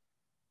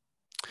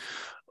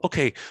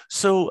 Okay,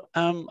 so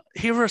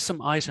here are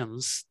some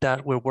items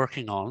that we're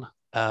working on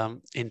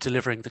in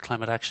delivering the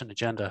climate action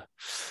agenda.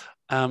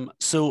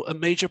 So a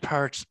major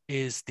part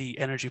is the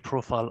energy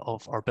profile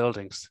of our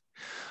buildings.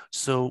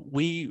 So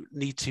we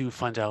need to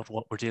find out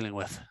what we're dealing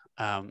with.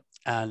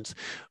 And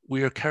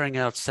we are carrying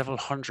out several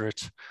hundred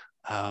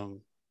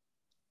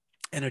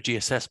energy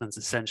assessments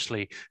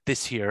essentially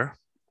this year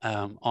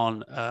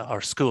on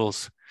our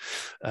schools.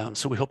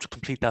 So we hope to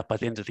complete that by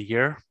the end of the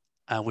year,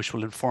 which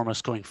will inform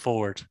us going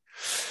forward.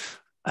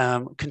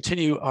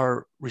 Continue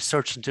our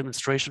research and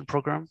demonstration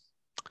program.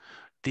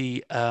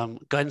 The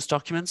guidance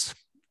documents,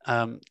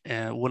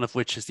 one of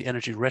which is the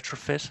energy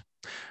retrofit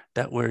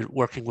that we're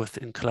working with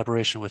in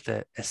collaboration with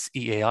the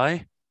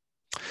SEAI.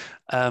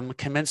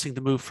 Commencing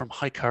the move from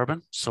high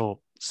carbon, so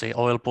say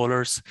oil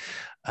boilers,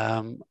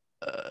 to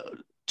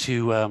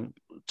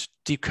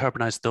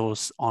decarbonize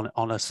those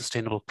on a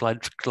sustainable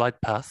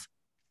glide path.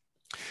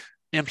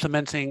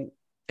 Implementing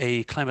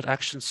a climate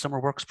action summer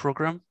works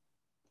program,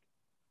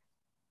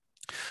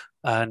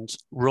 and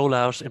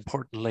rollout,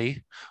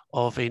 importantly,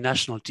 of a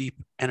national deep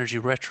energy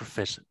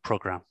retrofit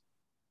program.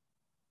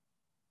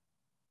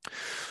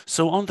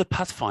 So on the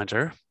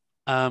Pathfinder,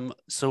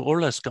 so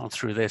Orla's gone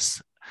through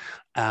this.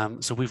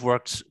 So we've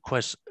worked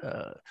quite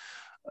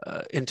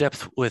in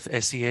depth with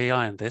SEAI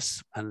on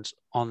this, and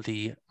on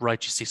the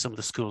right you see some of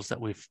the schools that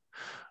we've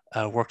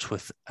worked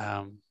with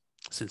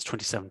since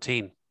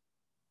 2017.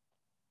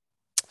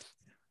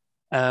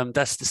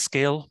 That's the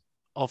scale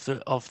of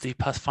the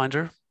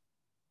Pathfinder.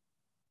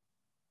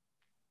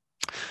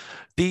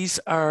 These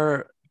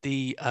are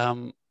the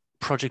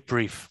project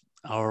brief,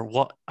 or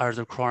what are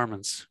the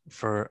requirements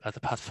for the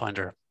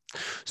Pathfinder.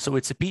 So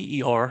it's a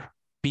BER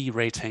B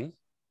rating.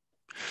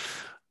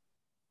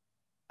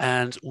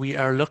 And we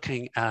are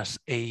looking at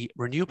a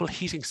renewable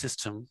heating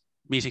system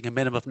meeting a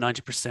minimum of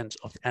 90%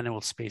 of the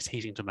annual space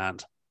heating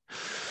demand.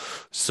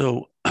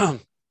 So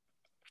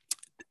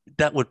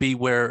that would be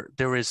where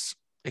there is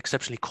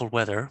exceptionally cold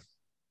weather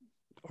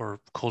or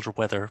colder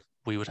weather,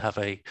 we would have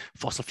a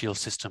fossil fuel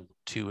system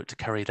to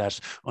carry that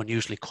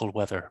unusually cold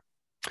weather.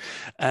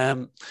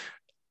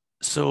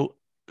 So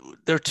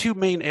there are two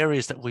main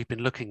areas that we've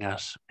been looking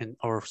at in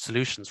our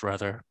solutions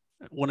rather.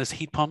 One is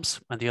heat pumps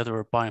and the other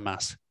are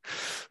biomass.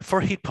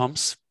 For heat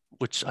pumps,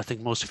 which I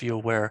think most of you are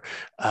aware,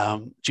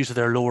 due to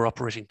their lower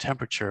operating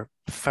temperature,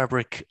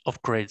 fabric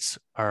upgrades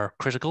are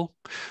critical.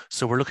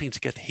 So we're looking to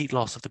get the heat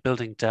loss of the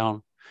building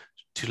down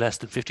to less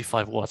than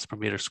 55 watts per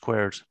meter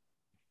squared.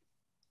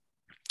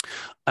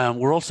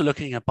 We're also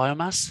looking at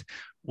biomass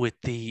with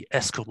the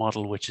ESCO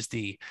model, which is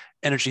the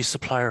Energy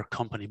Supplier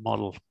Company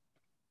model.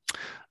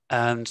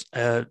 And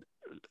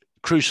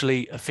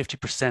crucially, a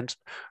 50%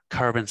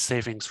 carbon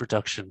savings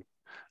reduction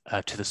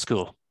to the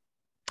school.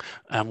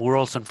 We're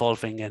also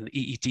involving an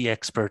EED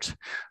expert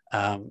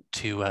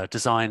to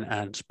design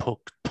and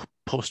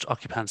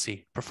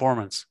post-occupancy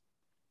performance.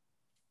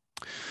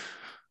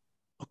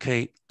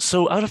 Okay,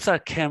 so out of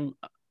that came,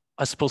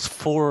 I suppose,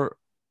 four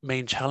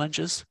main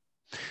challenges.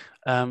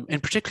 In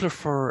particular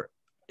for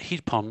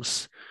heat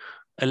pumps,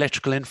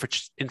 electrical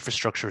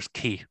infrastructure is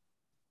key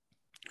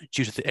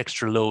due to the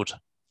extra load.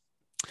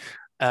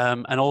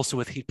 And also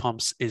with heat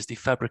pumps is the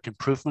fabric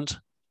improvement.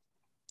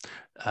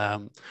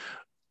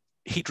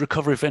 Heat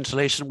recovery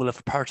ventilation will have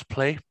a part to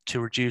play to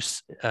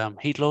reduce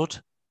heat load.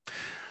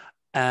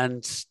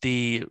 And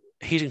the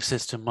heating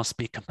system must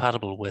be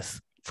compatible with,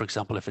 for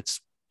example, if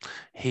it's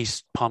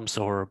heat pumps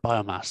or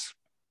biomass.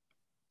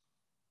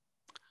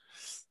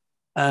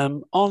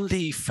 On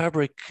the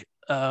fabric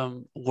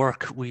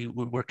work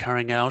we're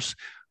carrying out,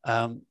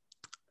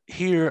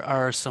 here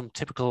are some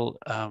typical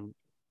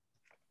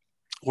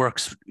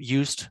works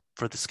used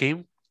for the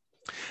scheme,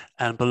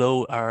 and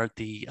below are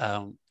the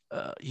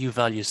U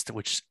values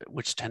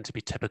which tend to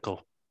be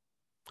typical,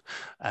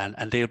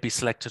 and they'll be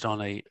selected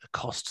on a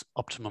cost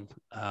optimum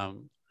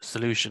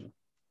solution.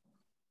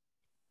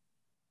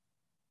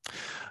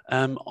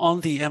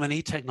 On the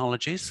M&E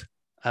technologies,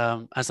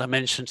 as I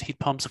mentioned, heat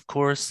pumps, of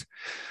course,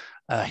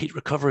 heat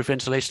recovery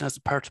ventilation has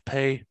a part to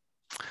play.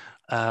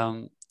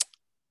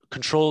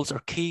 Controls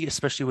are key,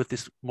 especially with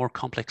this more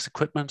complex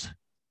equipment.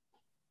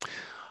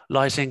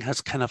 Lighting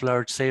has kind of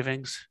large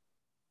savings.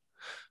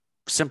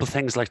 Simple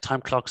things like time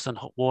clocks and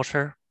hot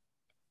water.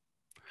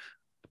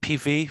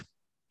 PV,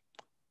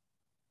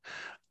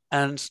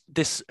 And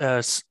this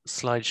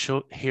slide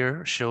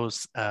here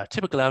shows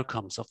typical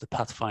outcomes of the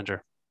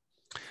Pathfinder.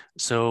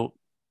 So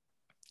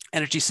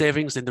energy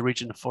savings in the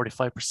region of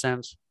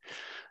 45%,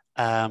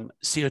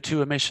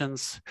 CO2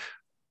 emissions,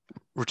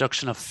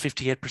 reduction of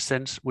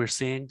 58% we're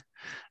seeing,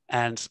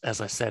 and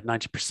as I said,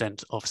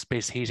 90% of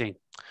space heating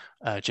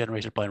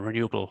generated by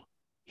renewable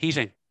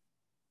heating.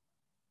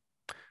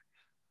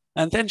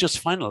 And then just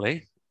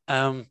finally,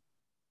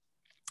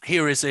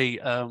 here is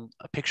a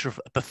picture of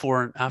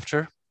before and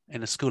after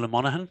in a school in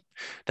Monaghan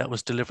that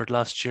was delivered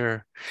last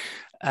year.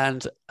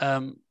 And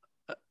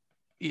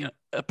you know,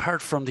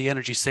 apart from the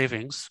energy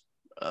savings,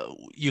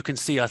 you can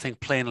see, I think,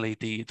 plainly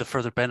the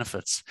further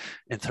benefits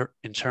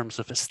in terms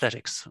of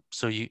aesthetics.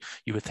 So you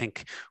would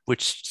think,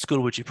 which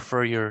school would you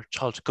prefer your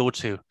child to go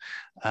to?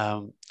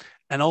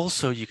 And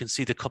also you can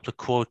see the couple of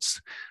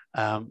quotes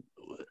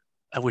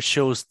which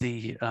shows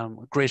the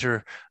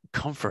greater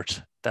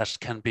comfort that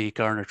can be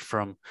garnered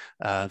from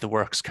the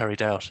works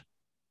carried out.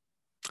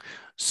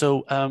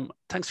 So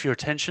thanks for your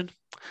attention,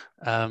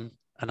 and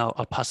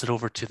I'll pass it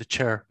over to the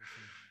chair.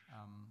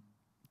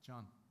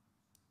 John.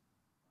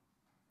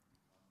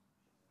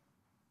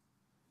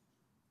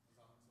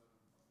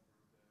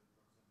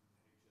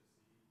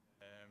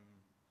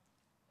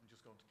 I'm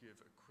just going to give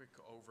a quick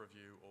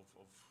overview of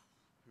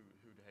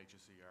who the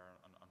HSE are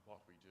and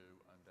what we do,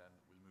 and then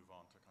we'll move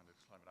on to kind of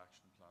climate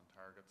action plan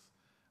targets,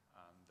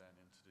 and then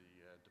into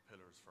the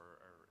pillars for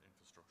our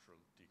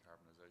infrastructural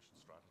decarbonisation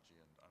strategy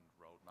and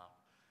roadmap,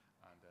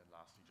 and then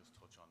lastly just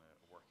touch on a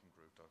working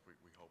group that we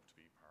hope to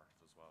be part of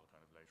as well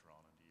kind of later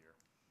on in the year.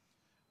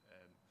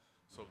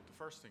 So the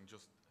first thing,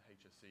 just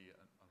HSE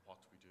and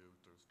what we do.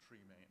 There's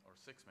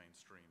six main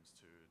streams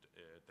to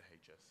the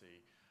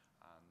HSE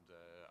and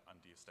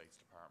the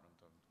Estates Department,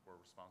 and we're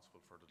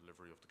responsible for the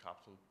delivery of the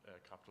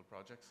capital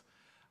projects,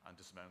 and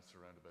this amounts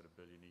to around about $1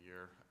 billion a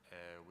year.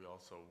 We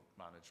also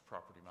manage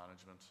property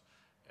management,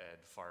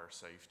 fire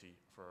safety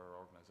for our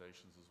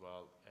organisations as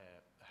well,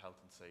 health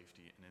and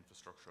safety and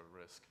infrastructural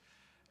risk,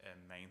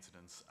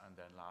 maintenance, and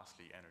then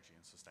lastly energy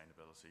and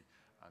sustainability.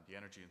 And the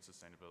Energy and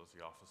Sustainability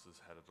Office is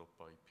headed up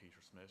by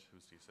Peter Smith,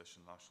 who's the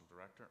Assistant National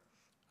Director,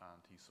 and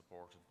he's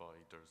supported by,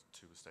 there's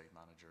two estate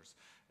managers,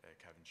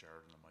 Kevin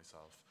Sheridan and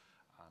myself,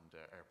 and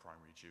our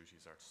primary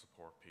duties are to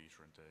support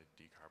Peter in the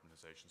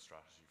decarbonisation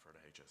strategy for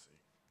the HSE.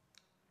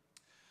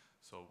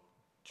 So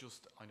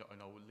just, I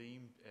know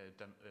Liam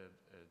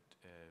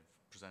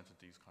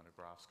presented these kind of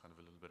graphs kind of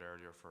a little bit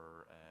earlier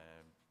for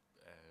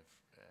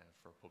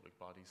public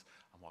bodies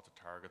and what the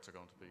targets are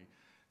going to be.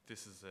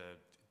 This is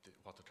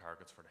what the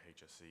targets for the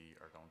HSE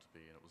are going to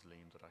be, and it was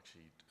Liam that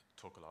actually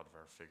took a lot of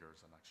our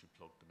figures and actually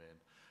plugged them in,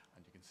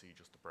 and you can see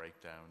just the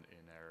breakdown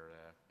in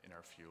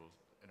our fuel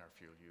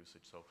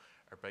usage. So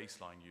our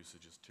baseline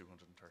usage is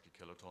 230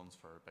 kilotons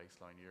for our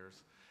baseline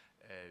years.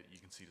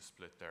 You can see the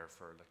split there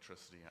for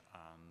electricity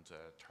and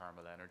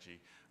thermal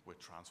energy,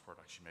 with transport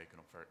actually making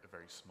up a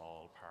very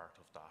small part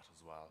of that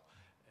as well,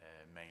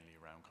 mainly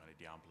around kind of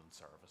the ambulance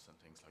service and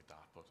things like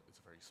that, but it's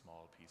a very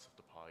small piece of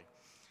the pie.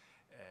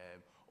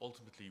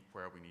 Ultimately,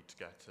 where we need to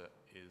get to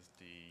is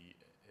the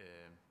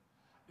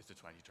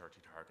 2030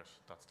 target.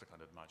 That's the kind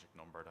of magic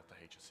number that the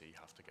HSE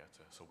have to get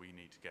to. So we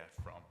need to get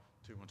from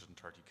 230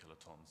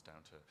 kilotons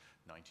down to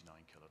 99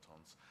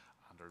 kilotons,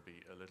 and there'll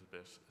be a little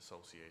bit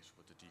associated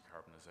with the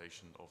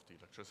decarbonisation of the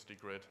electricity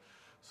grid.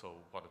 So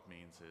what it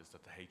means is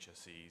that the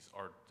HSEs,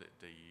 or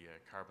the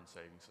carbon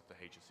savings that the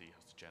HSE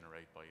has to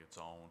generate by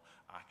its own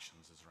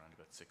actions, is around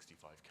about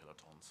 65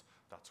 kilotons.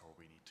 That's where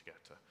we need to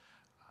get to.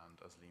 And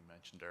as Liam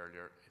mentioned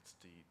earlier, this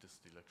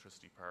is the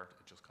electricity part.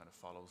 It just kind of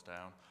follows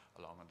down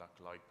along on that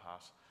glide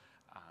path,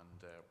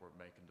 and we're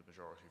making the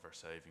majority of our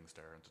savings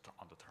there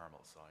on the thermal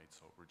side,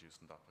 so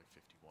reducing that by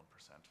 51%.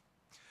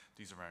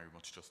 These are very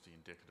much just the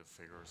indicative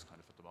figures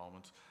kind of at the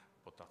moment,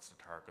 but that's the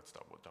targets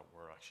that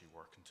we're actually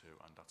working to,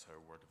 and that's how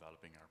we're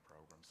developing our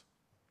programs.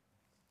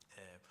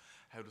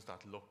 How does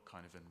that look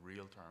kind of in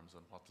real terms,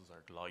 and what does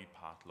our glide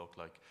path look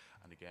like?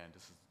 And again,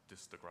 this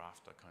is the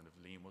graph that kind of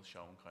Liam was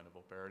showing kind of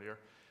up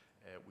earlier.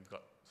 We've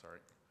got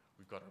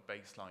our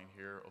baseline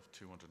here of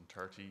 230.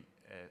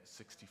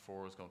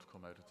 64 is going to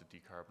come out of the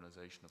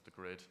decarbonisation of the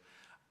grid,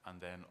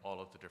 and then all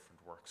of the different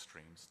work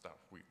streams that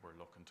we're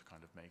looking to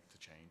kind of make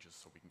the changes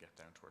so we can get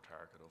down to our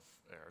target of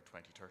our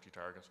 2030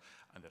 target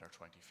and then our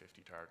 2050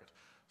 target.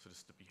 So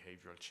this is the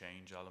behavioural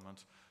change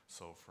element.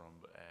 So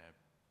from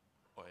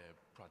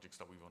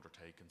projects that we've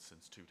undertaken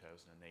since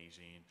 2018,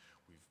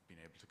 we've been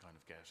able to kind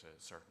of get a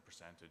certain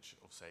percentage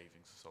of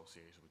savings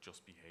associated with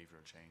just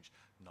behavioural change,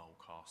 no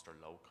cost or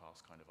low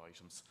cost kind of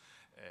items,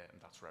 and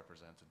that's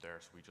represented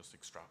there. So we just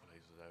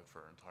extrapolated it out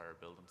for our entire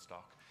building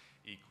stock.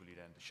 Equally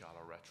then the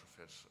shallow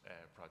retrofit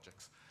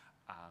projects,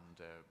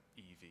 and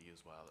EV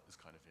as well is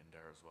kind of in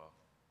there as well.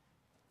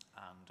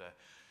 And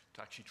To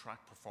actually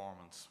track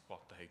performance,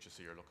 what the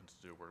HSE are looking to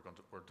do,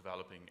 we're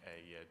developing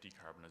a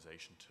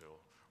decarbonisation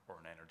tool, or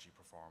an energy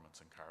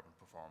performance and carbon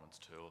performance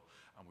tool,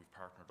 and we've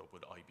partnered up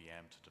with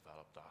IBM to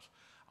develop that.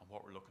 And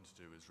what we're looking to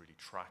do is really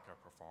track our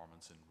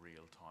performance in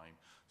real time.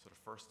 So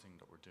the first thing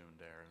that we're doing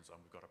there is, and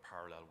we've got a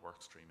parallel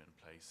work stream in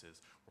place, is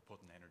we're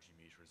putting energy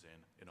meters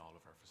in all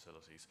of our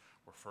facilities.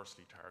 We're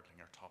firstly targeting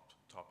our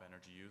top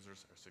energy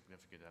users, our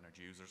significant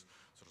energy users.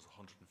 So there's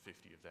 150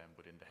 of them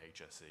within the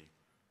HSE.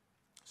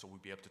 So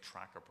we'll be able to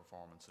track our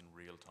performance in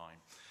real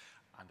time.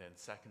 And then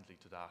secondly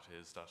to that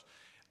is that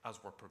as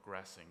we're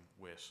progressing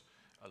with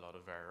a lot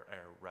of our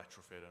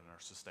retrofit and our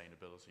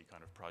sustainability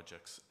kind of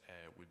projects,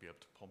 we'll be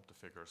able to pump the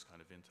figures kind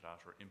of into that,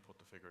 or input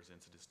the figures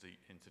into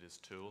this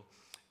tool,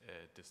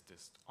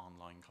 this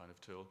online kind of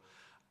tool,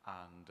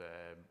 and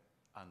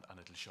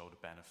it'll show the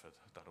benefit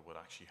that it would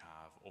actually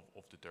have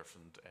of the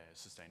different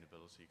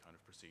sustainability kind of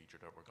procedure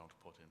that we're going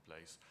to put in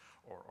place,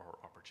 or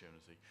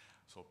opportunity.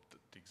 So the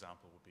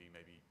example would be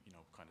maybe, you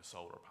know, kind of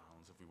solar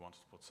panels. If we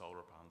wanted to put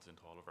solar panels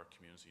into all of our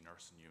community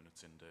nursing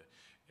units in the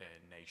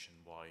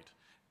nationwide,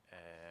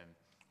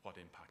 what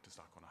impact is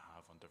that going to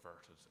have on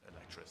diverted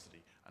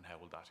electricity, and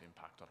how will that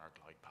impact on our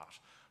glide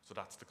path? So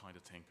that's the kind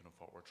of thinking of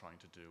what we're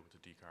trying to do with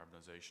the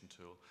decarbonisation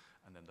tool.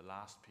 And then the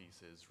last piece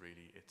is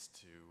really, it's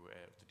to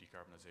the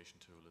decarbonisation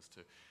tool is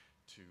to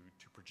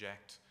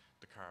project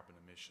the carbon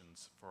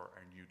emissions for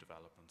our new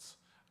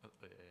developments,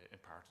 in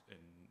part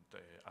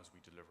as we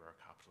deliver our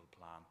capital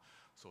plan.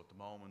 So at the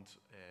moment,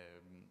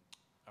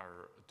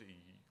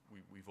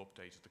 we've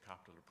updated the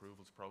capital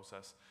approvals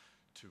process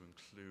to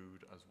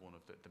include as one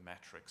of the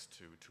metrics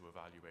to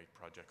evaluate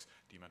projects,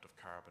 the amount of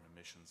carbon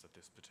emissions that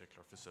this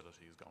particular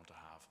facility is going to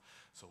have.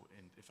 So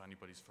if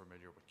anybody's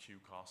familiar with Q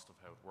cost of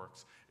how it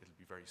works, it'll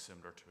be very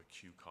similar to a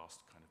Q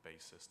cost kind of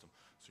base system.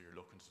 So you're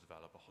looking to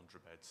develop a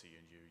 100-bed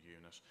C&U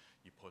unit,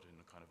 you put in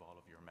kind of all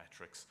of your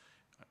metrics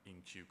in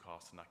Q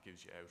cost, and that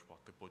gives you out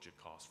what the budget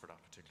cost for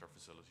that particular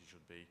facility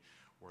should be.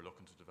 We're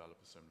looking to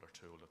develop a similar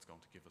tool that's going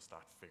to give us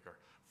that figure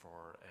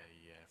for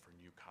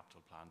new capital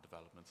plan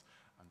developments,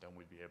 and then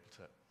we'll be able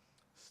to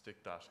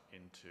stick that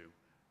into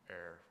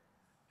our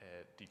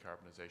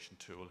decarbonisation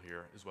tool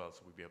here as well,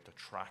 so we'll be able to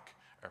track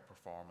our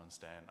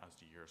performance then as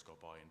the years go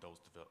by and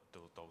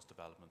those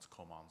developments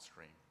come on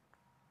stream.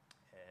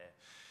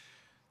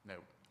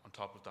 Now, on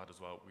top of that as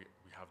well, we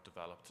have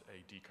developed a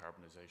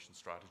decarbonisation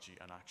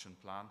strategy and action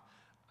plan,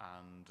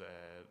 and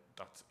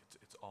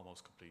it's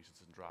almost complete.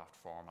 It's in draft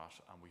format,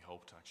 and we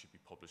hope to actually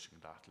be publishing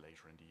that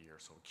later in the year,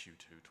 so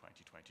Q2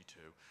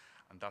 2022.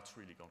 And that's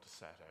really going to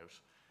set out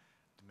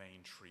the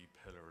main 3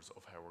 pillars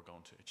of how we're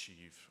going to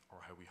achieve,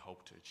 or how we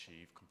hope to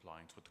achieve,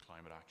 compliance with the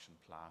Climate Action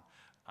Plan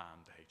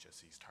and the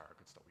HSE's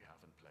targets that we have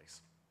in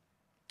place.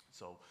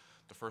 So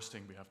the first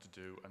thing we have to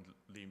do, and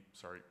Lee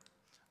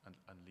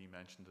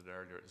mentioned it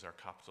earlier, is our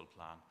capital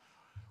plan.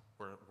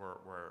 We're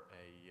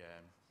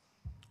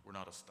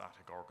not a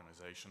static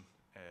organisation.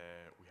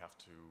 We have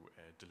to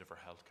deliver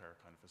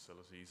healthcare kind of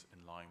facilities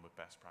in line with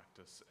best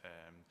practice,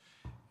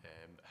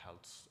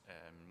 health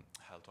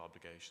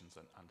obligations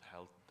and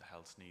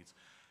health needs.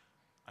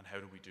 And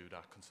how do we do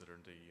that, considering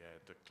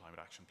the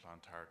Climate Action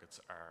Plan targets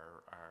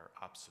are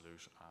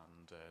absolute,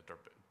 and they're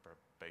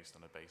based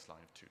on a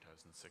baseline of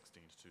 2016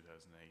 to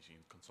 2018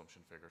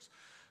 consumption figures.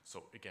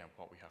 So again,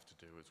 what we have to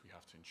do is we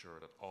have to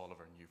ensure that all of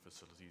our new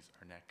facilities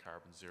are net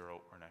carbon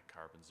zero or net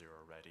carbon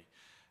zero ready.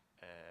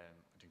 I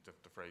think that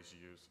the phrase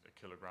you use, a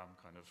kilogram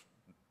kind of,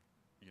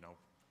 you know,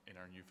 in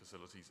our new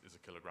facilities is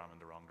a kilogram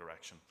in the wrong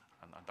direction,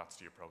 and that's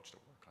the approach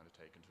that we're kind of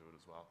taking to it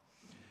as well.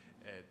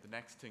 The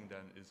next thing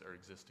then is our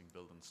existing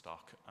building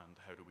stock, and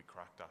how do we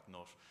crack that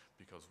nut,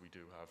 because we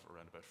do have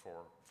around about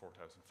 4,500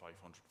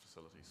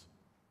 facilities.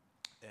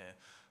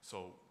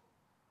 So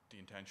the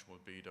intention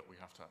would be that we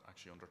have to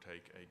actually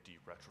undertake a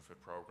deep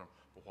retrofit program,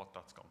 but what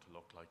that's going to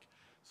look like.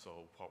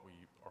 So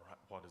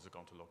what is it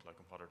going to look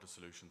like, and what are the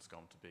solutions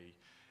going to be,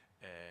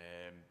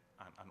 and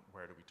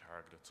where do we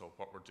target it? So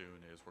what we're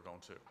doing is we're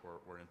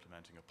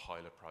implementing a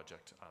pilot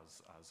project,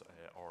 as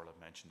Orla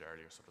mentioned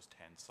earlier. So there's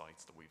 10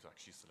 sites that we've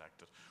actually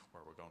selected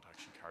where we're going to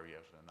actually carry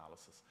out an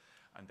analysis.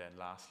 And then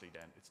lastly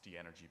then, it's the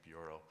Energy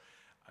Bureau.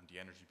 And the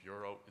Energy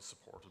Bureau is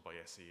supported by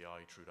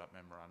SEI through that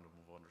Memorandum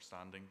of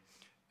Understanding,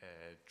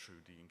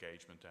 through the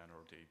engagement then,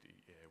 or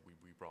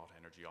we brought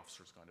energy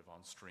officers kind of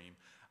on stream,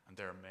 and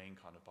their main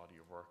kind of body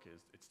of work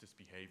is it's this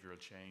behavioural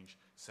change,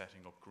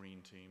 setting up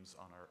green teams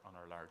on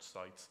our large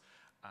sites,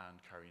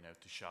 and carrying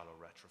out the shallow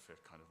retrofit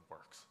kind of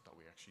works that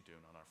we actually do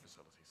on our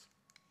facilities.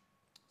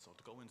 So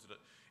to go into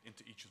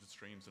each of the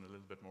streams in a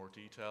little bit more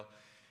detail,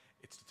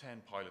 it's the 10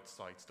 pilot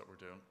sites that we're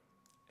doing,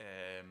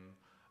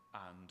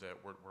 and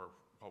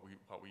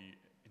what we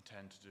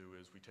intend to do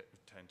is we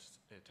tend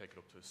to take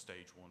it up to a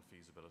stage 1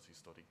 feasibility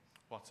study.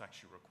 What's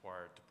actually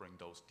required to bring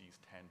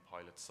these 10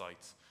 pilot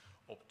sites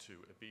up to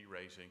a B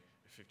rating,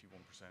 a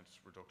 51%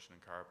 reduction in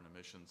carbon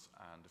emissions,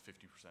 and a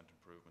 50%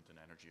 improvement in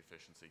energy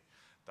efficiency.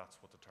 That's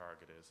what the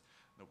target is.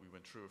 Now, we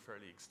went through a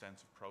fairly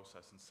extensive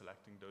process in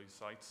selecting those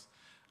sites,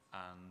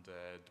 And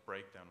the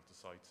breakdown of the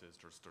sites is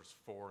there's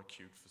 4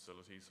 acute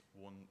facilities,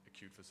 1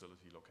 acute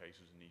facility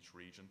located in each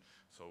region.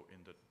 So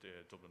in the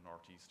Dublin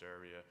North East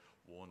area,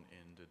 1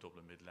 in the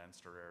Dublin Mid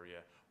Leinster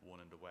area,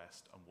 1 in the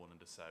west and 1 in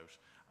the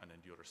south. And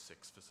then the other 6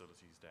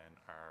 facilities then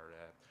are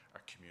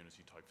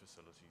community type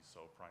facilities.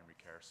 So primary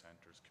care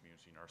centres,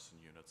 community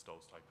nursing units,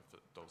 those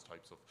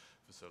types of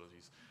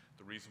facilities.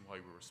 The reason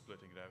why we were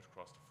splitting it out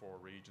across the 4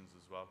 regions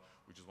as well,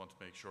 we just want to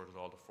make sure that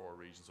all the 4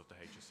 regions of the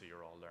HSE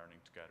are all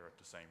learning together at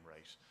the same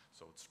rate.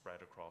 So it's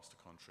spread across the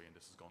country, and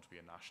this is going to be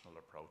a national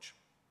approach.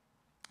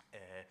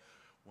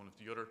 One of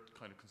the other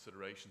kind of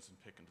considerations in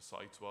picking the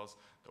sites was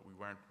that we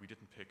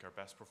didn't pick our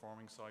best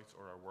performing sites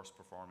or our worst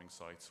performing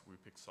sites. We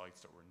picked sites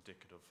that were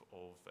indicative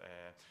of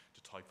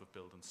the type of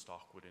building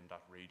stock within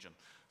that region,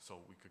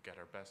 so we could get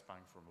our best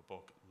bang from a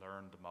buck,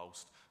 learn the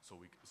most.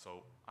 So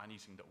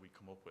anything that we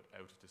come up with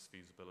out of this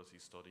feasibility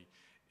study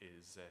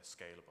is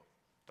scalable.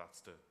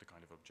 That's the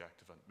kind of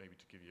objective. And maybe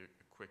to give you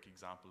a quick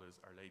example is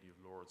Our Lady of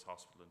Lourdes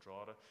Hospital in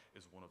Drogheda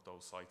is one of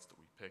those sites that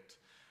we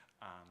picked.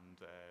 And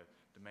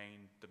the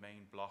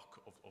main block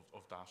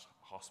of that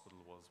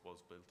hospital was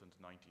built in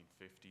the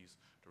 1950s.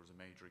 There was a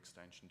major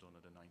extension done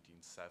in the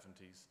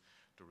 1970s.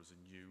 There was a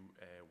new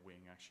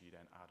wing actually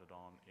then added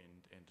on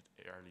in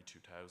the early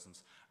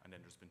 2000s, and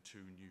then there's been 2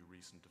 new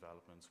recent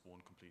developments,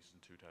 one completed in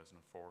 2014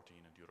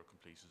 and the other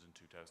completed in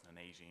 2018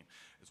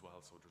 as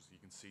well. So you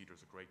can see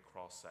there's a great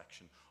cross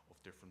section of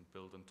different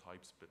building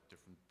types,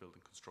 different building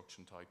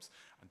construction types,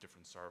 and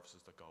different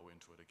services that go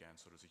into it again.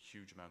 So there's a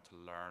huge amount to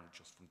learn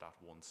just from that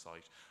one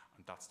site,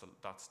 and that's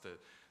the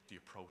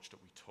approach that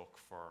we took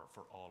for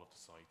all of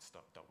the sites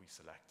that we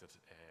selected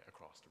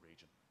across the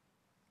region.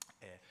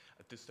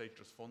 At this stage,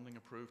 there's funding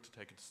approved to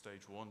take it to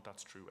stage 1.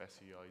 That's through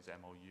SEI's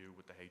MOU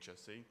with the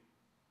HSE.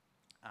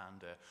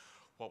 And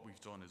what we've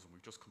done is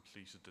we've just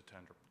completed the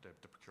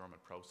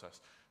procurement process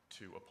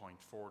to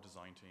appoint 4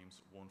 design teams,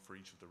 1 for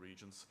each of the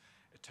regions,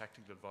 a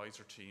technical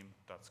advisor team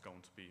that's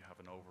going to have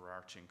an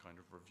overarching kind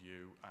of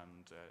review,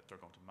 and they're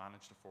going to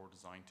manage the 4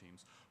 design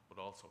teams, but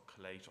also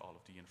collate all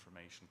of the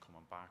information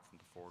coming back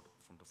from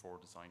the four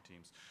design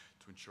teams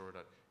to ensure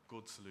that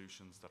good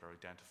solutions that are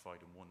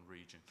identified in one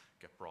region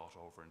get brought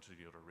over into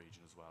the other region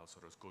as well. So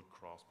there's good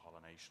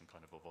cross-pollination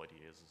kind of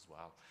ideas as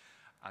well.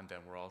 And then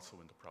we're also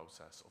in the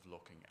process of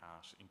looking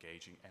at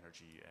engaging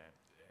energy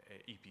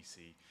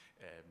EPC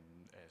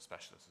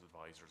specialist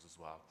advisors as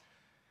well.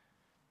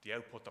 The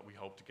output that we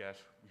hope to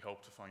get, we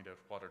hope to find out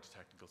what are the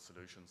technical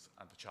solutions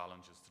and the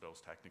challenges to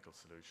those technical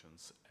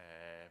solutions.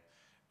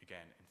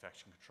 Again,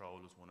 infection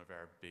control is one of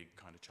our big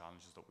kind of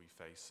challenges that we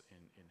face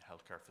in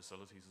healthcare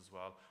facilities as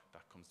well.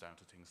 That comes down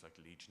to things like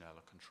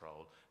Legionella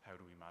control. How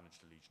do we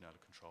manage the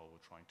Legionella control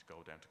with trying to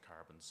go down to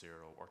carbon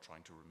zero or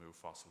trying to remove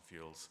fossil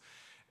fuels?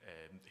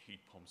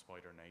 Heat pumps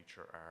by their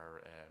nature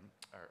are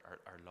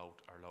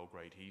low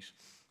grade heat.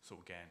 So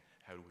again,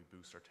 how do we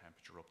boost our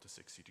temperature up to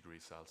 60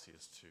 degrees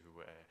Celsius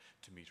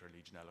to meet our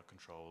Legionella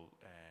control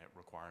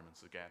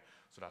requirements again?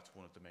 So that's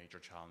one of the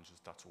major challenges.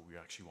 That's what we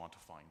actually want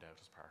to find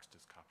out as part of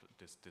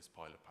this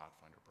pilot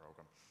Pathfinder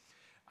program.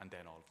 And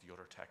then all of the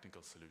other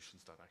technical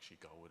solutions that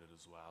actually go with it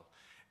as well.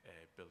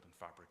 Building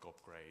fabric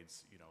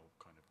upgrades,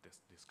 kind of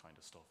this kind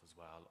of stuff as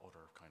well,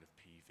 other kind of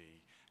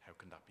PV, how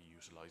can that be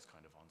utilised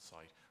kind of on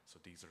site? So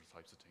these are the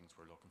types of things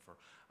we're looking for.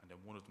 And then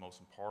one of the most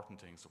important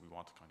things that we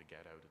want to kind of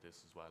get out of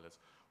this as well is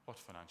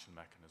what financial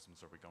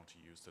mechanisms are we going to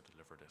use to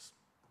deliver this?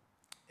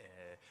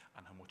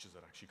 And how much is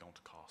it actually going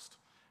to cost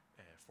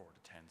for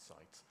the 10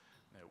 sites?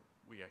 Now,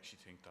 we actually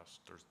think that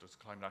there's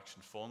a Climate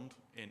Action Fund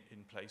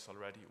in place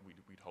already.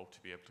 We'd hope to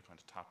be able to kind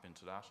of tap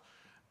into that.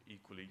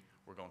 Equally,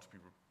 we're going to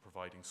be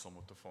providing some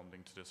of the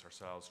funding to this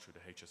ourselves through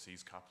the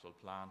HSE's capital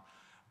plan.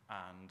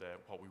 And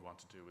what we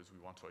want to do is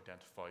we want to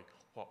identify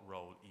what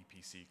role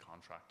EPC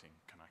contracting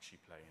can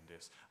actually play in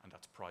this, and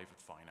that's private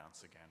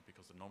finance again,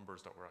 because the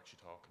numbers that we're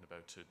actually talking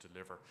about to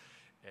deliver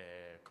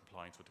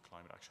compliance with the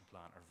Climate Action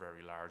Plan are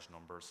very large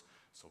numbers.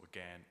 So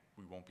again,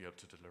 we won't be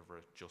able to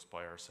deliver it just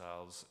by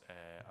ourselves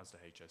as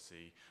the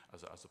HSE,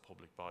 as a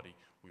public body.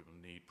 We will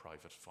need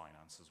private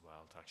finance as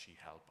well to actually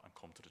help and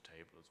come to the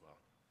table as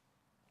well.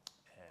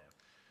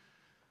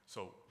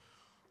 So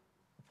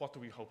what do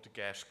we hope to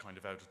get kind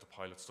of out of the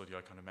pilot study?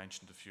 I kind of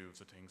mentioned a few of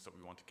the things that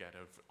we want to get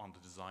out on the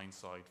design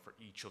side for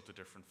each of the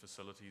different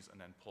facilities and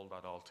then pull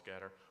that all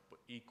together. But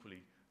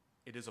equally,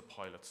 it is a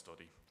pilot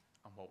study.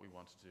 And what we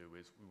want to do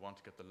is we want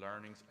to get the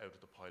learnings out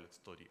of the pilot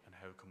study and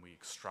how can we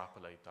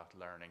extrapolate that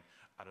learning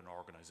at an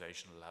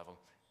organisational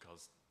level,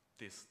 because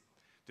this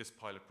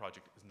pilot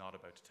project is not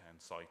about 10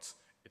 sites.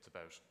 It's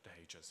about the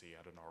HSE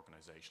at an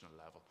organisational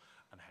level.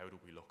 And how do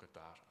we look at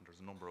that? And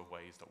there's a number of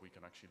ways that we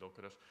can actually look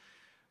at it.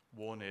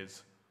 One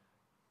is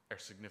our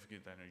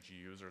significant energy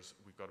users.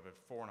 We've got about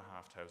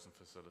 4,500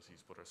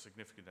 facilities, but our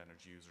significant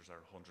energy users are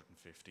 150.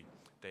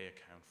 They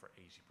account for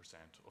 80%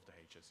 of the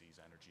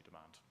HSE's energy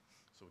demand.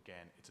 So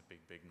again, it's a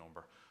big, big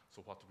number.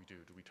 So what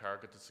do? Do we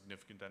target the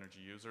significant energy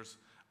users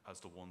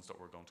as the ones that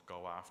we're going to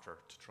go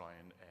after to try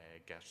and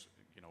get,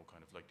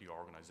 kind of like the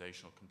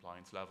organisational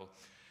compliance level?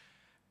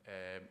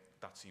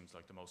 that seems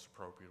like the most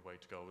appropriate way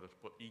to go with it.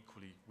 But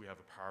equally, we have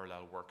a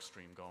parallel work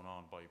stream going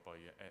on by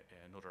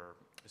another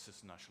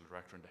Assistant National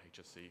Director in the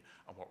HSE,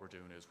 and what we're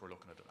doing is we're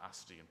looking at an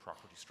asset and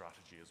property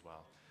strategy as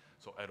well.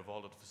 So out of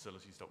all of the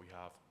facilities that we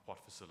have, what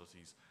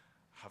facilities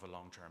have a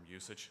long-term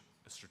usage,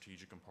 a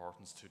strategic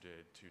importance to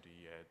the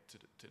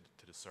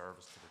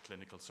service, to the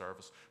clinical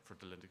service, for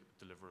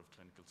delivery of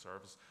clinical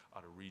service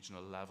at a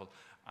regional level,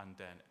 and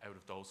then out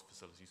of those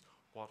facilities,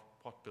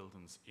 what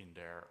buildings in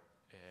there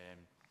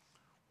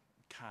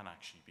can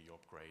actually be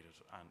upgraded,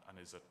 and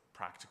is it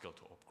practical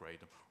to upgrade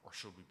them, or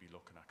should we be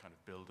looking at kind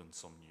of building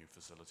some new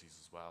facilities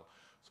as well?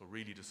 So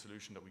really the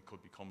solution that we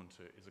could be coming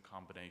to is a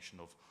combination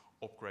of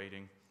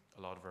upgrading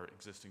a lot of our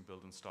existing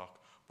building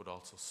stock, but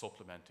also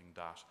supplementing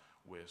that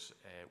with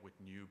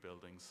new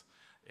buildings,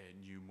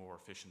 new more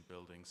efficient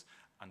buildings,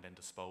 and then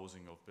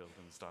disposing of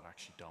buildings that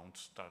actually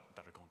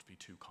that are going to be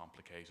too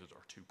complicated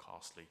or too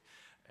costly,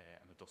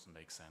 and it doesn't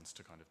make sense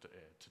to kind of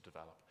to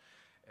develop.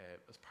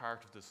 As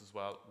part of this as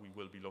well, we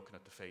will be looking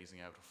at the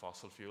phasing out of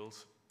fossil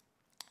fuels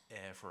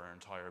for our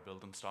entire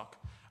building stock,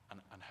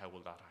 and how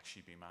will that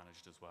actually be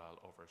managed as well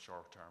over a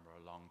short-term or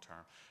a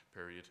long-term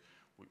period.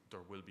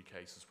 There will be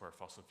cases where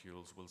fossil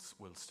fuels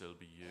will still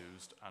be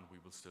used, and we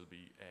will still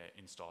be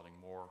installing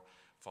more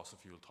fossil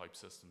fuel type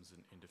systems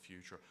in the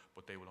future,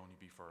 but they will only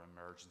be for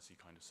emergency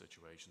kind of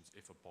situations.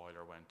 If a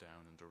boiler went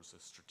down and there was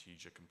a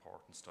strategic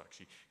importance to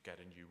actually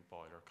get a new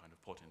boiler kind of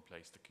put in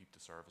place to keep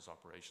the service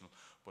operational.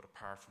 But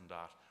apart from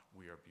that,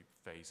 we are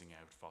phasing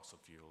out fossil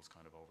fuels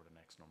kind of over the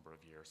next number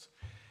of years.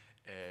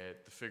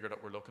 The figure that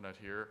we're looking at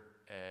here,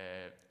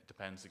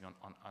 depending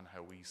on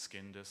how we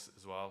skin this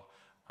as well,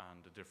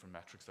 and the different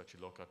metrics that you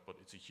look at, but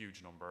it's a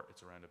huge number.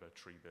 It's around about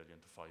 3 billion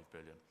to 5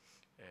 billion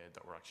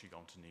that we're actually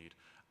going to need,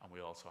 and we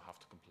also have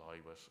to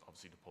comply with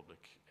obviously the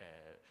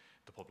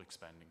public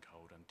spending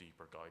code and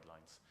deeper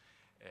guidelines.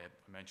 I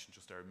mentioned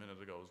just there a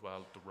minute ago as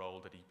well the role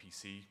that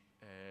EPC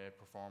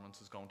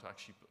performance is going to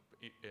actually,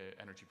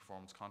 energy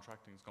performance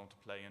contracting is going to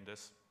play in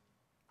this.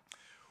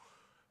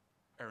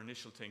 Our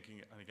initial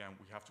thinking, and again,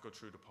 we have to go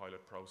through the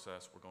pilot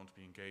process. We're going to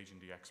be engaging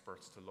the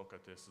experts to look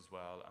at this as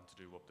well, and to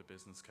do up the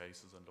business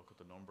cases and look at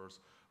the numbers.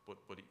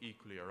 But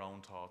equally, our own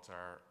thoughts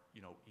are,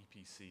 you know,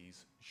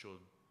 EPCs should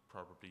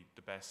probably,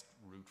 the best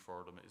route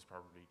for them is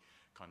probably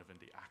kind of in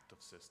the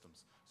active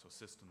systems. So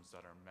systems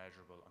that are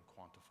measurable and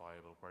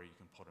quantifiable, where you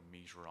can put a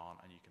meter on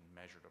and you can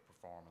measure the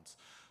performance.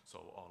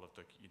 So all of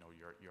the, you know,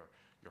 your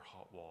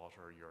hot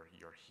water, your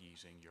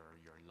heating, your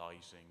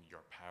lighting,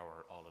 your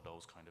power, all of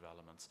those kind of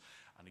elements.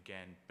 And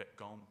again,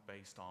 going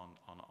based on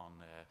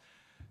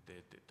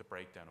the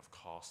breakdown of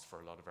cost for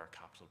a lot of our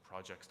capital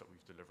projects that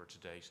we've delivered to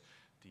date,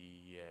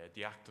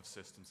 the active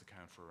systems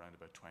account for around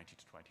about 20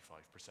 to 25%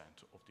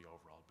 of the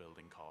overall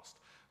building cost.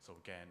 So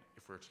again,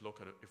 if we're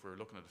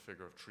looking at a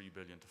figure of 3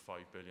 billion to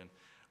 5 billion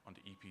on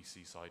the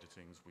EPC side of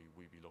things,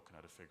 we'd be looking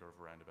at a figure of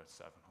around about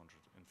 750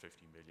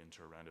 million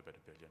to around about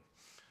 $1 billion.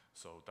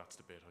 So that's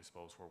the bit, I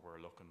suppose, where we're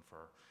looking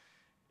for,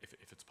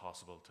 if it's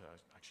possible, to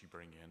actually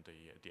bring in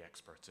the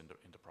experts in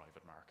the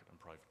private market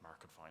and private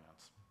market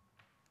finance.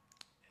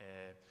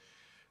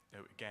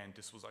 Now again,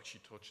 this was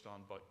actually touched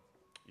on by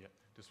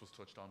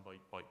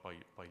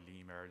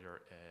Liam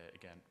earlier.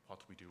 Again,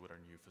 what do we do with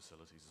our new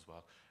facilities as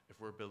well? If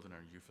we're building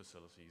our new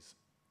facilities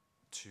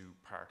to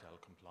Part L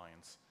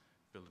compliance,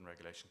 building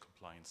regulation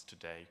compliance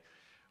today,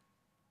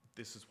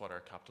 this is what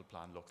our capital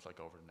plan looks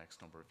like over the next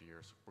number of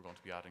years. We're going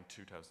to be adding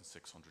 2,600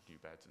 new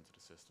beds into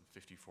the system,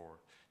 54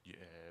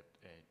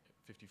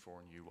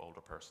 new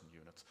older person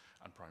units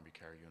and primary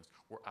care units.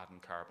 We're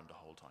adding carbon the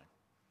whole time.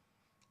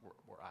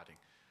 We're adding.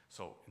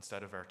 So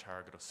instead of our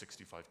target of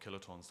 65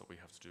 kilotons that we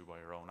have to do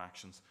by our own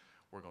actions,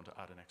 we're going to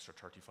add an extra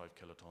 35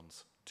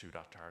 kilotons to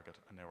that target,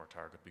 and now our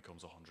target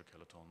becomes 100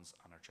 kilotons,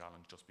 and our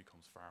challenge just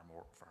becomes far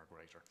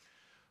greater.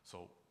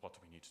 So what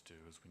we need to do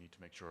is we need to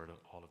make sure that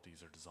all of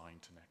these are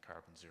designed to net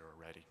carbon zero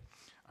ready,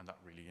 and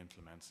that really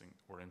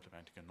we're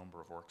implementing a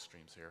number of work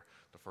streams here.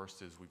 The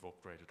first is we've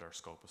upgraded our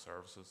scope of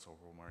services, so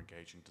when we're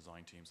engaging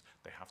design teams,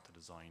 they have to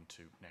design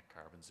to net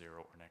carbon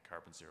zero or net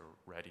carbon zero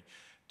ready,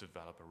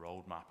 develop a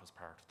roadmap as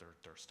part of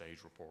their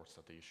stage reports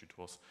that they issue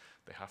to us.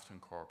 They have to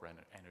incorporate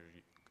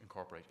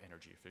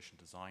energy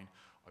efficient design.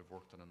 I've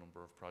worked on a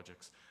number of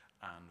projects,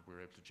 and we're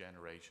able to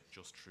generate,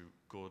 just through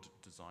good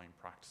design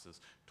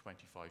practices,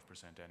 25%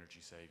 energy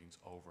savings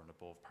over and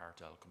above Part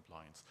L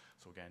compliance.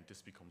 So again,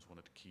 this becomes one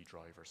of the key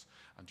drivers.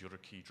 And the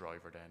other key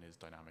driver then is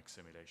dynamic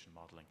simulation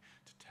modelling,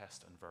 to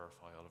test and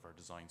verify all of our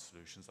design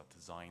solutions at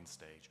design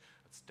stage,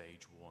 at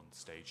stage 1,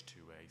 stage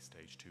 2A,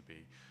 stage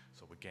 2B.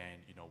 So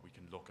again, you know, we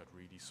can look at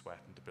really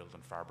sweating the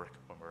building fabric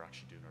when we're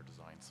actually doing our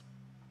designs.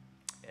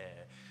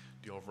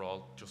 The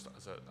overall, just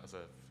as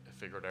a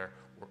figure there,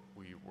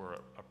 we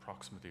were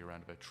approximately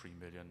around about 3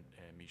 million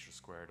metres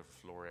squared of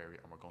floor area,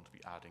 and we're going to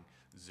be adding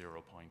 0.8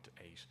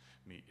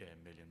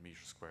 million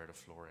metres squared of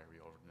floor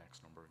area over the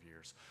next number of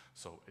years.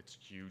 So it's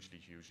hugely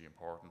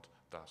important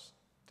that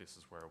this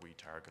is where we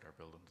target our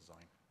building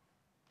design.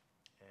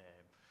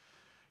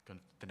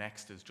 The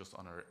next is just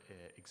on our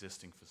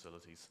existing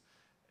facilities.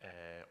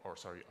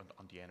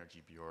 on the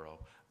Energy Bureau.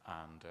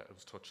 And it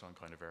was touched on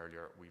kind of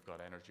earlier, we've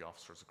got energy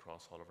officers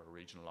across all of our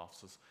regional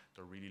offices.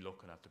 They're really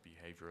looking at the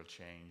behavioural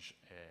change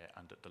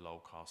and the low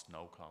cost,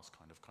 no cost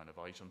kind of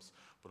items,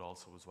 but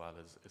also as well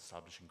as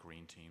establishing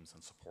green teams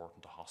and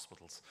supporting the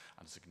hospitals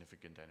and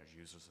significant energy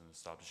users in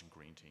establishing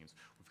green teams.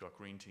 We've got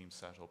green teams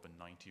set up in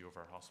 90 of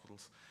our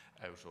hospitals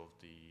out of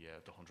the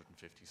 150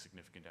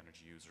 significant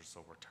energy users.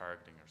 So we're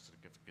targeting our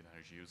significant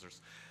energy users.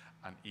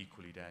 And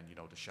equally then, you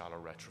know, the shallow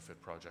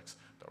retrofit projects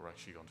that we're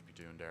actually going to be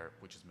doing there,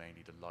 which is mainly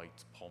the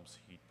light pumps,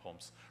 heat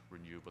pumps,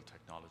 renewable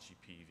technology,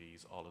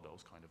 PVs, all of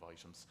those kind of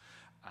items.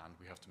 And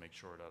we have to make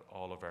sure that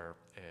all of our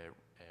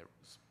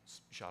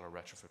shallow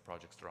retrofit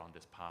projects are on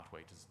this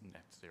pathway to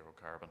net zero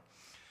carbon.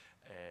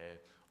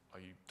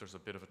 There's a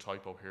bit of a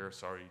typo here,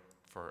 sorry,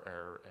 for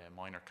our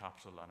minor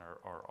capital and our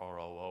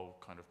ROO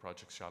kind of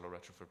projects, shallow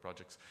retrofit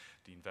projects.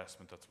 The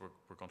investment that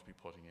we're going to be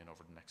putting in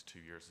over the next 2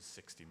 years is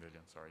 60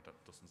 million. Sorry, that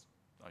doesn't.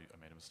 I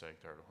made a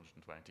mistake there at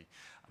 120,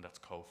 and that's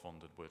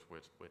co-funded with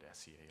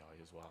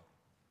SEAI as well.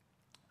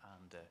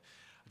 And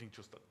I think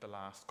just the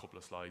last couple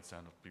of slides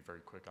then, it'll be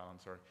very quick, Alan,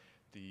 sorry.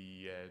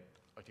 I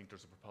think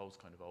there's a proposed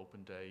kind of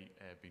open day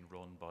being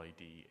run by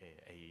the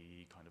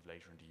AEE kind of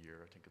later in the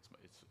year. I think it's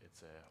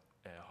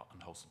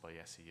and hosted by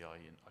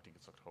SEAI, and I think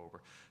it's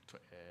October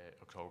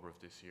of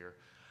this year.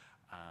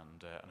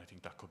 And I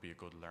think that could be a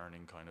good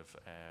learning kind of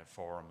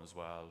forum as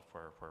well,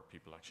 where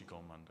people actually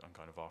come and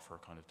kind of offer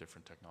kind of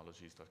different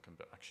technologies that can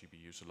actually be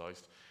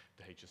utilised.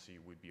 The HSE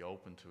would be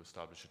open to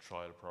establish a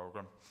trial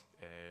programme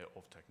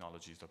of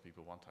technologies that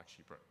people want to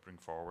actually bring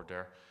forward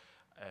there.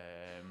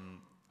 I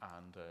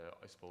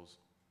suppose,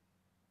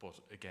 but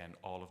again,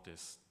 all of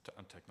this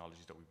and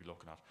technologies that we'd be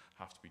looking at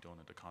have to be done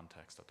in the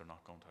context that they're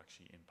not going to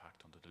actually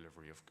impact on the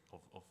delivery of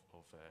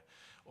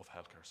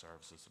healthcare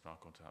services. They're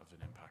not going to have an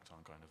impact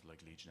on kind of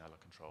like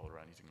Legionella control or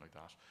anything like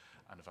that.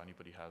 And if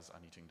anybody has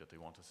anything that they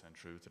want to send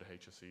through to the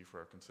HSE for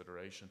our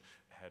consideration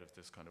ahead of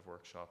this kind of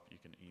workshop, you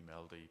can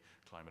email the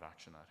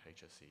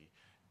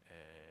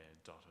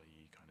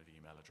climateaction@hse.ie kind of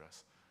email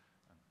address.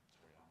 And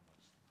sorry, Alan,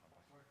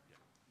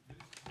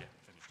 yeah,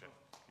 finished it.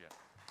 Yeah.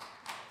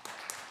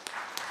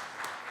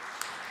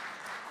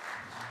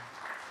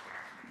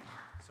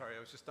 Sorry, I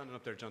was just standing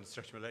up there, John, to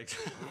stretch my legs.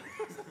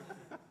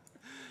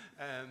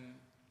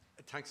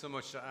 Thanks so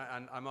much,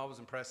 and I'm always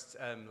impressed.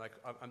 Like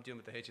I'm dealing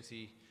with the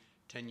HSE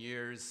 10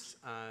 years,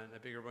 and a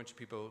bigger bunch of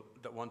people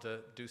that want to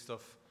do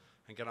stuff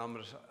and get on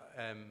with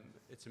it.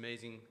 It's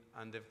amazing,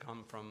 and they've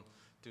come from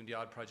doing the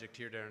odd project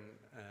here, there,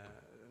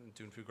 and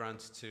doing a few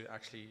grants to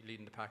actually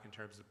leading the pack in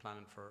terms of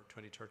planning for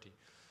 2030.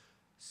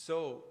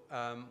 So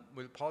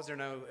we'll pause there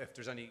now if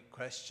there's any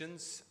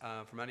questions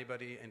from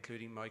anybody,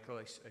 including Michael.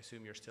 I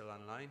assume you're still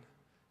online.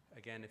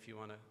 Again, if you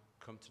want to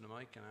come to the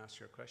mic and ask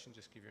your question,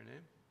 just give your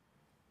name.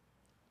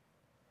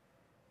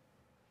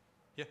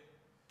 Yeah,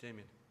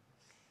 Damien.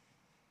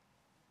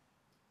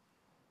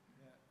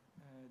 Yeah,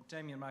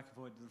 Damien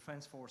McAvoy, the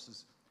Defence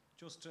Forces.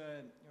 Just your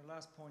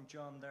last point,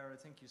 John, there, I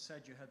think you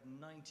said you had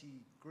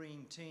 90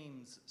 green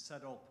teams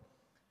set up.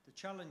 The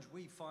challenge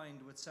we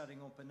find with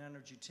setting up an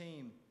energy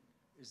team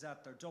is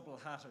that they're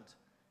double-hatted.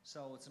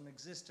 So it's an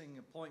existing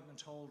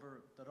appointment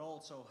holder that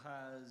also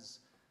has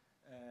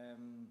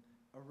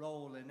a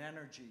role in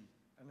energy,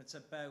 and it's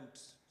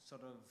about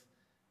sort of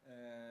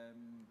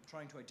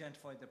trying to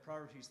identify the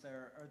priorities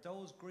there. Are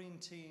those green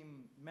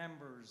team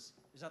members,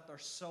 is that their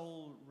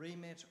sole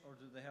remit, or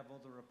do they have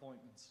other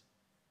appointments?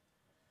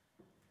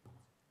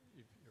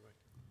 You're right.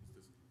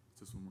 Is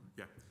this one more?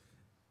 Yeah.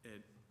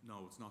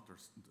 No, it's not their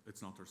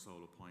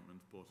sole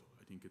appointment, but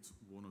I think it's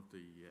one of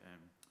the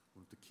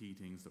key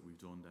things that we've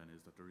done then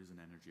is that there is an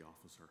energy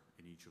officer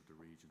in each of the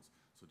regions.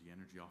 So the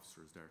energy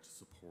officer is there to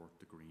support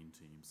the green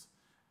teams.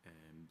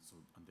 And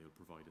they'll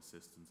provide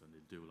assistance, and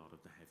they'll do a lot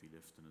of the heavy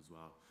lifting as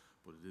well.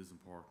 But it is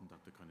important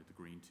that the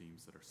green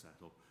teams that are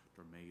set up,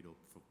 they're made up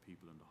for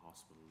people in the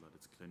hospital, that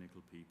it's clinical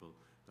people,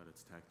 that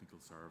it's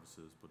technical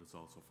services, but it's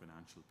also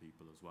financial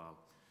people as well.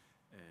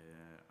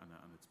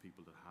 And it's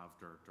people that have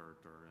their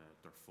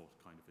foot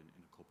kind of in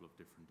a couple of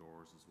different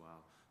doors as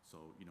well.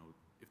 So, you know,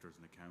 if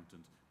there's an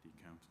accountant, the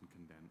accountant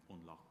can then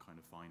unlock kind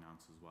of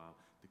finance as well.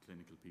 The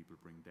clinical people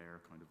bring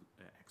their kind of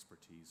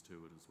expertise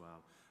to it as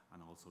well,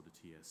 and also the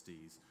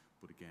TSDs.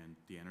 But again,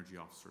 the energy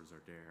officers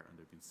are there, and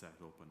they've been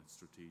set up, and it's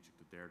strategic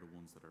that they're the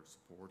ones that are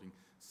supporting,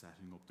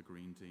 setting up the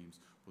green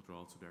teams, but they're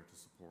also there to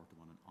support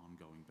them on an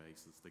ongoing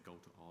basis. They go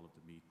to all of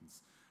the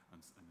meetings, and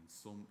in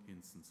some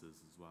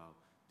instances as well,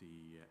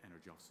 the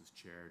energy officers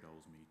chair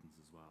those meetings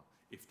as well,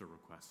 if they're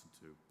requested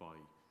to by,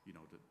 you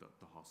know,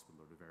 the hospital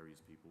or the various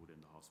people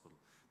within the hospital.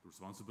 The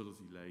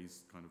responsibility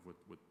lays kind of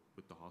with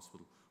the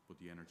hospital, but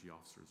the energy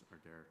officers are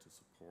there to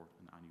support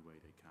in any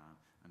way they can.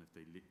 And if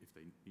they need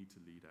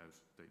to lead out,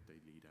 they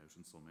lead out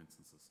in some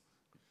instances.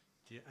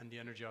 And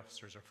the energy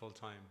officers are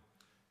full-time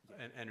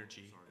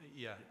energy.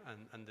 Yeah,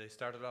 and they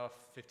started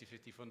off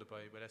 50-50 funded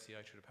by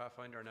SEI through the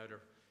Pathfinder, and now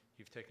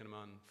you've taken them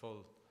on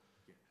full,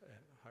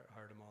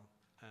 hired them all.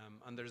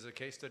 And there's a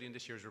case study in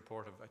this year's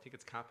report of, I think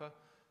it's Kappa,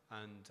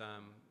 and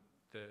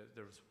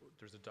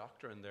there's a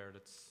doctor in there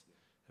that's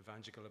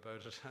evangelical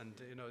about it, and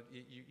you know,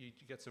 you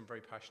get some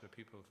very passionate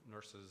people,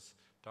 nurses,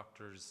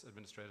 doctors,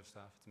 administrative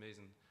staff. It's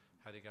amazing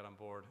how they get on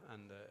board,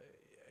 and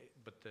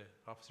but the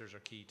officers are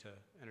key to,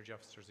 energy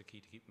officers are key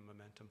to keeping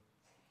momentum.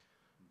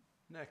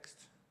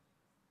 Next.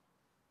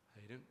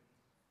 How you doing?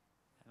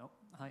 Hello.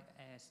 Hi,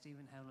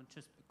 Stephen Howland.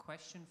 Just a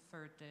question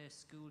for the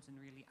schools and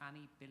really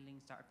any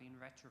buildings that are being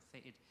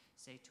retrofitted,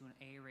 say to an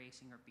A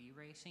rating or B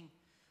rating.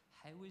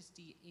 How is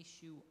the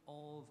issue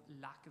of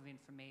lack of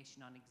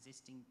information on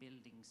existing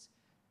buildings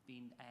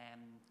being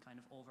kind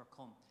of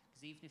overcome?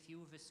 Because even if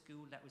you have a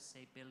school that was,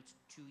 say, built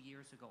 2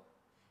 years ago,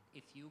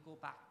 if you go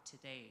back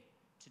today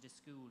to the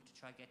school to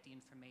try get the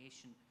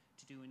information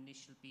to do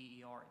initial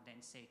BER and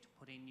then say to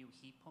put in new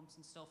heat pumps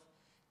and stuff,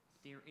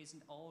 there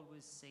isn't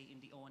always, say,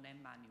 in the O&M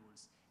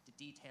manuals, the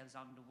details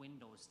on the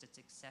windows that's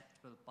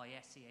acceptable by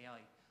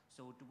SEAI.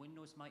 So the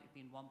windows might have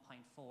been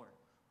 1.4,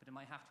 but it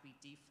might have to be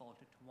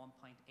defaulted to 1.8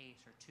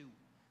 or 2,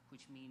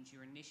 which means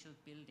your initial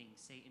building,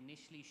 say,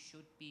 initially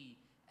should be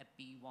a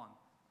B1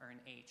 or an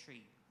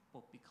A3,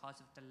 but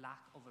because of the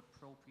lack of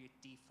appropriate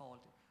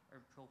default or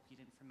appropriate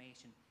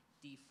information,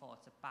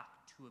 defaults it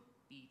back to a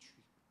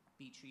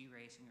B3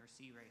 rating or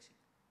C rating.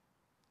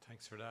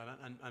 Thanks for that.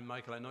 And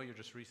Michael, I know you're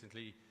just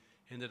recently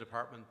in the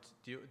department.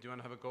 Do you want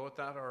to have a go at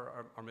that,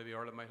 or maybe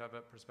Orla might have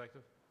a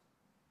perspective?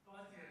 No,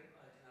 I think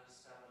I can have a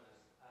stab at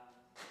it.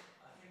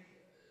 I think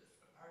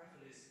part of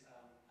it is,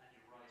 and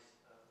you're right,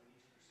 we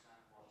need to understand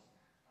what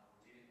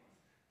we're dealing with.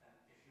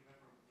 If you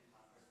remember in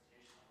my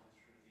presentation, I went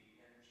through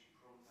the energy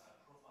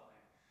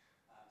profiling.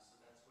 So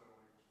that's where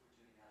we're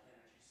doing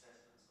energy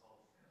assessments of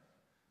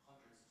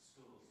hundreds of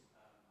schools,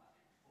 I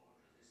think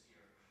 400 this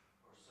year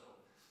or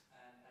so.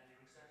 And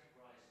you're exactly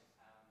right.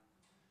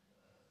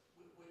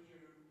 When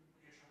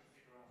you're trying to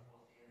figure out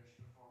what the energy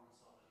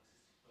performance of an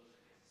existing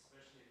building is,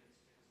 especially if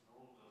it's an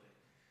old building,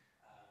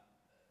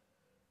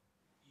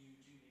 you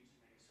do need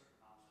to make a certain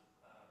amount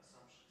of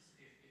assumptions.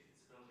 If it's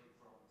a building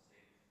from,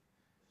 say,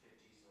 the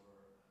 50s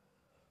or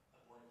a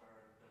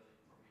white-barred building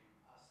from even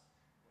past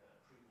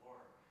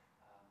pre-war,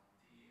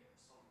 the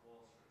solid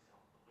walls, for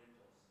example, the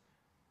windows,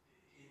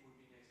 it would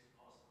be next to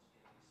impossible to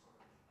get any sort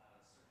of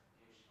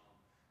certification on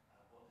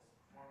what is the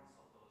performance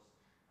of those.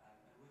 And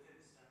within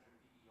the standard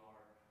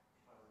BER,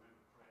 if I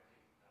remember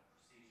correctly,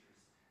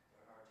 procedures,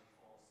 there are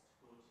defaults to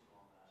go to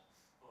on that.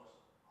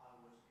 But I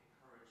would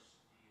encourage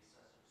the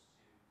assessors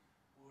to,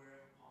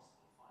 wherever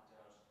possible, find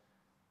out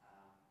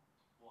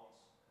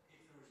what,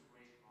 if there is a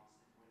rating on,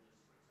 say,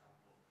 windows, for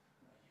example,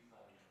 U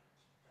value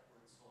that were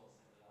installed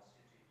in the last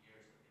 15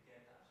 years, that they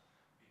get that,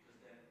 because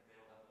then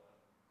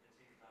they'll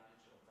take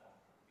advantage of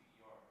that for the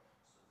BER,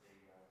 so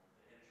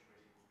the energy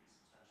rating will be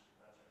substantially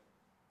better.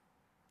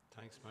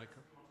 Thanks,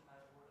 Michael.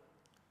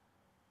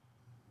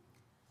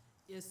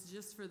 Yes,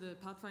 just for the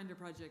Pathfinder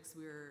projects,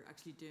 we're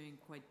actually doing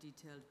quite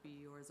detailed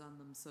BERs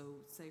on them. So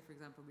say, for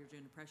example, we were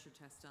doing a pressure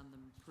test on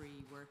them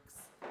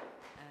pre-works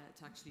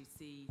to actually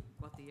see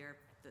what the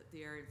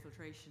air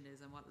infiltration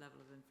is and what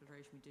level of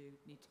infiltration we do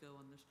need to go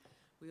on it.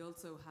 We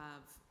also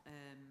have,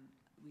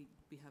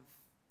 we have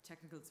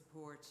technical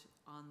support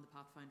on the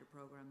Pathfinder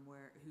program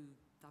where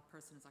that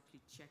person is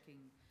actually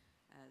checking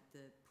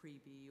the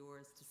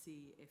pre-BERs to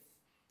see if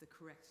the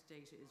correct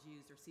data is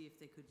used, or see if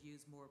they could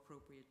use more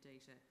appropriate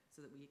data so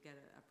that we get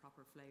a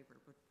proper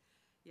flavour. But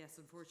yes,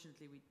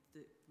 unfortunately,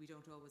 we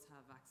don't always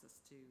have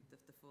access to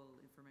the full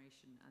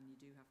information, and you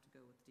do have to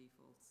go with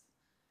defaults.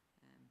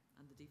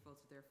 And the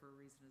defaults are there for a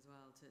reason as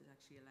well, to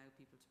actually allow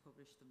people to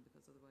publish them,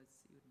 because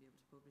otherwise you wouldn't be able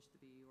to publish the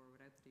BER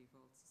without the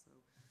defaults. So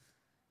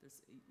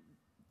there's,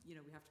 you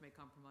know, we have to make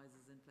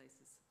compromises in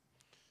places.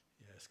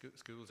 Yeah,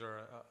 schools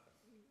are,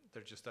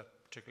 they're just that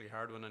particularly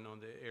hard one. I know in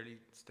the early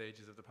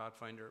stages of the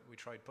Pathfinder, we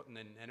tried putting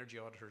in energy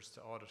auditors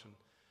to audit and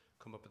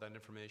come up with that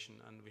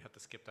information, and we had to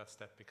skip that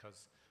step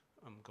because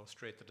go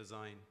straight to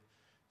design.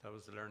 That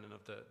was the learning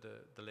of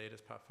the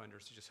latest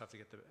Pathfinders. You just have to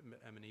get the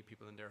M&E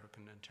people in there who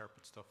can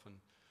interpret stuff and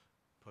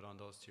put on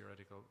those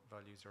theoretical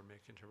values or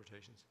make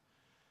interpretations.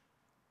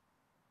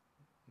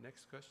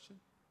 Next question.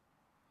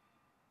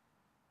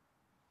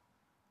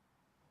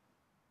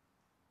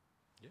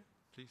 Yeah,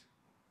 please.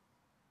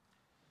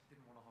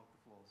 Didn't want to hog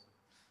the floor. So.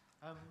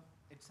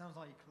 It sounds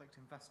like you collect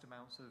vast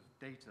amounts of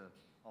data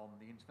on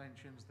the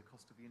interventions, the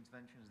cost of the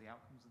interventions, the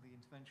outcomes of the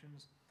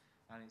interventions,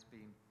 and it's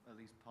being at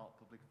least part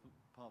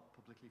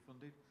publicly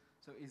funded.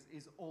 So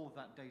is all of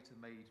that data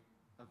made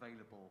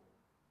available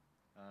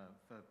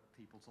for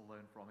people to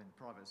learn from in the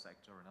private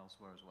sector and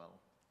elsewhere as well?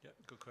 Yeah,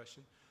 good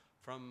question.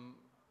 From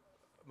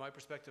my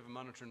perspective of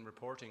monitoring and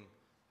reporting,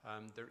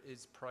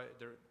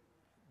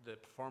 the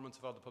performance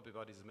of all the public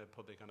bodies is made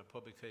public on a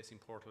public-facing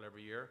portal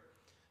every year,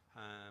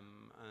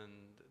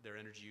 and their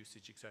energy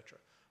usage, etc.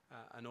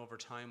 And over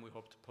time, we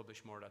hope to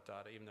publish more of that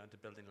data, even at the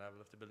building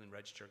level. If the building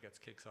register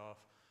kicks off,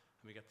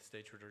 and we get the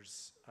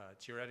stakeholders'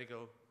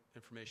 theoretical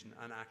information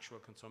and actual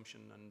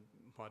consumption, and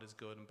what is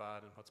good and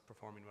bad and what's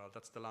performing well.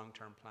 That's the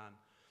long-term plan.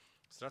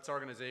 So that's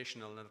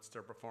organizational, and that's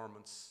their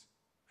performance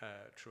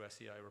through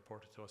SEI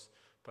reported to us.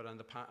 But on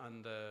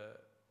the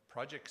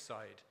project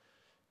side,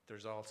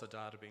 there's also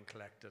data being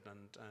collected,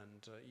 and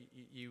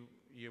you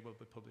will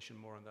be publishing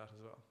more on that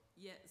as well.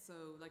 Yeah,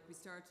 so like we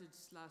started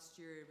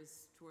last year, it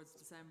was towards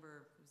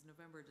December, it was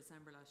November,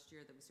 December last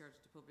year that we started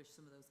to publish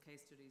some of those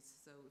case studies.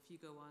 So if you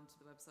go on to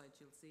the website,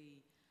 you'll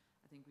see,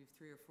 I think we've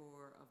 3 or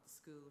 4 of the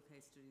school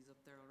case studies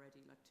up there already.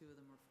 Like 2 of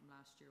them were from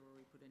last year where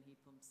we put in heat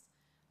pumps.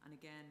 And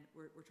again,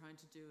 we're trying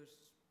to do it,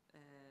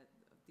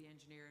 the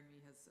engineer in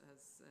me has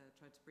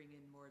tried to bring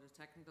in more the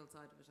technical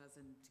side of it,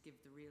 as in to give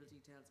the real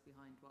details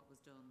behind what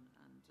was done.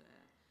 And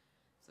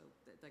so,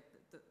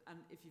 and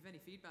if you've any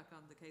feedback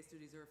on the case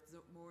studies, or if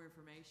there's more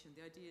information,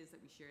 the idea is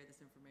that we share this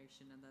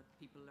information and that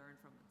people learn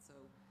from it.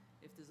 So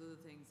if there's other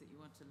things that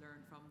you want to learn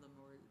from them,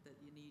 or that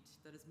you need,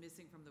 that is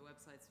missing from the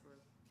websites,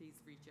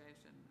 please reach out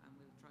and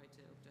we'll try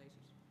to update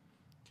it.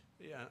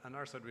 Yeah, on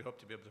our side, we hope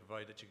to be able to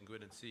provide that you can go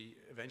in and see.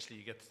 Eventually,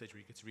 you get to the stage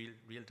where you get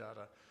real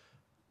data.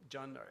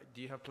 John,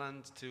 do you have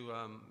plans to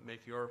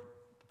make your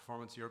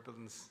performance, your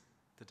buildings,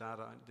 the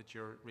data that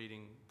you're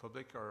reading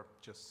public, or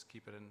just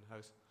keep it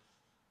in-house?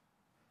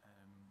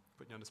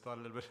 Putting you on the spot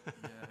a little bit.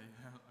 yeah,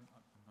 I'm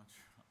not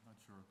sure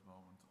at the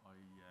moment. I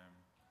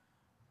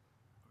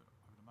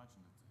would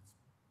imagine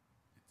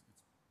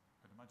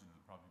I'd imagine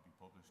it'll probably be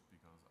published,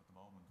 because at the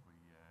moment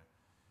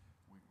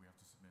we have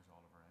to submit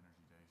all of our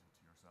energy data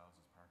to yourselves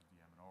as part of the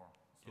M&R.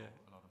 So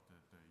a lot of the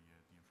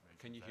information.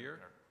 Can you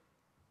hear?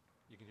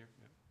 You can hear.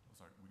 Yeah. Oh,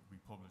 sorry, we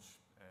publish.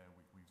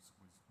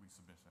 We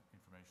submit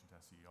information to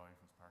SEI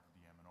as part of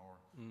the M&R.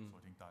 So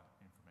I think that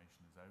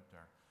information is out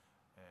there.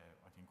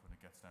 I think when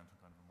it gets down to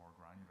kind of a more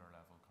granular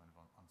level, kind of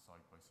on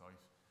site by site,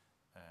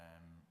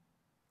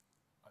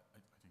 I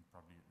think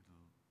probably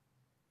it'll,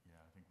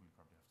 I think we'll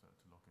probably have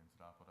to look into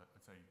that. But I'd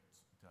say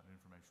that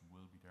information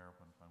will be there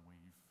when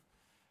we've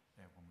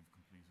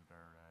completed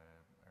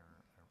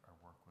our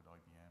work with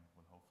IBM.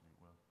 Well, hopefully it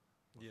will.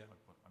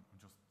 But I'm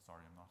just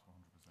sorry, I'm not 100%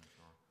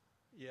 sure.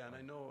 Yeah, and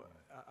I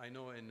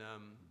know in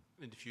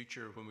the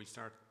future, when we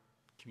start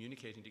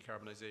communicating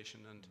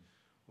decarbonisation, and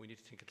we need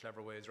to think of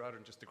clever ways rather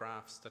than just the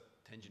graphs that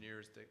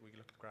engineers, we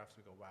look at the graphs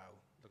and we go, wow,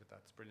 look at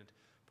that, it's brilliant.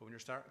 But when you're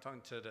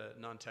talking to the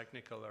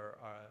non-technical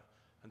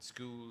and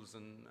schools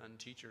and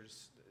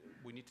teachers,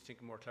 we need to think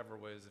of more clever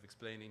ways of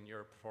explaining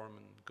you're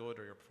performing good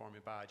or you're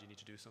performing bad, you need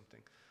to do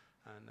something.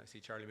 And I see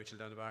Charlie Mitchell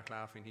down the back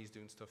laughing, he's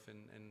doing stuff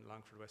in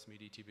Longford,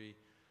 Westmeath, ETB.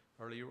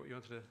 Early, you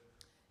wanted to?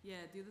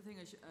 Yeah, the other thing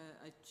I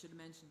should have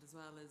mentioned as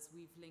well is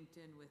we've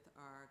linked in with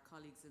our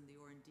colleagues in the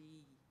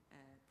R&D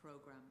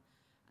programme.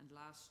 And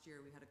last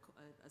year we had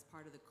as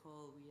part of the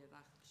call, we had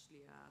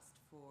actually asked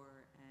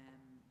for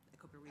a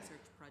couple of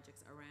research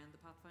projects around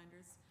the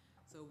Pathfinders.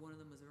 So one of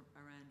them was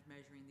around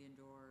measuring the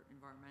indoor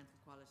environmental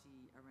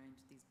quality around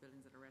these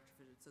buildings that are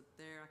retrofitted. So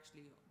they're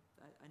actually,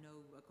 I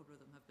know a couple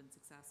of them have been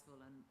successful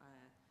and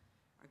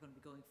are going to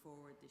be going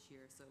forward this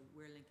year. So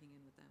we're linking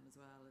in with them as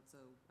well. And so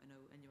I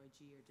know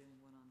NUIG are doing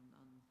one on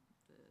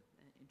the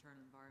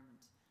internal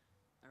environment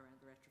around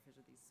the retrofit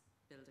of these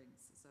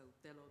buildings. So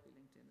they'll all be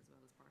linked in as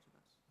well as part of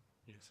that.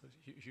 Yeah, so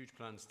huge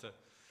plans to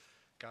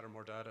gather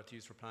more data to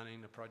use for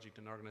planning a project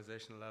at an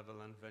organisational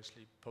level and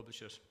eventually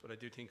publish it. But I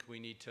do think we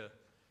need to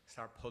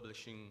start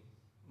publishing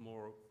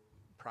more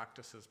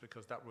practices,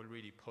 because that will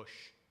really push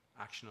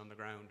action on the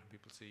ground and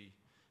people see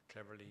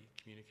cleverly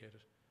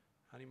communicated.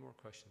 Any more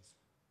questions?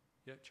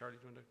 Yeah, Charlie,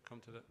 do you want to come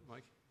to the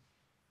mic?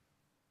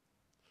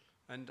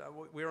 And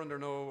we're under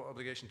no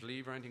obligation to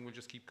leave or anything. We'll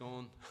just keep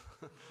going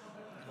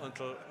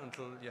until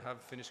you have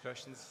finished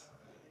questions.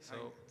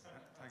 So.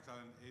 Thanks,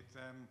 Alan.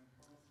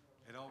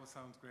 It always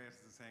sounds great, as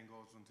the saying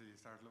goes, until you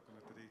start looking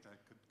at the detail.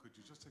 Could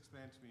you just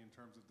explain to me, in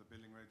terms of the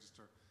building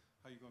register,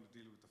 how you're going to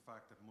deal with the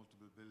fact that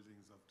multiple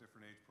buildings of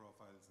different age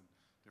profiles and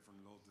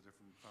different loads of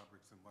different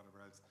fabrics and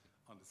whatever else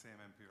on the same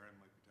MPRM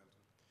might be dealt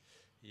with?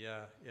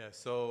 Yeah.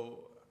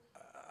 So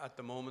at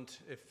the moment,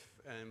 if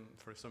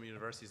for some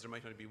universities there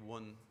might only be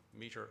 1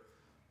 metre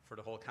for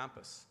the whole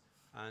campus,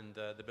 and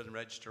the building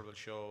register will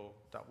show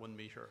that 1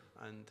 metre,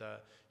 and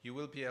you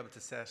will be able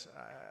to set,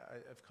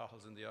 if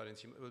Cahill's in the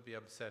audience, you will be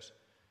able to set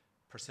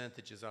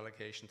percentages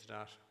allocation to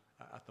that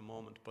at the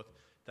moment, but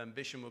the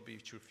ambition will be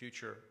through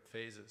future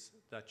phases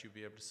that you'll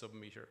be able to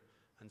sub-meter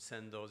and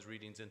send those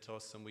readings into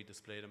us, and we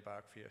display them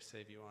back for you,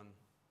 save you on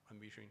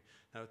metering.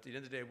 Now, at the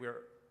end of the day,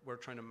 we're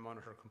trying to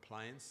monitor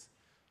compliance,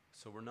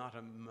 so we're not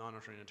a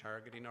monitoring and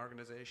targeting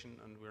organisation,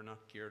 and we're not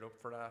geared up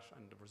for that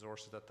and the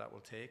resources that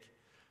will take.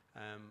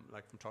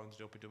 Like from talking to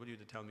the OPW,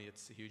 they tell me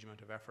it's a huge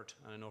amount of effort,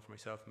 and I know for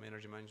myself in my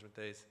energy management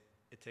days,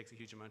 it takes a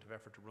huge amount of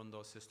effort to run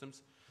those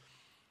systems.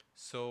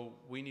 So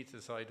we need to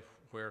decide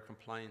where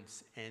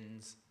compliance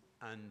ends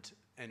and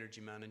energy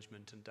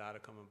management and data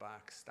coming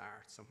back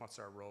starts, and what's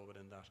our role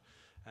within that.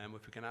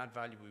 If we can add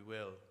value, we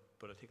will,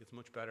 but I think it's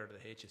much better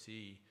that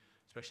HSE,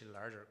 especially the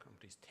larger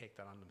companies, take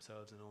that on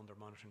themselves and own their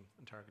monitoring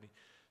and targeting.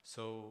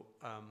 So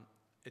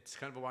it's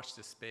kind of a watch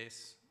this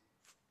space,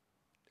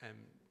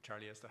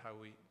 Charlie, as to how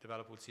we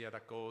develop. We'll see how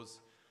that goes.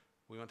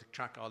 We want to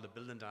track all the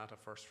building data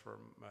first for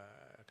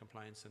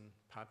compliance and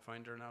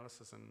Pathfinder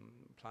analysis and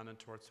planning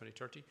towards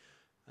 2030.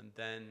 And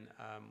then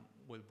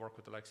we'll work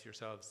with the likes of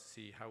yourselves to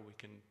see how we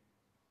can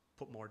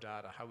put more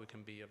data, how we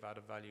can be of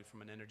added value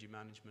from an energy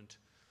management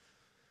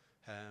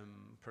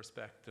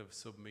perspective,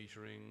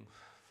 sub-metering,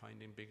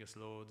 finding biggest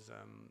loads,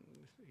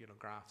 you know,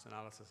 graphs,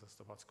 analysis as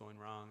to what's going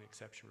wrong,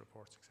 exception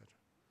reports, etc.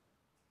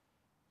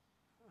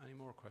 Any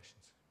more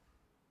questions?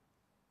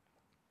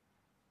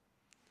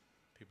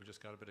 People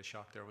just got a bit of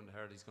shock there when they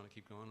heard he's going to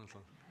keep going, so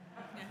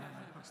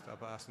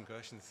stop asking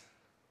questions.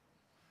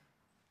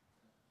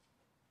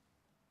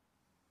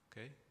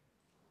 Okay.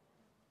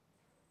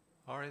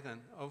 All right then.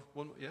 Oh,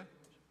 yeah.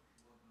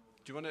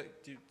 Do you want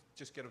to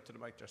just get up to the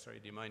mic there? Sorry,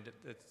 do you mind?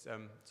 It's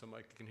so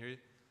Michael can hear you.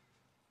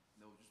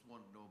 No, just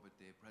want to know about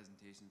the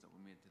presentations that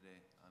were made today,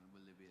 and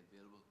will they be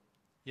available?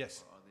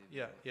 Yes.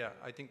 Yeah.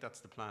 I think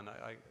that's the plan.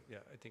 I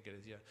think it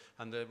is. Yeah,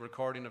 and the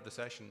recording of the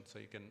session, so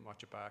you can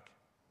watch it back.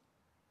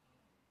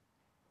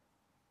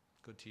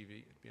 Good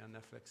TV. It'd be on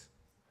Netflix.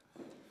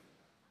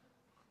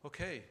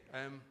 Okay.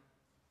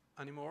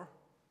 Any more?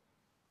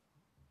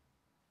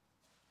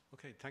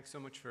 Okay. Thanks so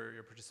much for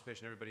your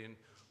participation, everybody, and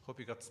hope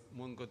you got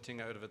one good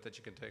thing out of it that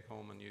you can take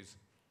home and use.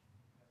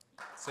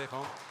 Safe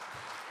home.